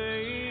 of A.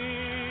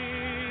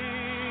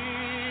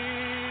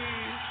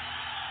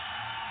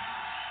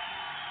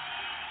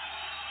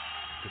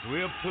 'Cause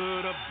we'll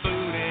put a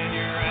boot in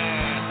your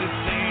ass, it's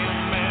the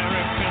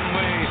American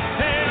way.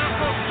 Hey,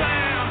 Uncle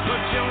Sam,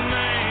 put your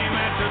name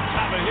at the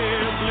top of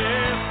his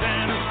list,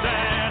 and the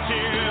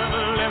Statue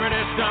of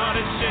Liberty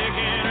started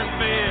shaking her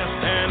fist.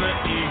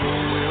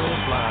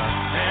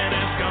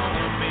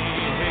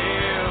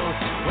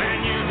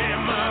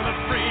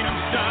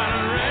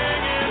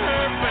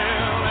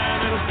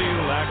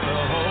 like the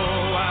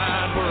whole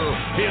wide world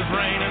is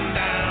raining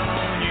down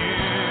on you.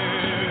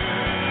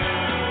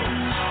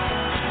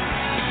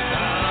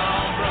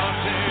 All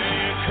brought to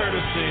you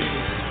courtesy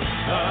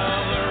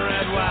of the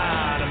red,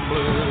 white, and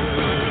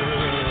blue.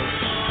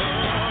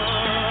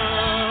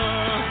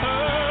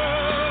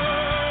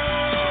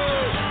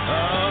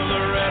 Of the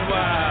red,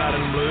 white,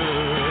 and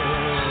blue.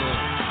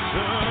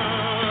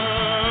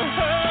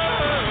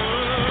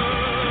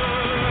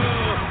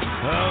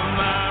 Of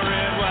my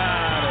red,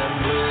 white,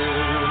 and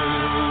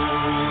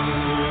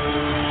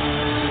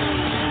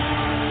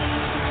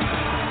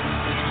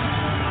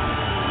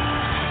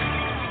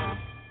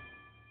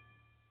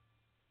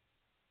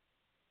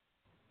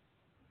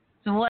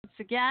So once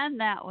again,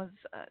 that was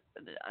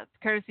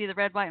courtesy of the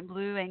Red, White, and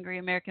Blue, Angry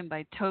American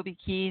by Toby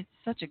Keith.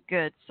 Such a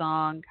good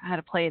song. I had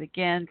to play it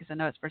again because I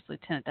know it's First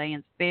Lieutenant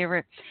Diane's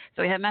favorite.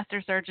 So we had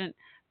Master Sergeant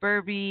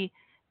Burby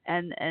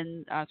and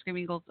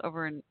Screaming Eagles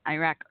over in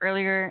Iraq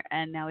earlier,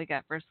 and now we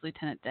got First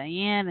Lieutenant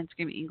Diane and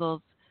Screaming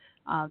Eagles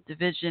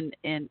division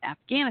in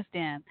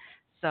Afghanistan.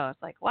 So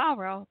it's like, wow,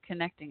 we're all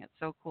connecting. It's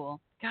so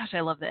cool. Gosh, I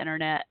love the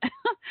internet.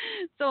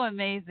 So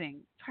amazing.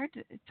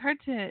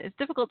 It's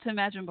difficult to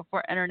imagine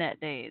before internet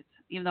days,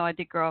 even though I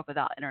did grow up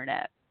without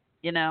internet,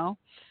 you know,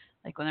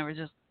 like when there was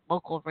just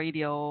local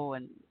radio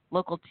and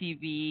local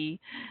TV.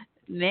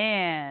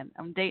 Man,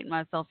 I'm dating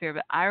myself here,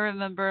 but I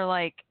remember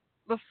like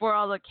before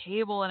all the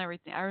cable and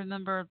everything, I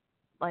remember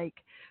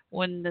like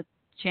when the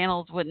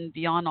channels wouldn't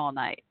be on all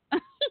night.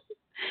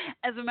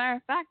 As a matter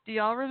of fact, do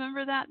y'all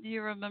remember that? Do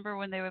you remember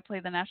when they would play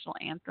the national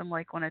anthem,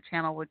 like when a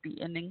channel would be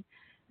ending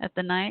at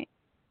the night?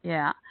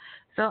 Yeah.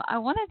 So I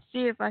wanted to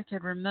see if I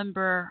could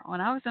remember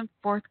when I was in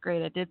 4th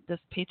grade, I did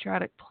this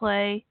patriotic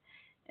play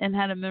and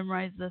had to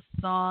memorize this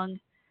song.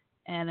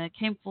 And it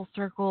came full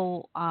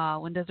circle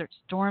when Desert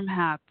Storm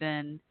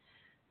happened.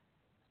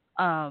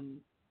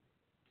 When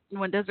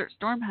Desert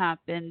Storm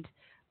happened,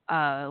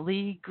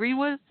 Lee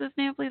Greenwood is his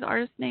name, I believe, the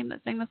artist's name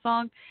that sang the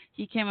song.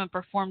 He came and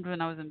performed when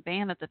I was in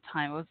band at the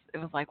time. It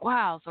was like,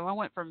 wow. So I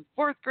went from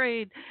 4th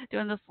grade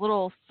doing this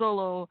little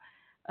solo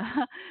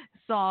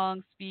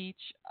song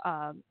speech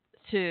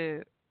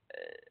to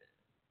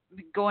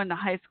going to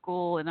high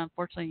school, and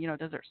unfortunately,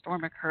 Desert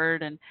Storm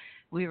occurred, and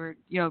we were,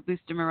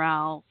 boosting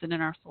morale,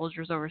 sending our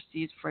soldiers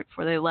overseas right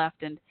before they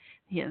left, and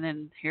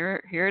then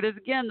here it is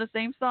again, the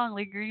same song.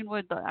 Lee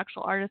Greenwood, the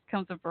actual artist,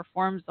 comes and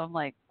performs. I'm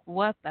like,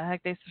 what the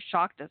heck? They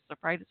shocked us,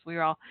 surprised us. We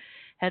were all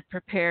had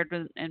prepared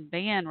in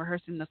band,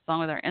 rehearsing the song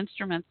with our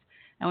instruments,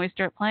 and we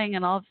start playing,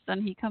 and all of a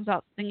sudden he comes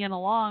out singing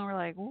along. We're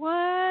like,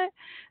 what?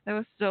 That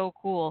was so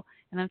cool.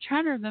 And I'm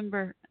trying to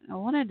remember, I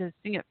wanted to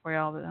sing it for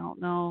y'all, but I don't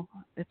know.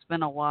 It's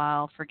been a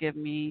while. Forgive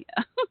me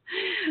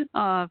if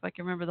I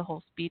can remember the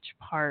whole speech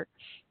part.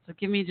 So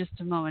give me just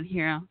a moment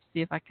here. I'll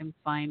see if I can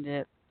find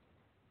it.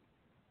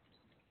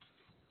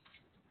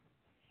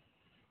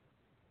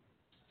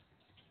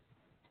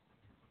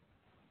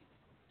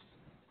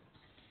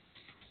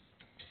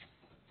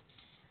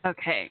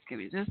 Okay, give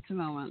me just a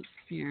moment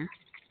here.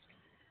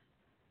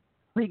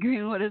 Lee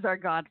Greenwood is our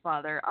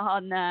godfather. Oh,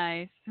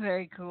 nice.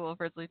 Very cool.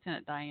 First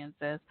Lieutenant Diane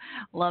says.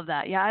 Love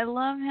that. Yeah, I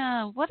love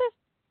him. What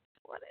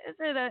is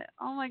it?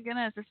 Oh, my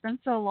goodness. It's been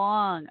so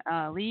long.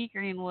 Lee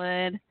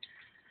Greenwood.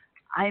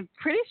 I'm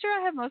pretty sure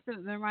I have most of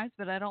it memorized,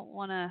 but I don't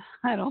want to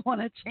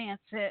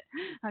chance it.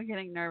 I'm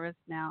getting nervous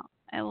now.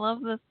 I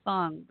love this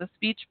song, the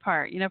speech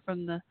part,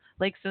 from the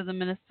lakes of the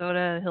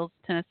Minnesota, hills,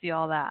 Tennessee,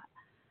 all that.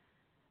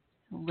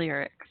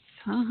 Lyrics.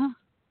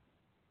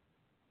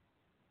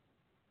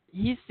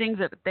 He sings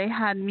it, but they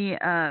had me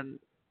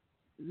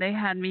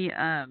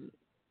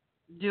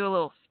do a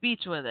little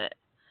speech with it.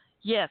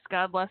 Yes,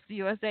 God bless the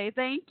USA.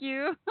 Thank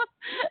you.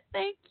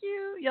 Thank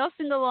you. Y'all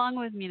sing along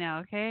with me now,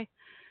 okay?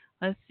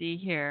 Let's see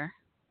here.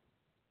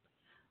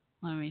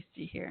 Let me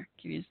see here.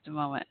 Give me just a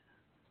moment.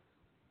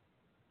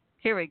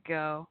 Here we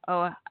go.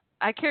 Oh,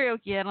 I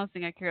karaoke. I don't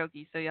sing at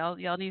karaoke, so y'all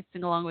need to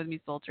sing along with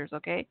me, soldiers,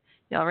 okay?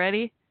 Y'all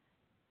ready?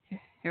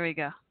 Here we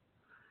go.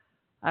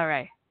 All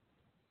right.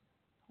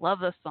 Love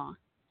this song.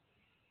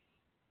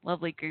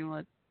 Lovely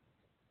Greenwood.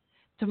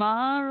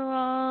 Tomorrow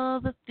all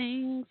the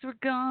things were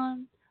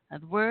gone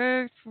I'd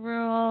worked for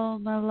all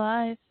my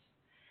life,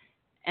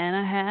 and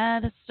I had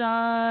to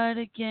start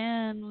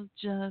again with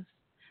just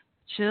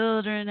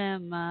children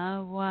and my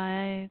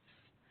wife.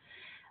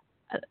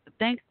 I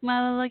thank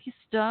my lucky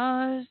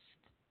stars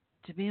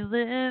to be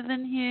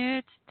living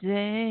here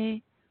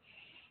today,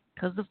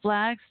 'cause the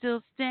flag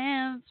still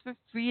stands for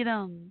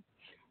freedom,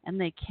 and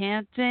they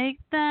can't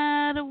take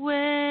that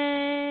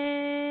away.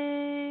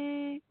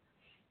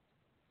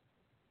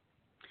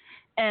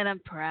 And I'm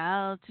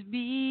proud to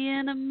be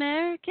an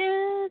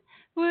American,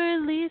 where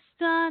at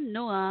least I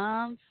know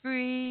I'm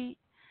free.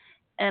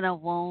 And I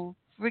won't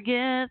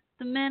forget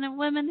the men and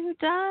women who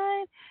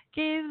died,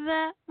 gave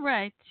that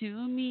right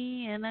to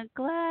me. And I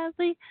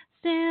gladly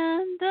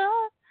stand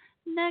up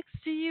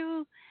next to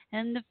you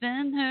and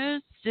defend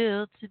her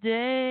still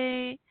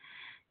today.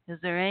 'Cause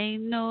there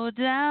ain't no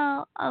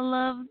doubt I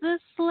love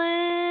this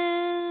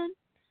land.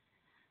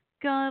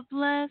 God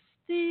bless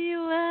the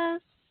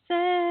USA.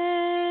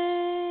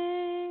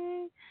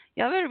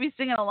 Y'all better be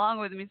singing along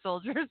with me,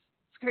 soldiers.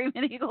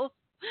 Screaming Eagles.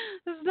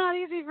 This is not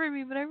easy for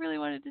me, but I really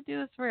wanted to do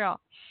this for y'all.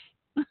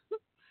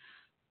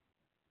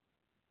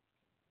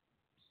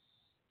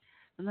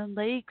 From the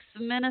lakes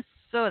of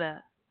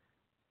Minnesota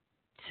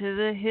to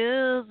the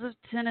hills of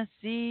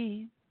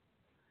Tennessee,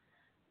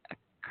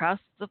 across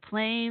the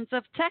plains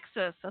of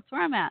Texas, that's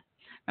where I'm at,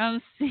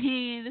 from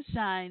sea to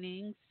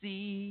shining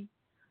sea,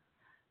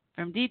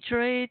 from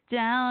Detroit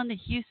down to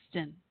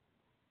Houston,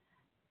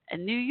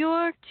 and New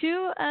York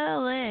to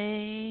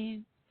LA.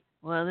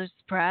 Well, there's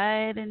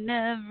pride in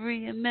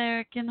every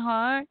American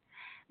heart.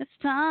 It's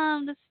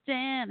time to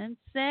stand and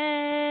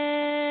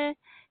say,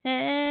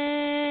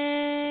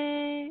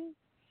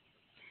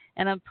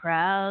 and I'm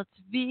proud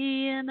to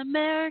be an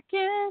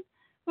American,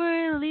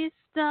 where at least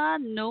I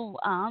know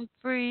I'm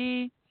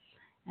free.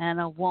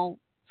 And I won't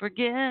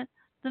forget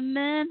the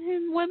men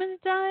and women who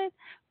died,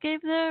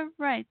 gave their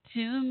right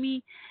to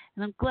me.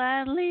 And I'll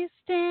gladly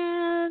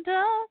stand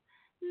up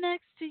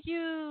next to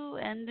you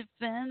and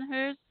defend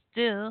her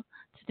still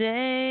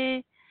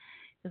today.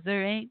 'Cause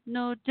there ain't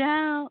no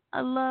doubt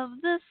I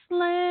love this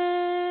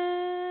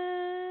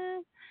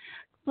land.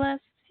 Bless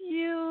the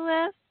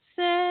USA.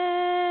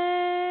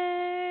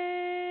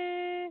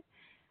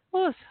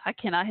 Oh, I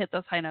cannot hit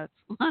those high notes.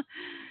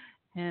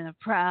 And I'm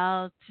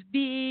proud to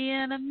be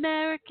an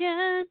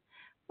American,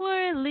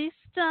 where at least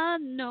I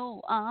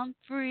know I'm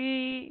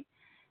free.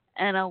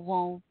 And I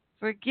won't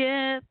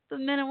forget the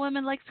men and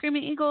women like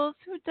Screaming Eagles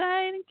who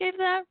died and gave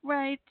that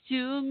right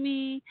to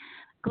me.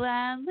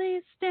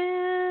 Gladly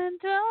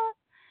stand up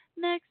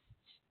next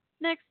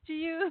to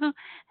you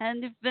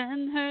and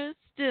defend her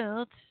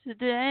still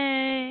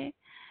today.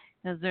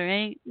 'Cause there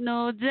ain't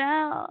no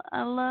doubt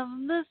I love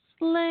this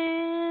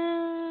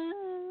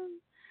land.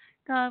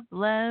 God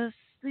bless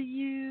the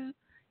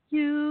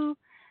USA.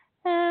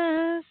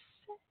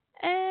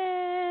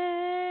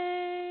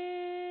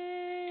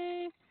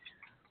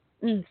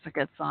 It's a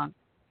good song.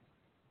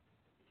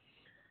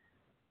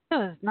 It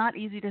was not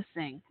easy to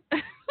sing.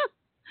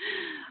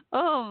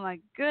 Oh my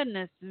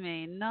goodness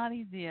me, not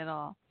easy at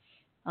all.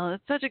 Oh,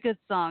 that's such a good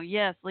song.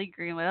 Yes, Lee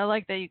Greenwood. I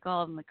like that you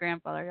called him the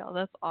grandfather. Y'all,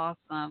 that's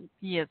awesome.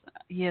 He is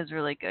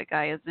really good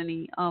guy, isn't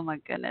he? Oh my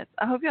goodness.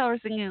 I hope y'all are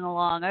singing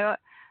along. I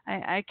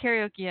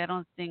karaoke. I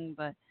don't sing,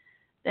 but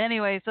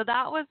anyway. So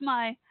that was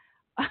my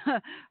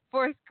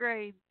fourth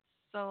grade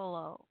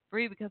solo.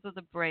 Free because of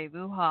the brave.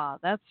 Ooh-ha.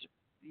 That's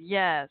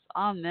yes.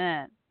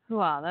 Amen.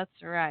 Hoo-ha.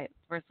 That's right.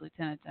 First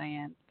Lieutenant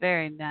Diane.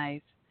 Very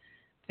nice.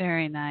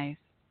 Very nice.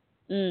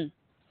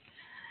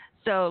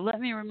 So let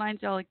me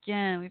remind y'all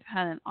again, we've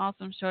had an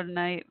awesome show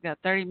tonight. We've got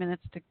 30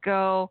 minutes to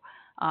go.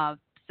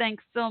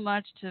 Thanks so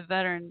much to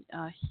veteran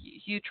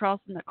Hugh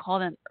Charleston that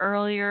called in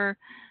earlier.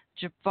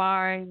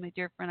 Jabari, my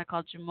dear friend I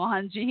called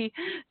Jumanji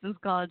since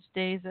college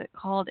days that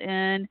called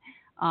in.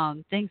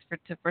 Thanks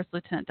to First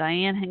Lieutenant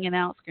Diane hanging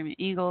out, Screaming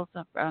Eagles,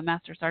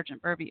 Master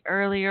Sergeant Burby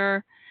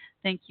earlier.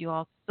 Thank you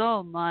all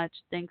so much.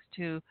 Thanks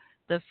to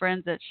the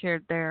friends that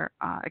shared their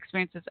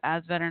experiences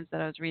as veterans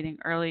that I was reading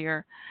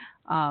earlier.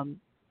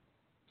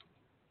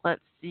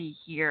 Let's see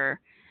here.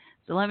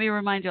 So let me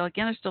remind you all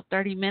again, there's still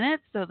 30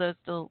 minutes, so those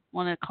still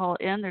want to call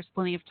in, there's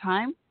plenty of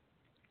time.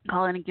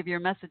 Call in and give your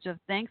message of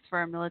thanks for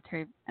our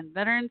military and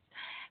veterans.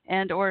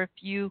 And or if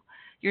you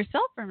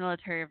yourself are a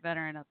military or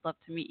veteran, I'd love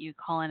to meet you.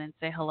 Call in and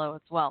say hello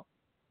as well.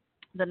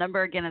 The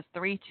number again is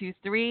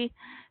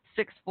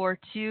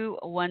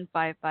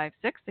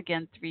 323-642-1556.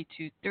 Again,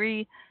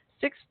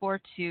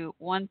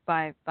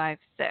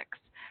 323-642-1556.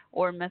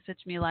 Or message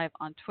me live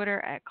on Twitter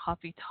at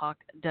Coffee Talk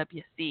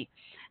WC.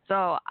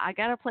 So I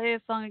got to play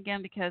a song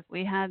again because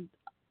we had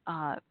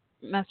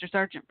Master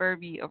Sergeant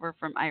Burby over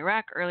from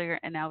Iraq earlier,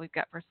 and now we've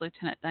got First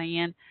Lieutenant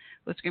Diane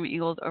with Screaming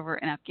Eagles over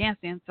in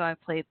Afghanistan. So I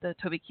played the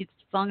Toby Keith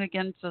song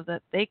again so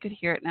that they could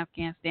hear it in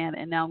Afghanistan,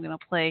 and now I'm going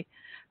to play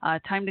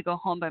Time to Go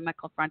Home by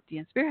Michael Franti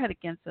and Spearhead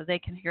again so they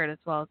can hear it as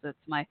well, as it's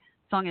my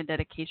song and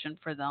dedication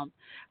for them.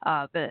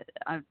 But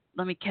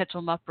let me catch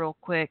them up real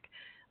quick.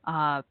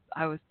 I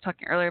was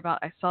talking earlier about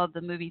I saw the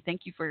movie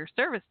Thank You for Your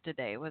Service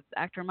today with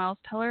actor Miles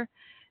Teller.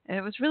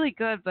 It was really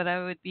good, but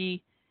I would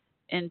be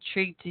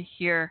intrigued to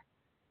hear.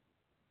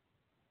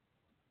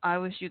 I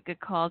wish you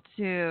could call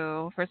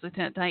too. First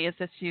Lieutenant Diane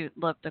says she'd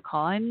love to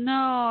call. I know.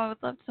 I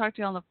would love to talk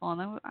to you on the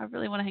phone. I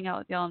really want to hang out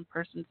with y'all in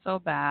person so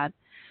bad.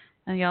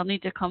 And y'all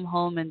need to come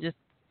home and just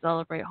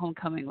celebrate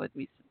homecoming with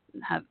me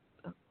and have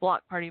a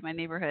block party in my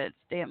neighborhood,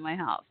 stay at my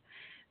house.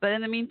 But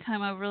in the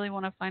meantime, I really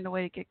want to find a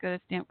way to get good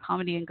at stand-up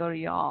comedy and go to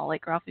y'all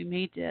like Ralphie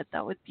May did.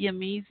 That would be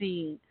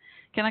amazing.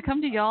 Can I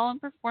come to y'all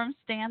and perform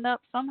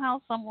stand-up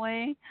somehow, some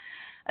way?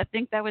 I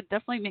think that would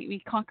definitely make me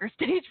conquer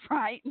stage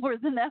fright more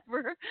than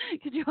ever.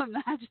 Could you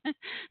imagine?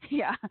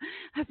 Yeah,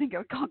 I think I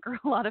would conquer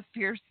a lot of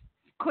fears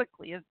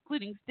quickly,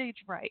 including stage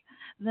fright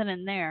then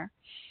and there.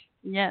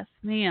 Yes,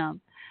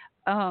 ma'am.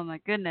 Oh, my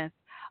goodness.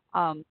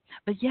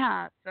 But,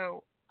 yeah,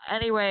 so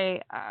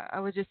anyway, I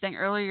was just saying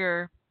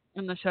earlier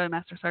in the show to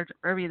Master Sergeant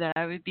Burby that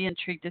I would be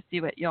intrigued to see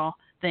what y'all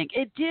think.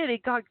 It did.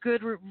 It got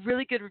good,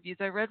 really good reviews.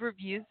 I read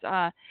reviews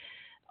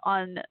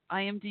on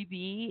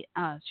IMDb,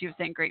 she was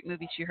saying great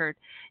movie she heard.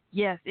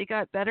 Yes, it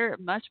got better,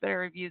 much better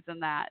reviews than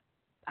that.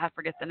 I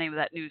forget the name of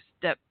that new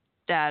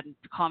stepdad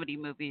comedy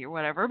movie or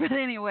whatever. But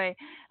anyway,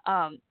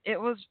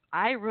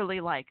 I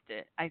really liked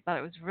it. I thought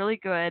it was really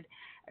good.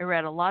 I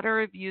read a lot of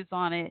reviews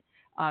on it.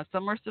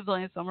 Some were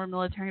civilians, some were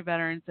military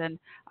veterans, and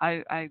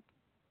I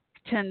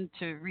tend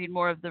to read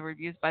more of the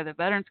reviews by the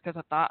veterans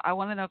because I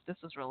want to know if this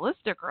was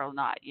realistic or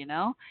not,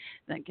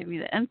 then give me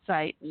the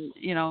insight and,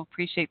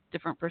 appreciate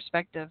different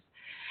perspectives.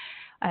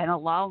 And a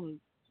lot of them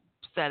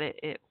said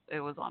it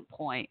was on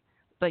point.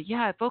 But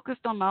yeah, I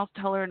focused on Miles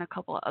Teller and a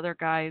couple of other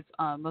guys,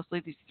 mostly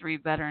these 3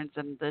 veterans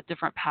and the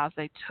different paths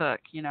they took,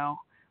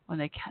 when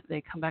they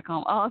come back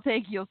home. Oh,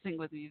 thank you. You'll sing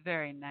with me.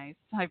 Very nice.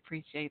 I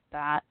appreciate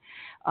that.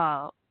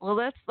 Well,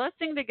 let's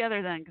sing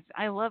together then, because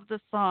I love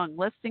this song.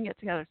 Let's sing it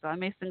together. So I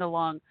may sing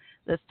along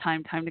this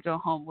time. Time to Go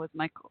Home with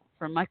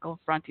Michael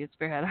Franti at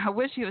Spearhead. I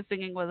wish he was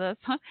singing with us.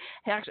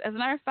 Actually, as a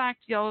matter of fact,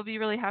 y'all will be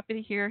really happy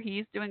to hear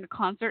he's doing a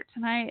concert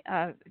tonight.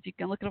 If you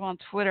can look at him on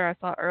Twitter, I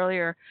saw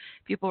earlier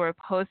people were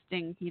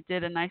posting he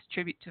did a nice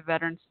tribute to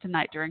veterans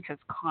tonight during his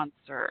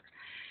concert.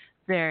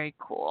 Very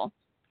cool.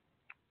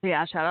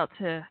 Yeah, shout out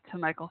to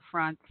Michael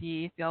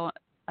Franti. If y'all,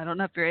 I don't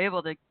know if you're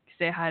able to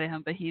say hi to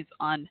him, but he's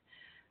on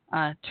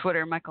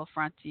Twitter, Michael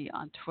Franti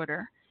on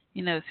Twitter.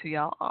 He knows who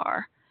y'all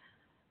are.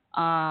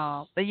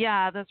 But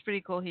yeah, that's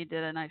pretty cool. He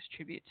did a nice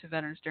tribute to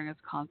veterans during his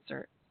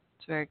concert.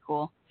 It's very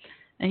cool.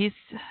 And he's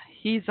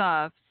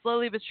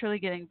slowly but surely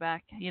getting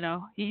back.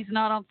 He's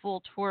not on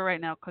full tour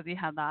right now because he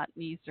had that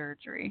knee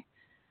surgery.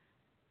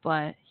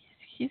 But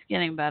he's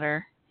getting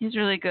better. He's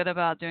really good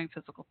about doing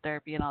physical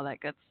therapy and all that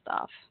good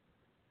stuff.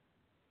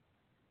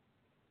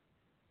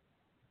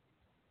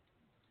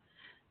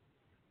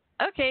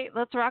 Okay,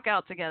 let's rock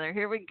out together.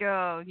 Here we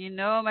go.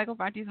 Michael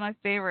Franti's my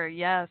favorite.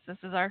 Yes, this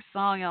is our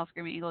song, y'all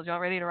Screaming Eagles. Y'all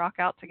ready to rock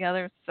out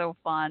together? It's so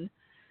fun.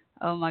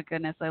 Oh, my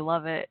goodness. I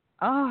love it.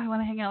 Oh, I want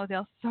to hang out with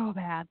y'all so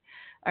bad.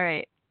 All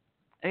right.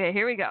 Okay,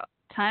 here we go.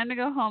 Time to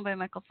Go Home by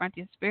Michael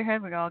Franti and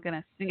Spearhead. We're all going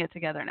to sing it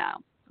together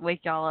now.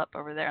 Wake y'all up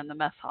over there in the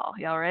mess hall.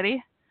 Y'all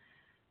ready?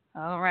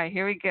 All right,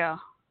 here we go.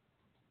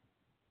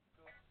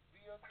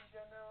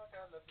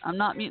 I'm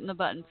not muting the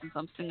button since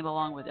I'm singing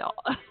along with y'all.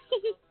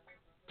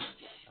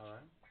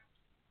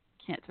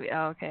 Can't tweet.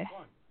 Oh, okay.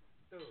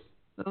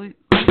 1, 2.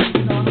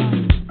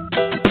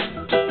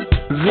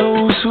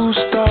 Those who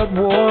start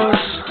wars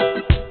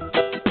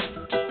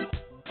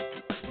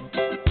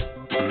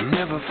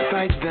never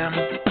fight them.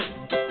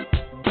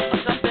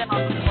 I'll jump in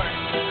on the corner.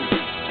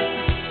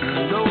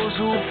 Those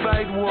who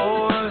fight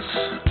wars,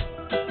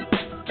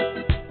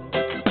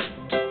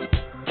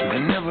 they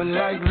never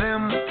like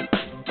them.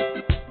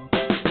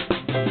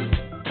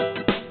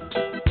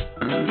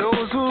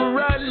 Those who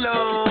write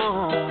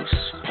laws,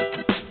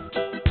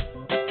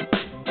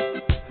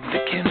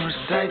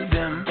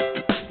 them.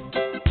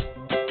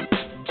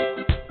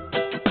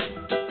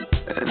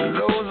 And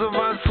those of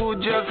us who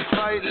just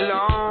fight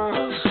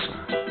laws,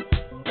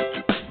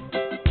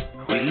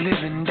 we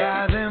live and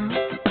die them.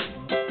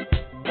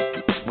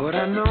 But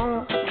I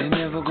know they're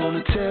never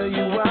gonna tell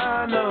you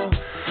why, no.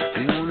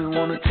 They only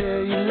wanna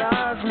tell you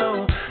lies,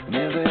 no.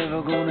 Never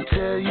ever gonna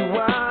tell you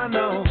why,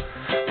 no.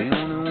 They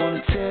only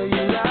wanna tell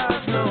you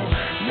lies, no.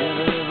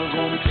 Never ever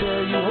gonna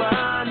tell you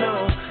why,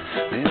 no.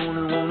 They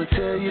only wanna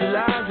tell you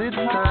lies. It's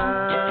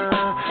time.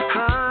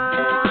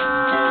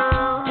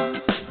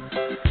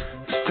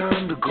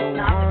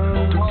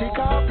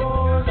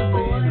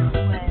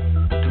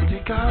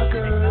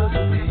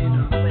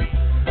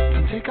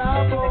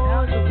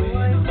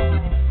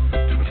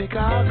 Take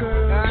our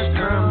girls, it's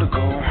time to go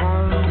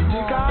home.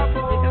 Take our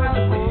boys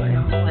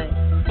away.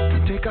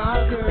 Take our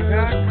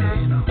girls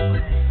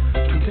away.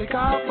 Take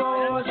our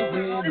boys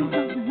away.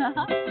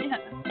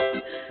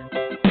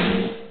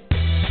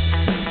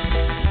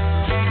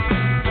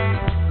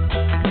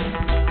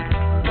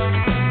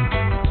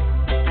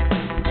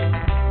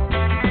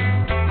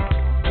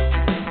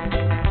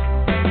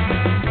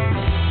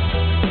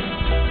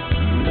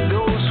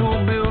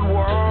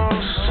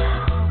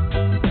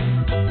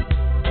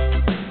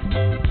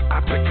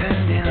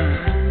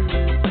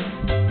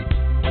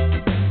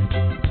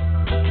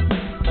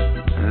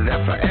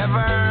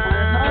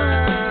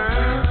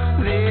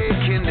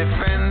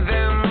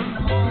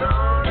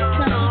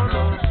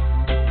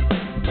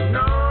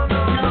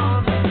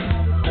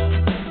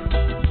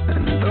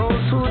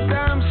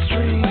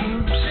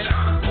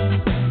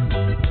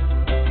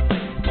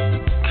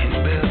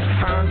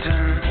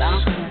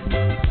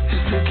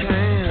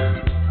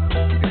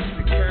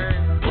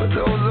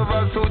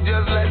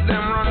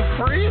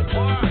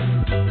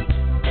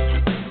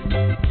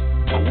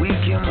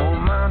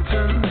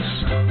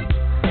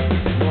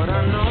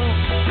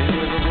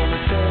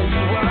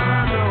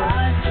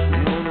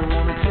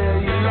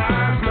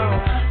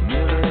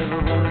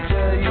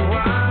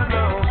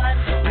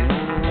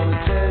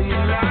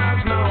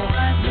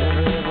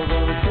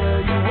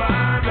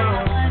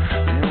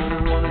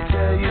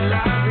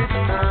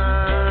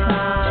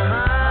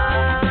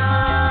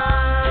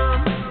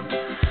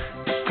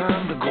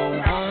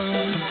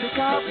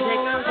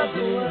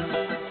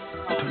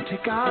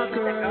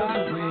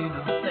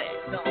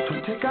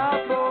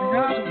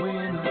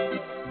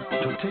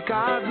 take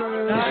our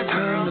girls, it's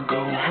time to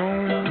go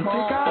home. Don't take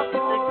our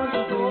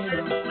boys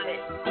away, no.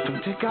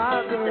 Don't take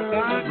our girls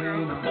away,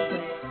 no.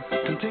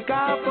 Don't take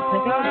our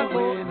boys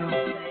away, no.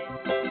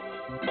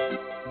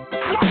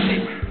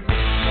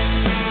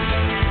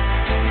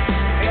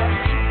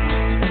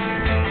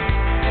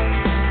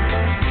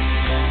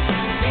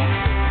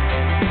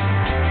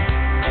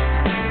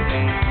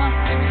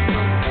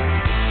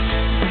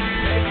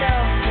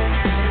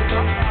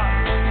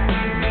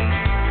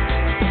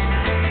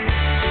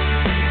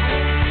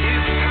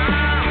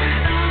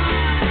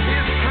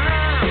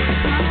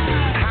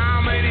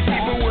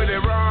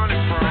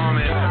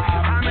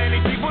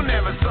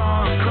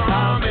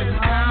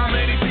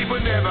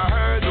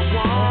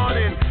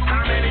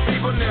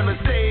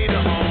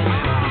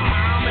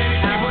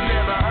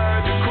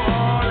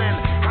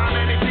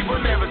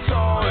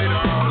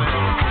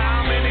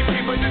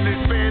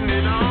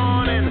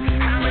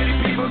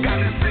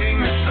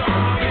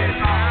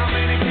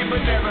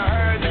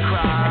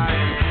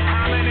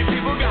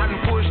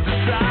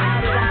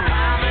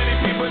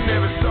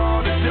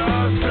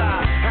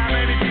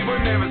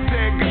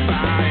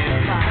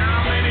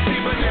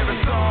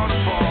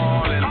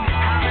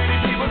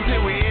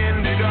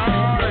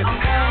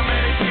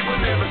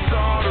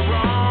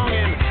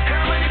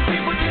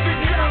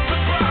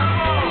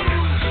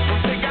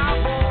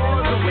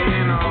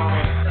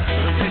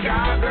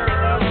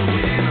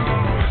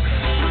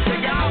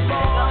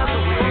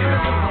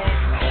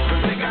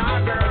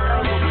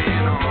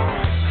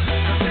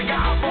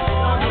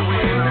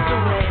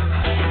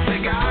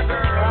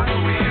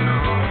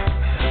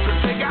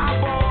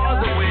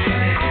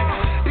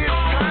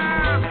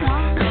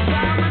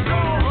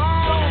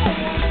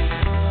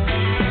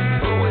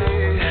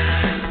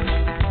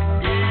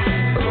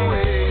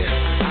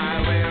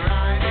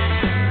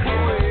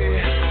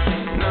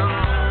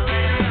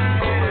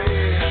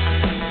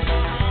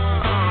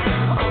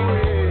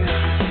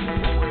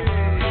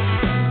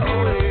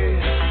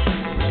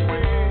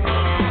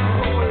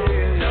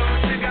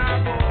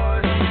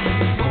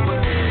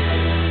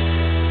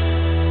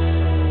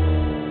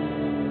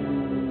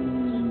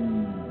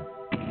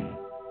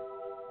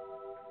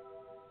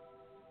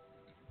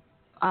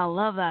 I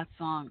love that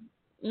song.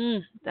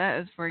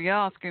 That is for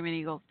y'all, Screaming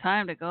Eagles.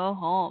 Time to Go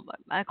Home by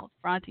Michael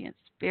Franti and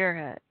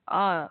Spearhead. Oh,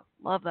 I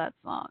love that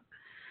song.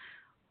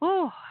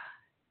 Whew.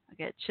 I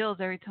get chills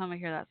every time I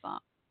hear that song.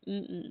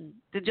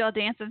 Did y'all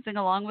dance and sing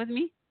along with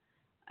me?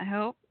 I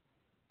hope.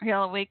 Are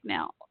y'all awake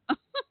now?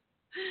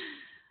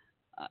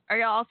 Are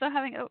y'all also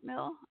having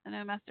oatmeal? I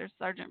know Master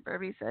Sergeant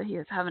Burby said he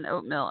was having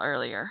oatmeal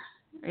earlier.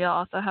 Are y'all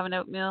also having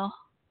oatmeal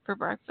for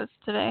breakfast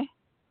today?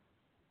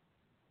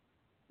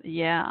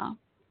 Yeah.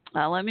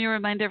 Let me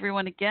remind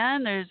everyone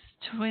again, there's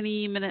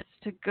 20 minutes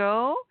to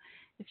go.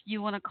 If you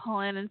want to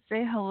call in and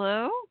say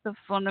hello, the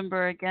phone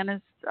number again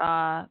is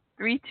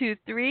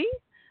 323.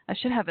 I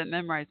should have it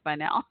memorized by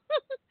now.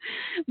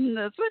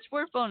 The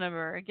switchboard phone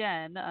number,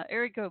 again,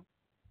 area code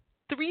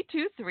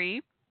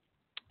 323-642-1556.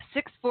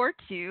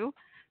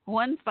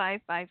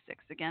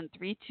 Again,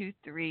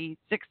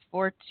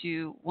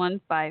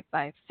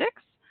 323-642-1556.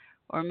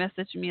 Or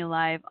message me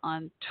live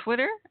on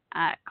Twitter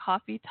at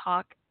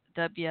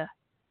CoffeeTalkWC.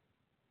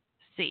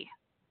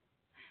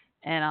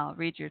 And I'll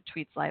read your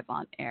tweets live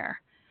on air.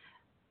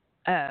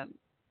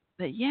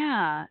 But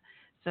yeah,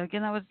 so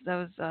again, that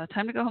was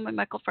Time to Go Home with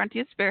Michael Franti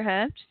and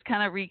Spearhead. Just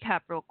kind of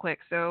recap real quick.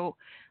 So,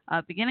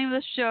 beginning of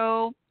the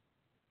show,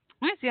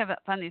 let me see if I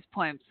found these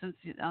poems since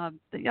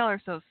y'all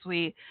are so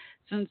sweet.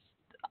 Since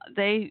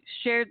they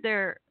shared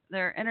their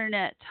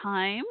internet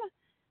time,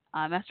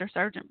 Master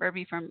Sergeant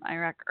Burby from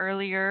Iraq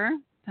earlier,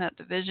 that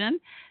division.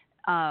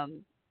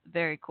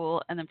 Very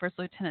cool. And then First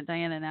Lieutenant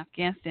Diana in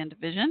Afghanistan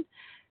Division,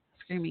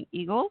 Screaming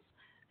Eagles.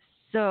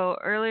 So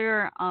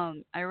earlier,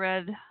 I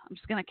read, I'm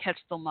just going to catch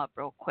them up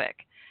real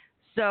quick.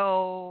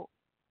 So,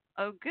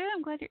 oh, good.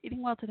 I'm glad you're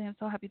eating well today. I'm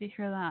so happy to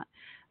hear that.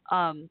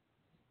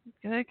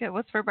 Good.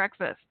 What's for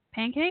breakfast?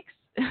 Pancakes?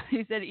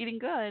 You said eating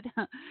good.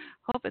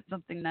 Hope it's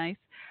something nice.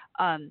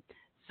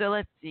 So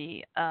let's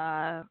see.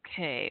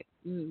 Okay.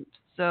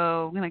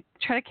 So I'm going to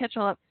try to catch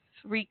all up.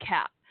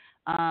 Recap.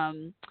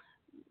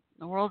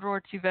 The World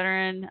War II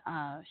veteran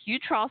Hugh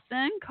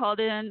Charleston called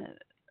in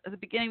at the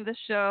beginning of the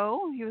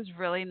show. He was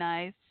really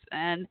nice,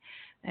 and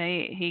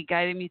he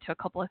guided me to a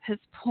couple of his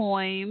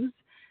poems.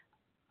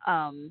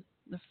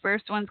 The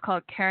first one's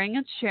called Caring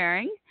and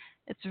Sharing.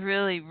 It's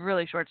really,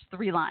 really short. It's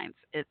 3 lines.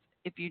 It's,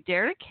 if you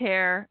dare to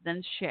care,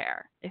 then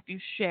share. If you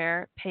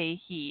share, pay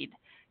heed.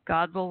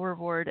 God will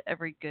reward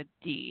every good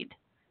deed.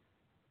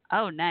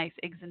 Oh, nice.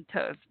 Eggs and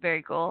toast.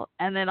 Very cool.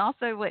 And then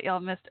also what y'all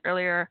missed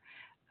earlier,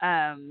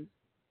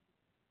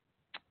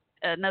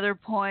 another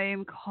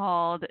poem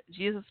called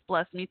Jesus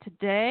Bless Me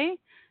Today.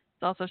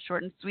 It's also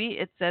short and sweet.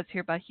 It says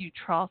here by Hugh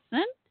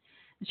Charleston.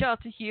 Shout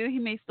out to Hugh. He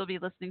may still be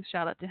listening.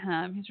 Shout out to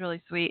him. He's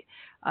really sweet.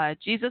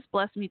 Jesus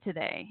blessed me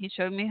today. He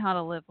showed me how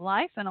to live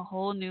life in a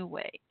whole new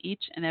way,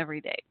 each and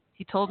every day.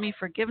 He told me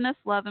forgiveness,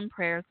 love, and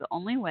prayer is the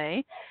only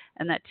way,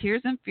 and that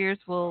tears and fears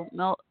will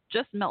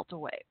melt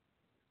away.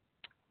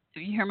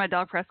 If you hear my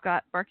dog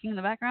Prescott barking in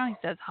the background,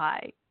 he says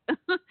hi.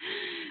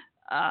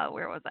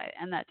 Where was I?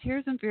 And that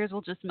tears and fears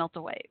will just melt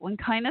away when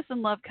kindness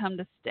and love come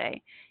to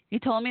stay. He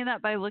told me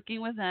that by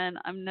looking within,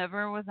 I'm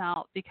never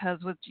without, because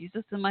with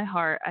Jesus in my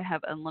heart, I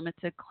have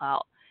unlimited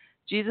clout.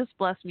 Jesus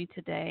bless me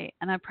today,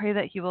 and I pray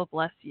that he will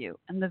bless you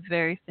in the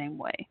very same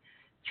way.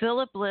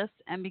 Feel a bliss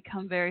and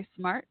become very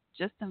smart.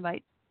 Just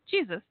invite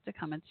Jesus to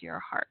come into your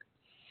heart.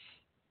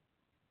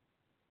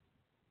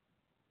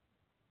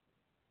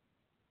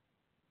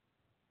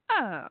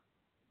 Oh.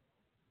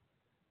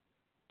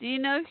 Do you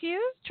know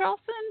Hughes,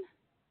 Charleston?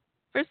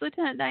 First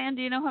Lieutenant Diane,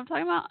 do you know who I'm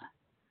talking about?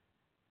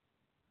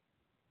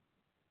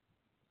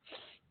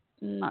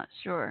 I'm not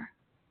sure.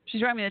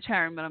 She's writing me in the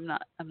chat room, but I'm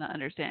not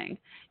understanding.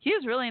 He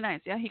was really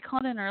nice. Yeah, he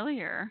called in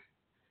earlier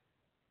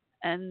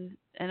and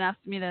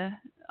asked me to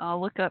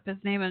look up his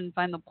name and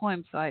find the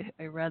poems, so I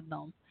read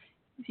them.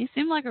 He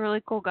seemed like a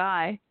really cool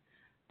guy.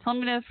 Told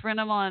me to friend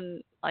him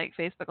on like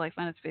Facebook, like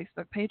find his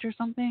Facebook page or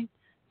something.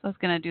 So I was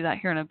gonna do that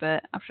here in a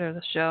bit after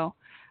the show.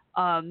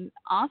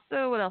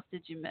 Also, what else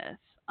did you miss?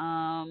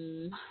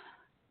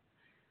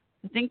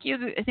 I think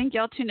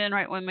y'all tuned in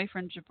right when my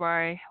friend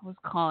Jabari was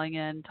calling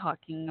in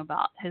talking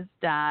about his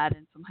dad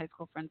and some high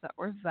school friends that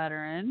were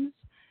veterans.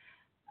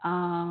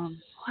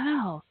 What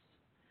else?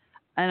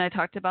 And I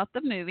talked about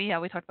the movie. Yeah,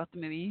 we talked about the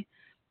movie.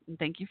 And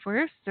thank you for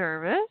your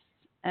service.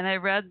 And I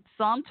read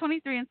Psalm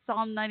 23 and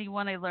Psalm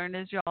 91. I learned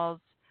as y'all's.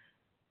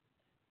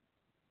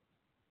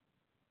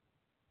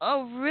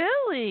 Oh,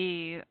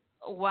 really?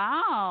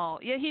 Wow.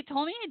 Yeah, he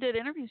told me he did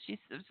interviews.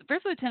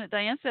 First Lieutenant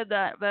Diane said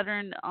that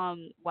veteran,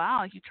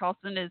 Hugh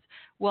Charleston is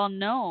well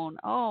known.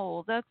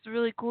 Oh, that's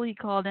really cool. He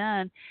called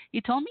in.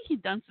 He told me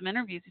he'd done some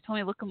interviews. He told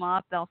me look him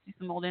up. I'll see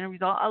some old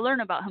interviews. I'll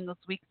learn about him this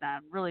week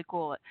then. Really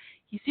cool.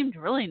 He seemed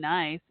really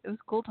nice. It was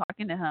cool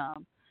talking to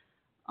him.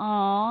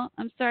 Oh,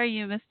 I'm sorry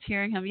you missed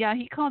hearing him. Yeah,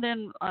 he called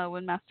in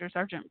when Master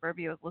Sergeant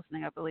Burby was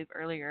listening, I believe,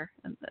 earlier.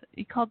 And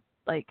he called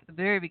like the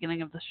very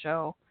beginning of the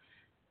show.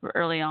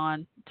 Early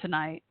on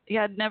tonight.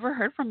 Yeah, I'd never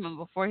heard from him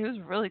before. He was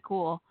really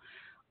cool.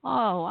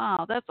 Oh,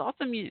 wow. That's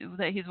awesome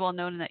that he's well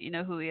known and that you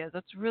know who he is.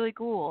 That's really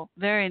cool.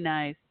 Very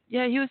nice.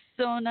 Yeah, he was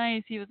so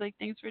nice. He was like,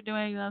 thanks for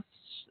doing this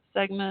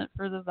segment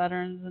for the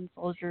veterans and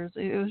soldiers.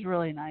 It was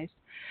really nice.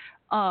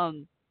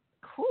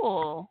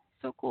 Cool.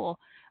 So cool.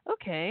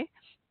 Okay.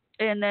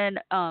 And then,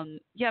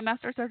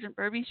 Master Sergeant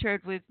Burby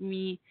shared with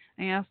me,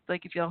 I asked,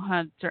 like, if y'all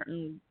had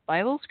certain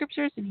Bible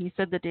scriptures, and he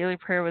said the daily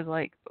prayer was,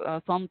 like,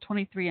 Psalm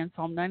 23 and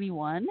Psalm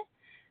 91.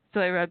 So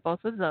I read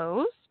both of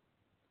those.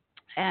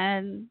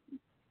 And,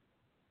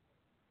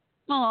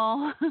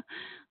 I'm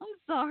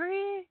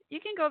sorry.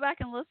 You can go back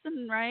and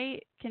listen,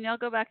 right? Can y'all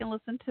go back and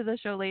listen to the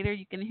show later?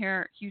 You can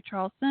hear Hugh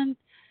Charleston.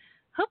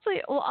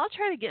 Hopefully, I'll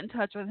try to get in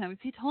touch with him.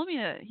 He told me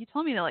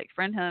to, like,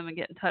 friend him and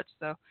get in touch,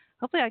 so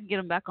hopefully I can get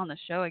him back on the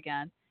show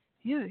again.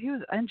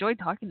 I enjoyed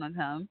talking with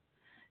him.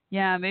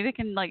 Yeah, maybe I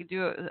can like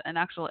do an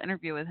actual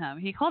interview with him.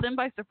 He called in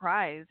by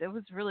surprise. It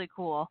was really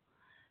cool.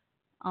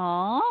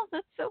 Oh,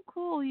 that's so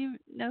cool. You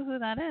know who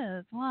that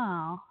is.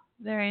 Wow.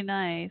 Very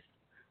nice.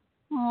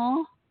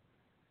 Oh,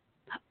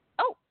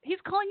 he's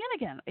calling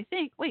in again, I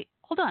think. Wait,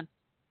 hold on.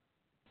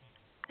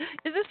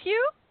 Is this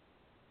Hugh?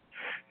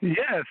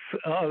 Yes.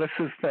 Oh, this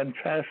is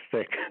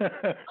fantastic.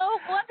 Oh,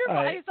 wonderful.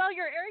 I saw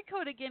your area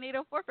code again,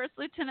 804. First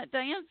Lieutenant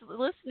Diane's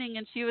listening,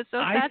 and she was so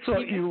sad. I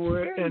thought you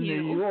were in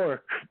New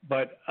York,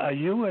 but are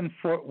you in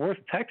Fort Worth,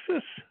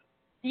 Texas?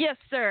 Yes,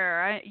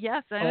 sir. I'm in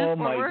Fort Worth. Oh,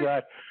 my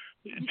God.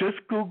 Just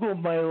Google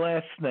my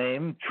last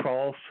name,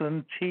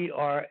 Traulsen,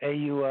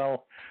 Traulsen,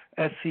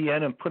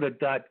 and put a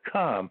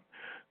 .com.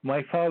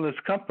 My father's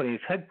company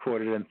is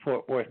headquartered in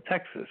Fort Worth,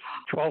 Texas.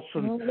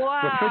 Traulsen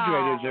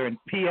refrigerators are in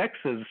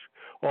PXs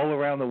all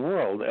around the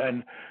world.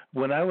 And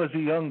when I was a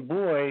young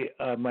boy,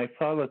 my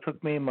father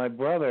took me and my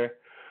brother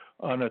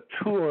on a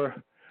tour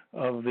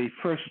of the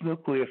first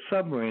nuclear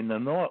submarine, the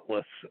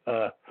Nautilus.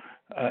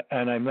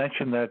 And I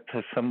mentioned that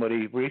to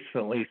somebody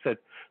recently. He said,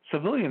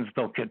 civilians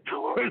don't get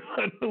tours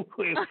on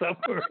nuclear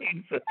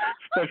submarines,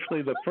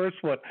 especially the first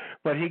one.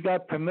 But he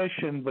got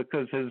permission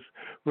because his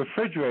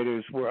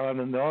refrigerators were on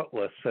the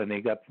Nautilus, and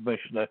he got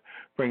permission to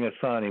bring us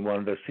on. He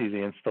wanted to see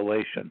the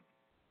installation.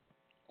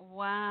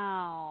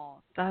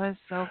 Wow, that is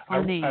so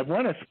funny. I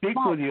want to speak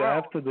with you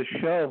after the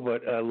show,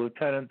 but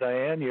Lieutenant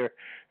Diane, you're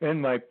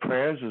in my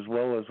prayers as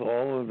well as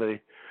all of the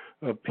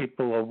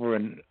people over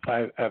in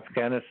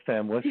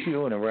Afghanistan with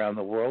you and around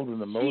the world in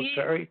the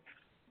military.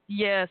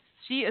 Yes,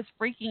 she is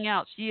freaking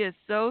out. She is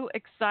so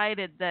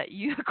excited that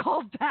you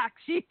called back.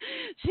 She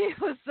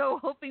was so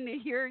hoping to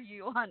hear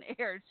you on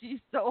air. She's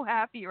so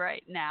happy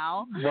right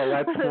now. Well,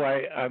 that's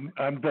why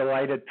I'm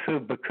delighted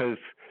too, because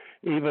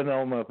even though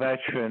I'm a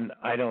veteran,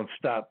 I don't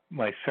stop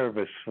my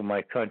service for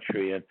my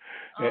country. And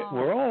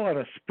we're all on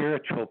a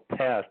spiritual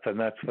path, and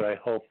that's what I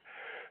hope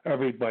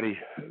everybody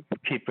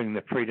keeping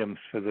the freedoms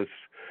for this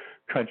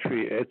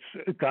country.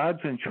 It's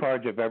God's in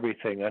charge of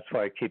everything. That's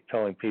why I keep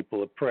telling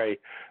people to pray.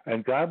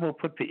 And God will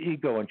put the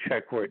ego in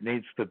check where it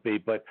needs to be.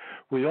 But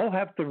we all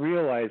have to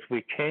realize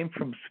we came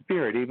from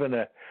spirit. Even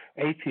an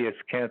atheist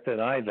can't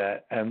deny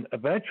that. And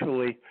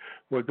eventually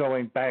we're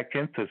going back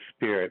into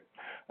spirit.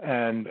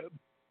 And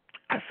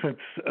since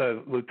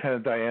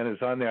Lieutenant Diane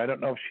is on there, I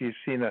don't know if she's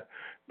seen a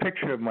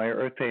picture of my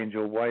Earth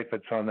Angel wife.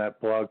 It's on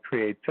that blog,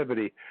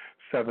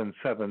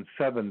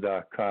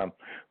 Creativity777.com.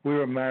 We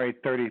were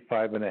married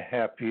 35 and a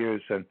half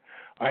years, and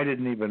I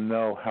didn't even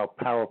know how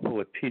powerful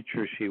a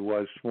teacher she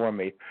was for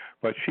me,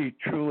 but she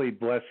truly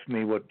blessed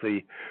me with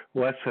the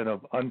lesson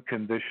of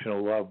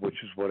unconditional love,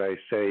 which is what I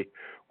say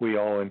we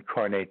all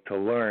incarnate to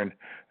learn.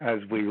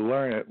 As we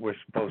learn it, we're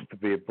supposed to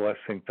be a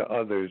blessing to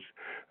others,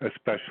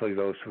 especially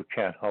those who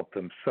can't help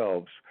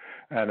themselves.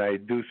 And I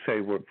do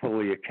say we're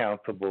fully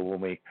accountable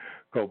when we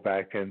go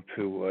back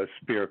into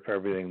spirit for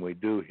everything we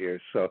do here.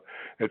 So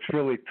it's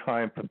really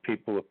time for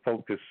people to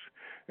focus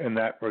in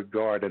that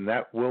regard, and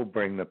that will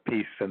bring the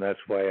peace, and that's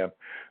why I'm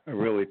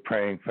really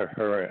praying for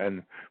her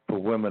and for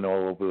women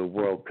all over the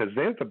world, because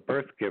they're the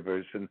birth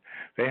givers, and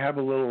they have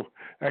a little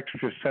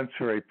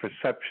extrasensory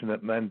perception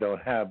that men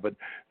don't have, but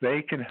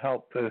they can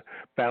help to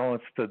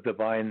balance the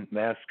divine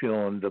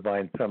masculine and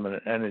divine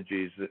feminine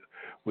energies that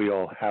we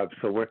all have.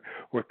 So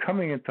we're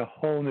coming into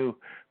whole new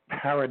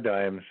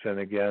paradigms, and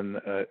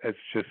again, it's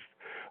just,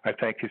 I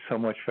thank you so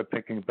much for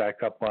picking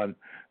back up on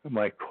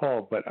my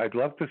call, but I'd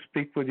love to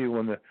speak with you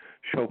when the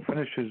show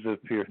finishes if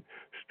you're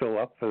still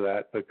up for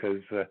that,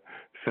 because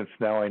since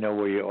now I know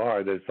where you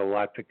are, there's a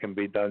lot that can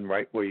be done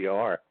right where you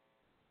are.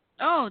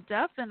 Oh,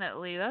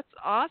 definitely. That's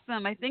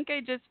awesome. I think I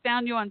just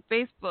found you on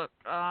Facebook.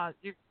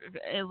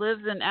 It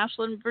lives in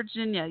Ashland,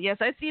 Virginia. Yes,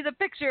 I see the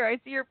picture. I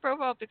see your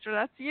profile picture.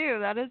 That's you.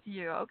 That is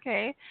you.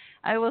 Okay.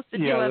 I will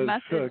send you a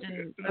message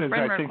and a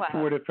friend I think request.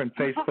 4 different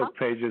Facebook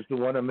pages. The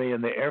one of me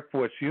in the Air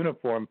Force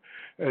uniform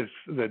is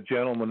the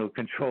gentleman who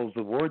controls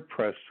the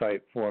WordPress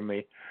site for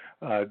me,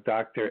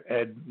 Dr.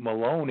 Ed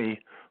Maloney,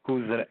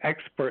 who's an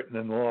expert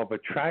in the law of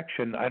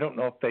attraction. I don't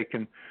know if they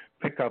can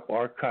pick up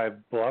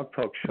archived blog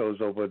talk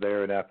shows over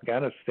there in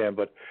Afghanistan,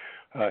 but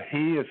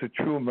he is a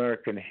true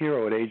American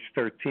hero. At age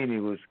 13, he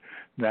was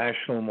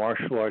national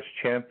martial arts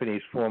champion.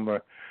 He's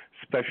former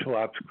Special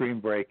Ops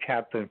Green Beret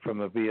captain from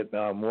the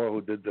Vietnam War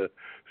who did the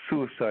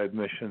suicide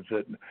missions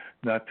that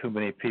not too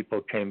many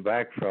people came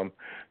back from.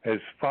 His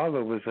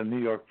father was a New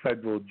York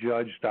federal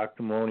judge.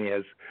 Dr. Maloney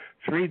has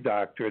 3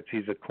 doctorates.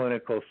 He's a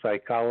clinical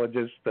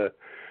psychologist,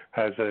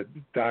 has a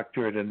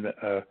doctorate in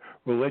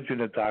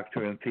religion, a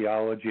doctorate in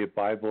theology, a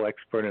Bible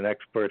expert, an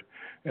expert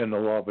in the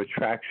law of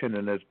attraction.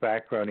 In his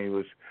background, he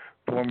was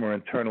former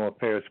internal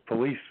affairs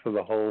police for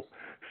the whole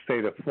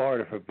state of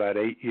Florida for about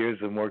 8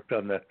 years and worked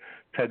on the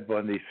Ted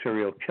Bundy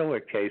serial killer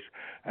case.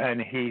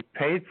 And he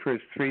paid for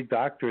his 3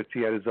 doctorates.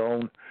 He had his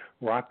own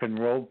rock and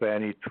roll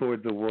band. He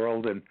toured the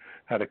world and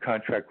had a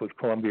contract with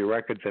Columbia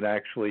Records and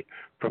actually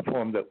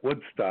performed at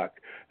Woodstock.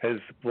 His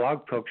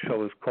blog talk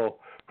show is called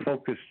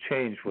Focus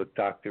Change with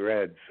Dr.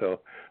 Ed.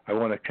 So I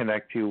want to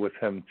connect you with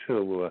him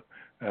too.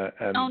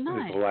 And oh,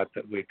 nice. There's a lot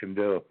that we can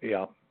do.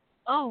 Yeah.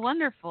 Oh,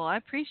 wonderful. I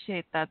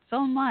appreciate that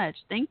so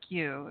much. Thank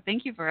you.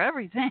 Thank you for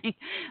everything.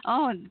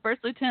 Oh, and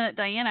First Lieutenant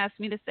Diane asked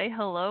me to say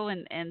hello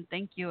and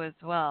thank you as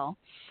well.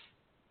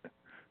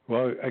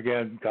 Well,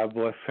 again, God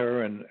bless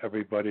her and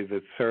everybody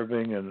that's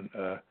serving, and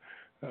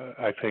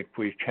I think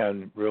we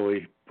can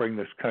really bring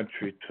this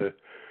country to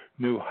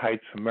new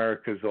heights.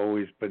 America's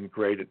always been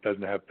great. It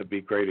doesn't have to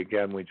be great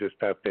again. We just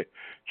have to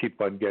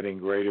keep on getting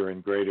greater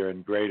and greater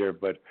and greater,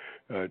 but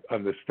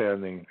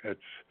understanding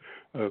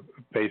it's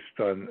based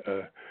on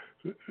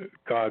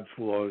God's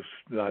laws,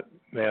 not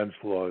man's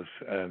laws,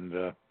 and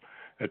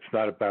it's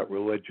not about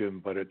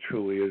religion, but it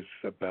truly is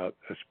about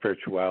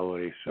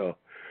spirituality. So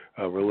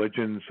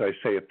religions, I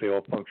say, if they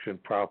all function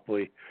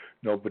properly,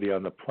 nobody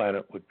on the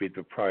planet would be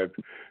deprived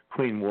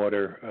clean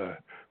water,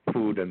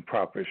 food, and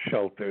proper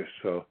shelter.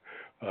 So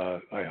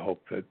I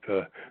hope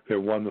that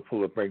they're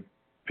wonderful to bring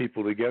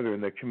people together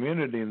in the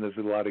community, and there's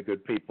a lot of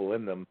good people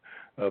in them.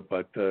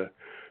 But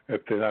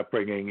if they're not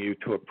bringing you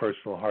to a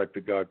personal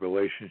heart-to-God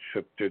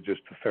relationship, they're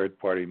just a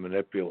third-party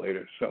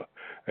manipulator. So,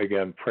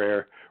 again,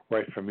 prayer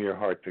right from your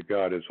heart to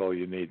God is all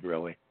you need,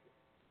 really.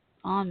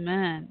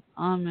 Amen.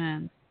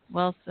 Amen.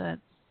 Well said.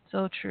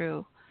 So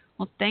true.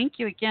 Well, thank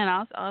you again.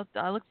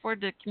 I look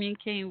forward to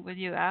communicating with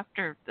you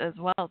after as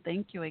well.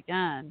 Thank you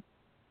again.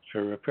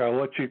 Sure. I'll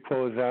let you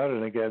close out.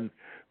 And, again,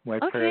 my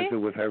prayers are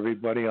with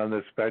everybody on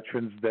this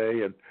Veterans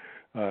Day, and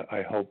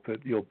I hope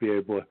that you'll be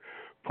able to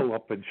pull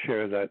up and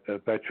share that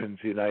Veterans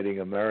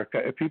Uniting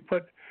America. If you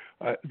put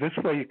this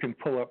way, you can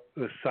pull up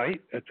the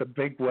site. It's a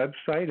big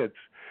website. It's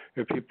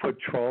if you put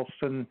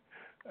Charleston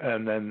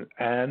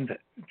and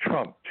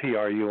Trump,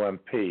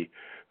 TRUMP.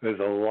 There's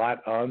a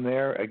lot on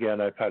there. Again,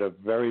 I've had a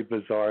very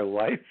bizarre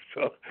life,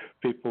 so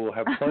people will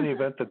have plenty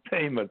of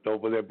entertainment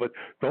over there, but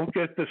don't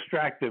get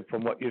distracted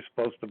from what you're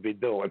supposed to be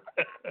doing.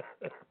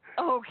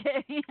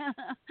 Okay.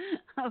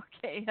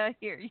 Okay, I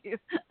hear you.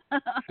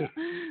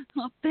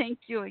 Well, thank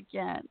you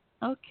again.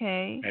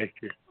 Okay. Thank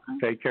you.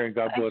 Take care, and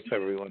God bless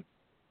everyone.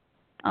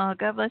 Oh,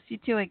 God bless you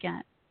too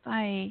again.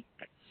 Bye.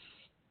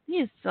 He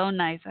is so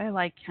nice. I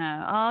like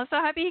him. Oh, so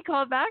happy he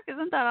called back.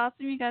 Isn't that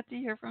awesome? You got to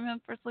hear from him,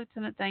 First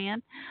Lieutenant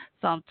Diane.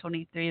 Psalm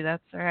 23,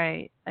 that's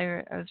right.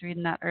 I was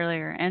reading that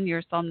earlier. And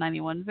your Psalm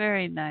 91.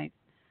 Very nice.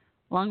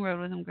 Long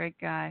road with him, great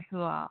guy.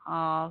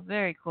 Oh,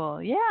 very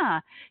cool. Yeah.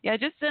 I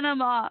just sent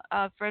him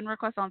a friend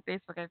request on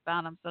Facebook. I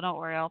found him, so don't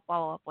worry. I'll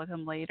follow up with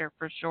him later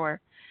for sure.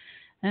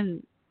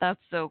 And that's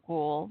so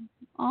cool.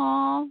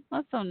 Oh,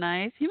 that's so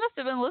nice. He must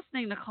have been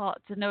listening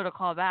to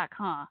call back,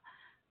 huh?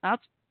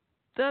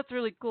 That's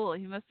really cool.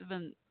 He must have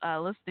been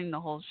listening the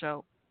whole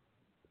show.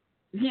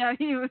 Yeah,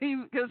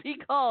 because he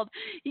called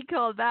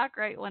back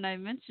right when I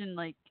mentioned,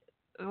 like,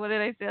 what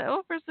did I say?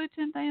 Oh, First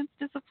Lieutenant Diane's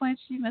disappointed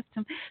she missed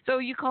him. So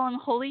you call him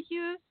Holy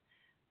Hughes?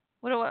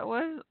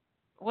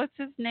 What's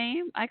his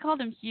name? I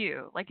called him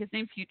Hugh. Like, his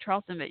name's Hugh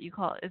Charleston, but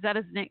is that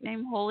his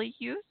nickname, Holy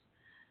Hughes?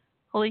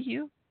 Holy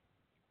Hugh?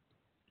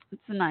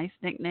 It's a nice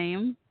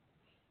nickname.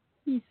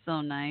 He's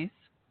so nice.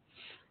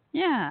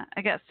 Yeah,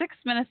 I got 6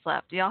 minutes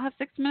left. Do y'all have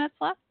 6 minutes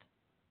left?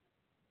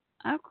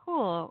 Oh,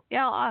 cool.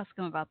 Yeah, I'll ask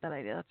him about that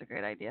idea. That's a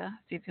great idea.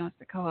 See if he wants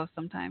to co-host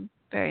sometime.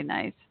 Very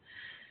nice.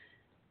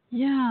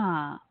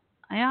 Yeah.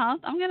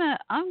 I'm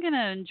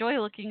gonna enjoy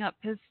looking up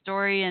his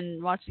story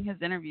and watching his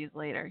interviews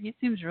later. He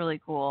seems really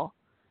cool.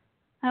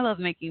 I love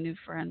making new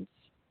friends.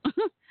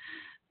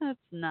 That's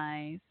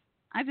nice.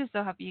 I'm just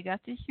so happy you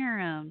got to hear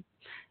him.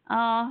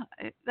 That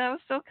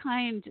was so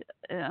kind.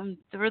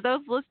 For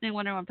those listening,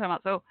 wondering what I'm talking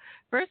about. So,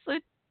 firstly,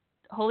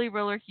 Holy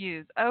Roller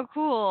Hughes. Oh,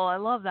 cool. I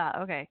love that.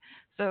 Okay.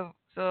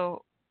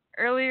 So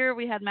earlier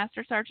we had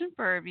Master Sergeant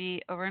Burby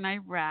over in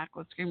Iraq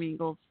with Screaming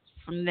Eagles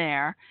from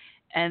there,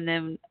 and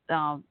then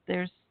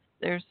there's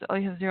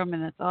you have 0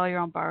 minutes. Oh, you're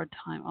on borrowed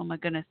time. Oh my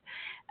goodness.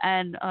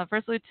 And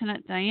First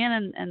Lieutenant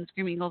Diane and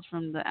Screaming Eagles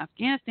from the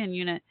Afghanistan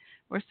unit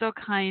were so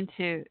kind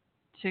to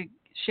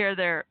share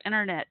their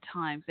internet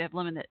times. They have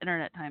limited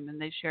internet time,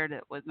 and they shared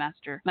it with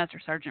Master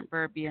Sergeant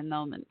Burby and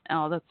them.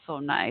 And that's so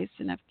nice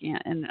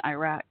in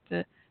Iraq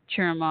to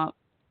cheer them up.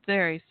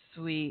 Very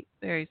sweet,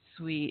 very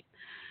sweet.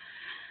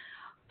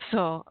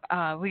 So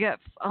we got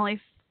only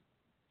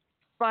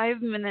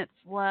 5 minutes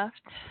left.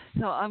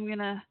 So I'm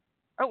gonna.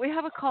 Oh, we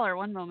have a caller.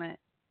 One moment.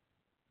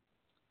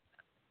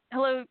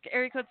 Hello,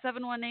 area code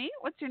 718.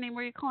 What's your name?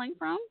 Where are you calling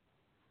from?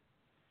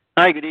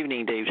 Hi, good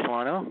evening, Dave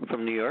Solano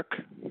from New York.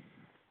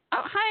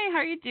 Oh, hi. How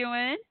are you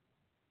doing?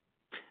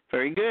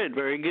 Very good,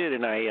 very good.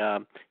 And I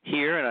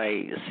hear and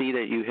I see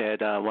that you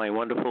had my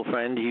wonderful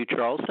friend Hugh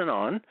Charleston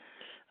on,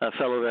 a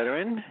fellow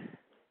veteran.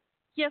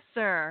 Yes,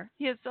 sir.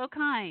 He is so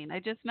kind. I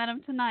just met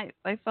him tonight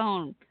by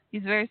phone.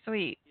 He's very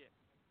sweet.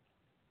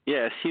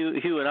 Yes,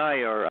 Hugh and I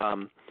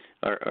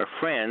are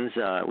friends.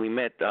 We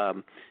met.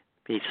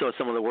 He saw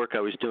some of the work I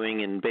was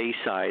doing in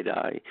Bayside.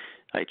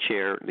 I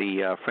chair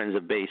the Friends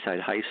of Bayside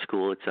High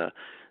School. It's a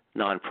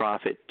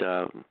nonprofit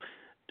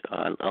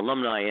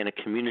alumni and a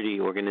community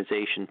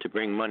organization to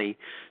bring money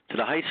to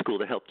the high school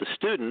to help the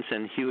students.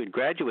 And Hugh had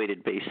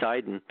graduated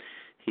Bayside, and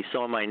he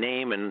saw my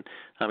name, and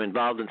I'm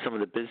involved in some of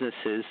the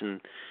businesses, and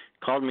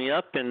called me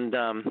up, and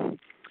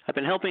I've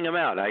been helping him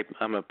out.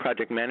 I'm a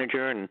project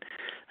manager, and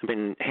I've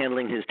been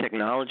handling his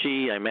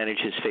technology. I manage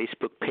his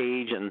Facebook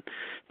page and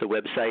the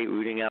website,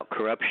 Rooting Out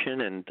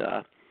Corruption, and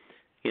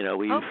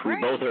we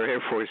both are Air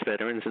Force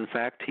veterans. In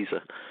fact, he's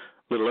a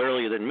little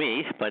earlier than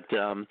me, but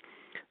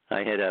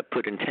I had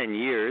put in 10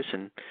 years,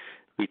 and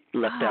we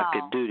left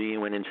active duty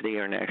and went into the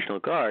Air National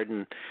Guard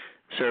and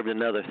served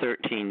another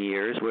 13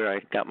 years, where I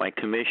got my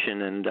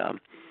commission and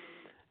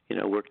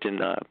worked in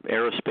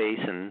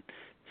aerospace and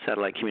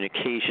satellite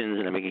communications,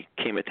 and I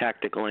became a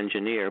tactical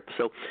engineer.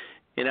 So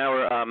in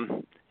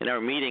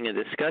our meeting and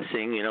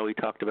discussing, we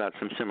talked about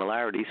some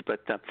similarities,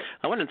 but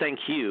I want to thank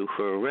you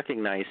for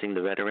recognizing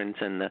the veterans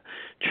and the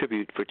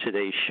tribute for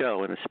today's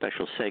show in a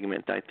special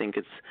segment. I think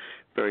it's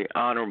very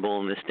honorable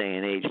in this day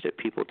and age that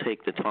people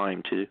take the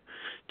time to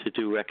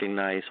do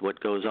recognize what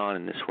goes on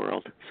in this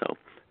world. So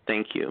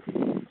thank you.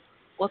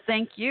 Well,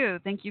 thank you.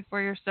 Thank you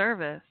for your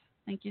service.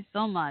 Thank you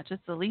so much.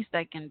 It's the least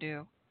I can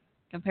do.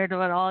 Compared to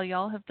what all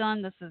y'all have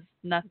done, this is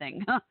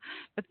nothing.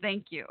 But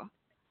thank you.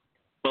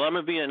 Well, I'm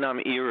a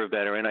Vietnam-era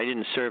veteran. I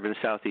didn't serve in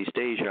Southeast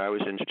Asia. I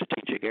was in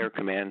Strategic Air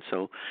Command,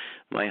 so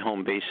my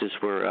home bases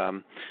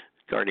were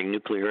guarding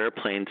nuclear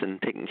airplanes and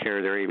taking care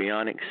of their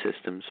avionics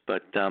systems.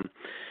 But,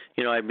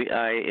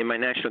 I in my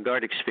National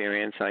Guard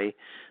experience, I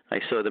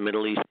saw the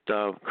Middle East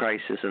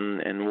crisis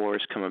and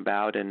wars come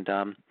about, and,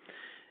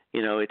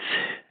 it's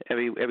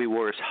every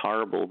war is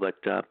horrible, but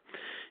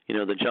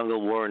the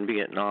jungle war in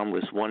Vietnam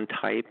was one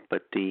type,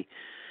 but the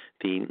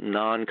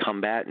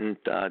non-combatant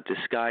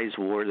disguise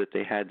war that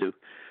they had to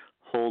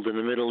hold in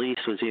the Middle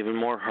East was even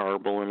more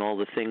horrible, and all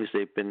the things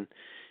they've been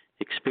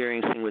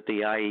experiencing with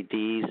the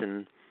IEDs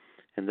and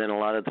then a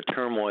lot of the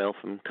turmoil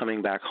from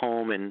coming back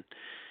home and,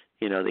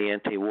 the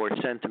anti-war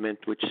sentiment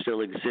which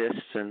still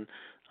exists. And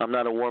I'm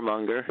not a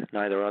warmonger,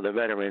 neither are the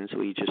veterans.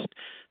 We just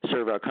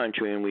serve our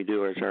country, and we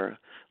do as our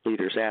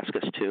leaders ask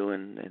us to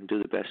and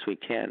do the best we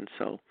can.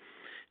 So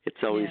it's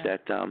always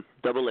that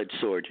double-edged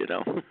sword,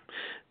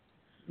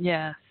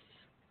 Yes.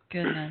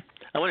 Goodness.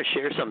 I want to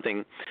share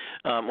something.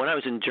 When I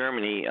was in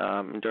Germany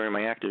during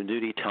my active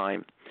duty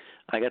time,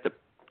 I got the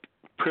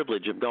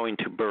privilege of going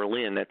to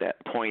Berlin. At that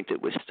point,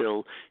 it was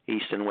still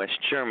East and West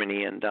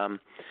Germany, and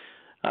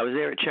I was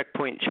there at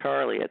Checkpoint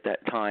Charlie at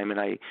that time, and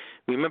I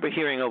remember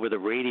hearing over the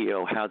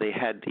radio how they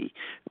had the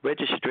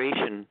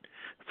registration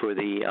for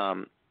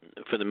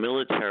the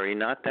military,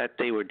 not that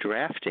they were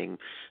drafting,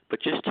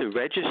 but just to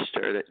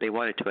register, that they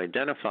wanted to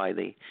identify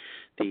the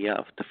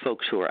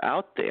folks who are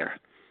out there,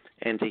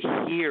 and to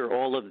hear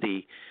all of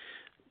the,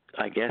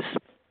 I guess,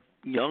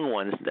 young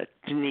ones that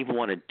didn't even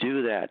want to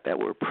do that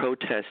were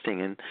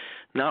protesting and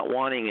not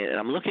wanting it. And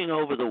I'm looking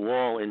over the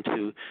wall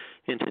into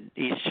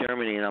East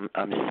Germany, and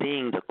I'm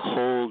seeing the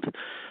cold,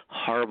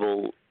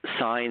 horrible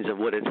signs of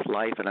what it's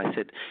like. And I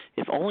said,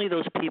 if only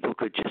those people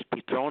could just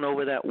be thrown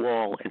over that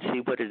wall and see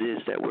what it is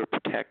that we're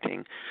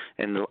protecting,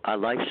 and a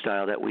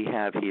lifestyle that we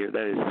have here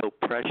that is so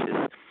precious.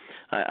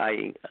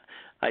 I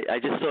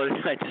just thought,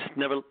 I just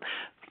never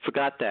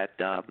forgot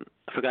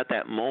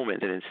that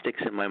moment, and it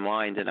sticks in my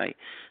mind. And I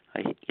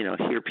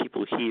hear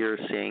people here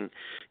saying,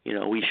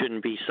 we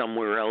shouldn't be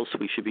somewhere else.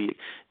 We should be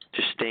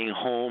just staying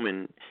home.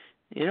 And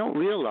you don't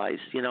realize,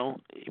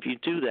 if you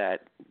do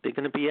that, they're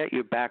going to be at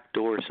your back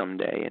door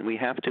someday. And we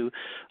have to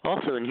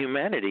also, in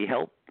humanity,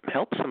 help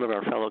some of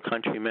our fellow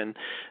countrymen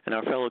and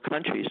our fellow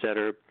countries that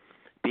are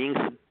being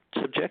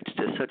subjected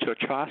to such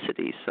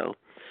atrocities. So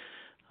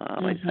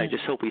I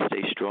just hope we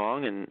stay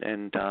strong and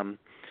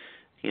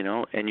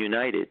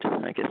united.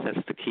 I guess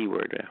that's the key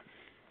word there.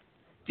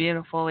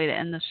 Beautiful way to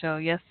end the show.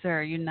 Yes,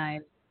 sir.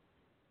 Unite.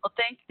 Well,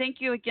 thank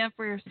you again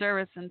for your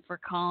service and for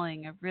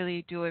calling. I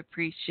really do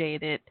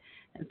appreciate it.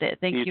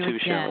 Thank you too,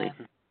 again.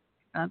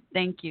 Shelley.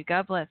 Thank you.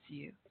 God bless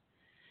you.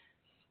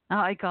 Oh,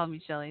 I called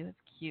me Shelley. That's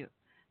cute.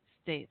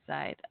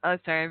 Stateside. Oh,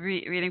 sorry. I'm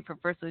reading from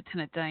First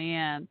Lieutenant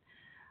Diane.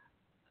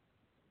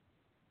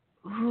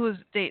 Who's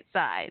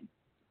stateside?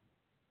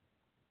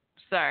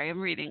 Sorry,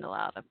 I'm reading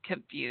aloud. I'm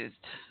confused.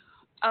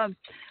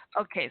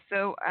 Okay,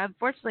 so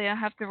unfortunately I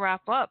have to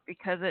wrap up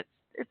because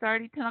it's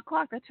already 10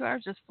 o'clock. That 2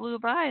 hours just flew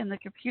by, and the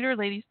computer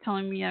lady's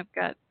telling me I've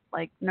got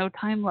no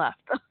time left.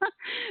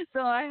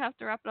 So I have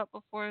to wrap it up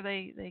before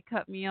they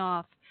cut me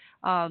off.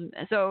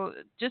 So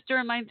just a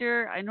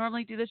reminder, I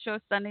normally do the show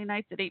Sunday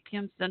nights at 8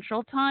 p.m.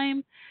 Central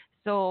Time.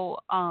 So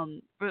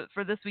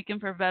for this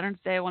weekend for Veterans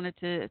Day, I wanted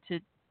to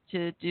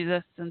do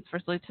this since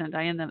First Lieutenant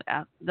Diane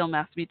they'll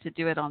ask me to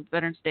do it on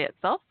Veterans Day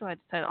itself, so I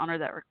decided to honor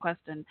that request.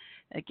 And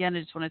again,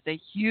 I just want to say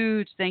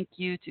huge thank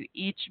you to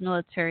each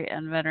military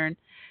and veteran.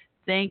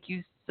 Thank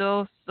you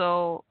so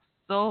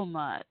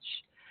much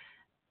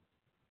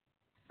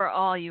for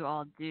all you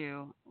all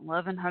do.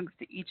 Love and hugs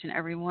to each and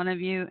every one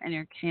of you and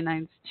your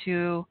canines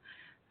too.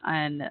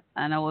 And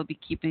I will be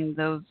keeping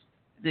those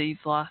that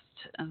you've lost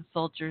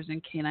soldiers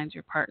and canines,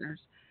 your partners,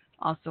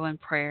 also in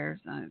prayers.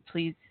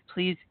 Please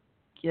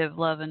give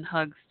love and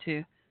hugs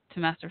to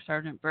Master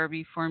Sergeant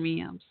Burby for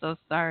me. I'm so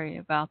sorry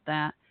about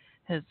that.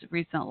 His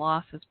recent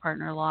loss, his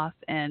partner loss,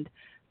 and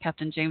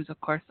Captain James,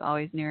 of course,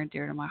 always near and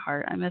dear to my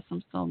heart. I miss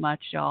him so much,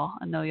 y'all.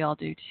 I know y'all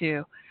do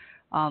too.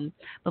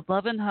 But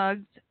love and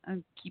hugs,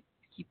 and keep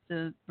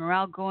the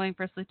morale going.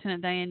 First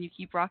Lieutenant Diane, you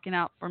keep rocking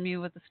out for me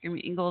with the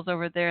Screaming Eagles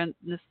over there in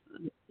this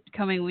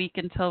coming week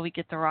until we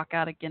get to rock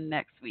out again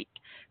next week.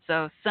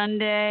 So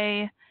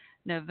Sunday,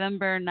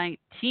 November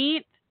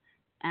 19th.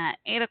 At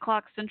 8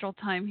 o'clock Central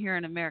Time here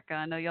in America.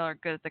 I know y'all are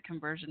good at the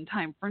conversion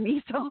time for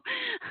me, so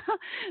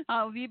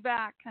I'll be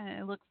back.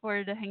 I look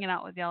forward to hanging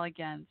out with y'all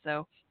again.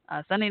 So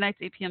Sunday nights,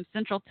 8 p.m.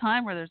 Central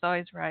Time, where there's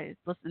always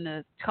listen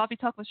to Coffee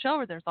Talk with Shell,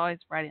 where there's always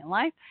variety in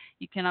life.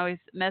 You can always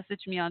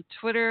message me on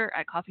Twitter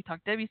at Coffee Talk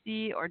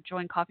WC, or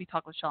join Coffee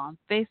Talk with Shell on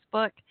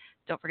Facebook.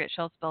 Don't forget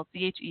Shell spelled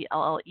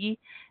CHELLE,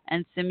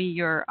 and send me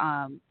your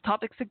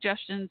topic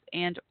suggestions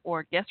and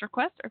or guest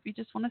requests, or if you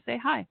just want to say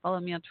hi, follow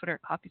me on Twitter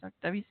at Coffee Talk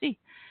WC.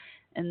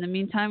 In the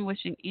meantime,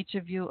 wishing each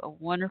of you a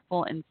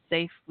wonderful and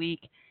safe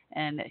week,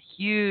 and a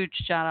huge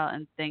shout out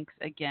and thanks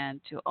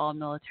again to all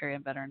military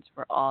and veterans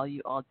for all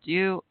you all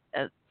do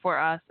for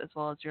us, as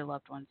well as your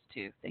loved ones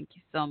too. Thank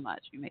you so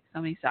much. You make so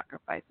many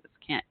sacrifices.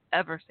 Can't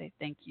ever say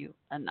thank you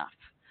enough.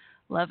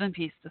 Love and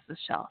peace. This is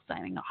Shell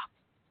signing off.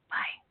 Bye.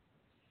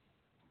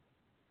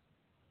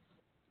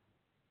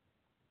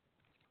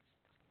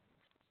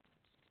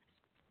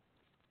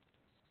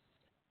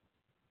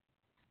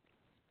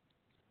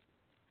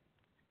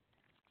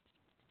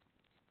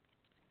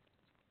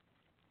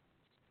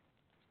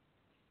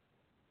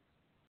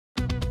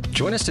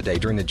 Join us today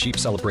during the Jeep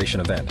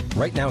Celebration event.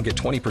 Right now, get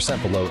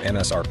 20% below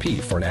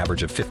MSRP for an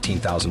average of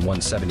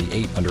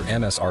 $15,178 under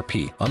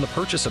MSRP on the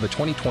purchase of a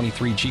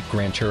 2023 Jeep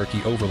Grand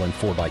Cherokee Overland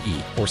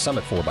 4xE or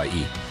Summit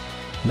 4xE.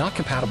 Not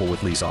compatible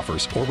with lease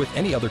offers or with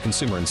any other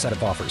consumer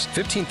incentive offers.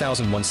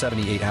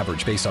 $15,178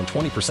 average based on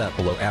 20%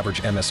 below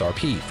average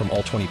MSRP from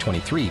all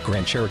 2023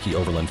 Grand Cherokee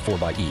Overland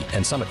 4xE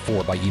and Summit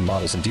 4xE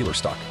models in dealer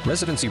stock.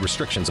 Residency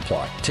restrictions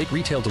apply. Take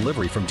retail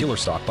delivery from dealer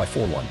stock by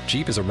 4/1.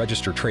 Jeep is a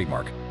registered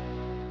trademark.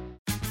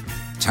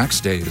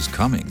 Tax day is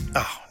coming.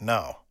 Oh,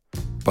 no.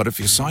 But if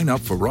you sign up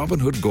for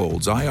Robinhood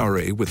Gold's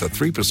IRA with a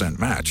 3%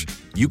 match,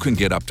 you can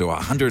get up to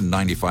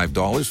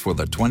 $195 for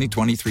the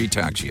 2023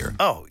 tax year.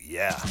 Oh,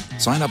 yeah.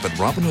 Sign up at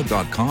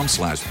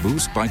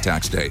Robinhood.com/boost by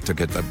tax day to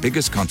get the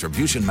biggest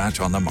contribution match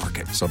on the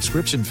market.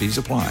 Subscription fees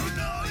apply.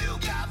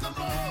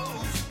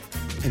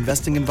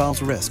 Investing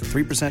involves risk.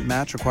 3%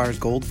 match requires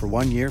gold for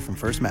 1 year from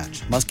first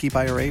match. Must keep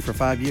IRA for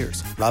 5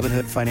 years.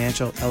 Robinhood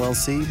Financial,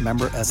 LLC,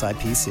 member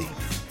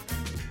SIPC.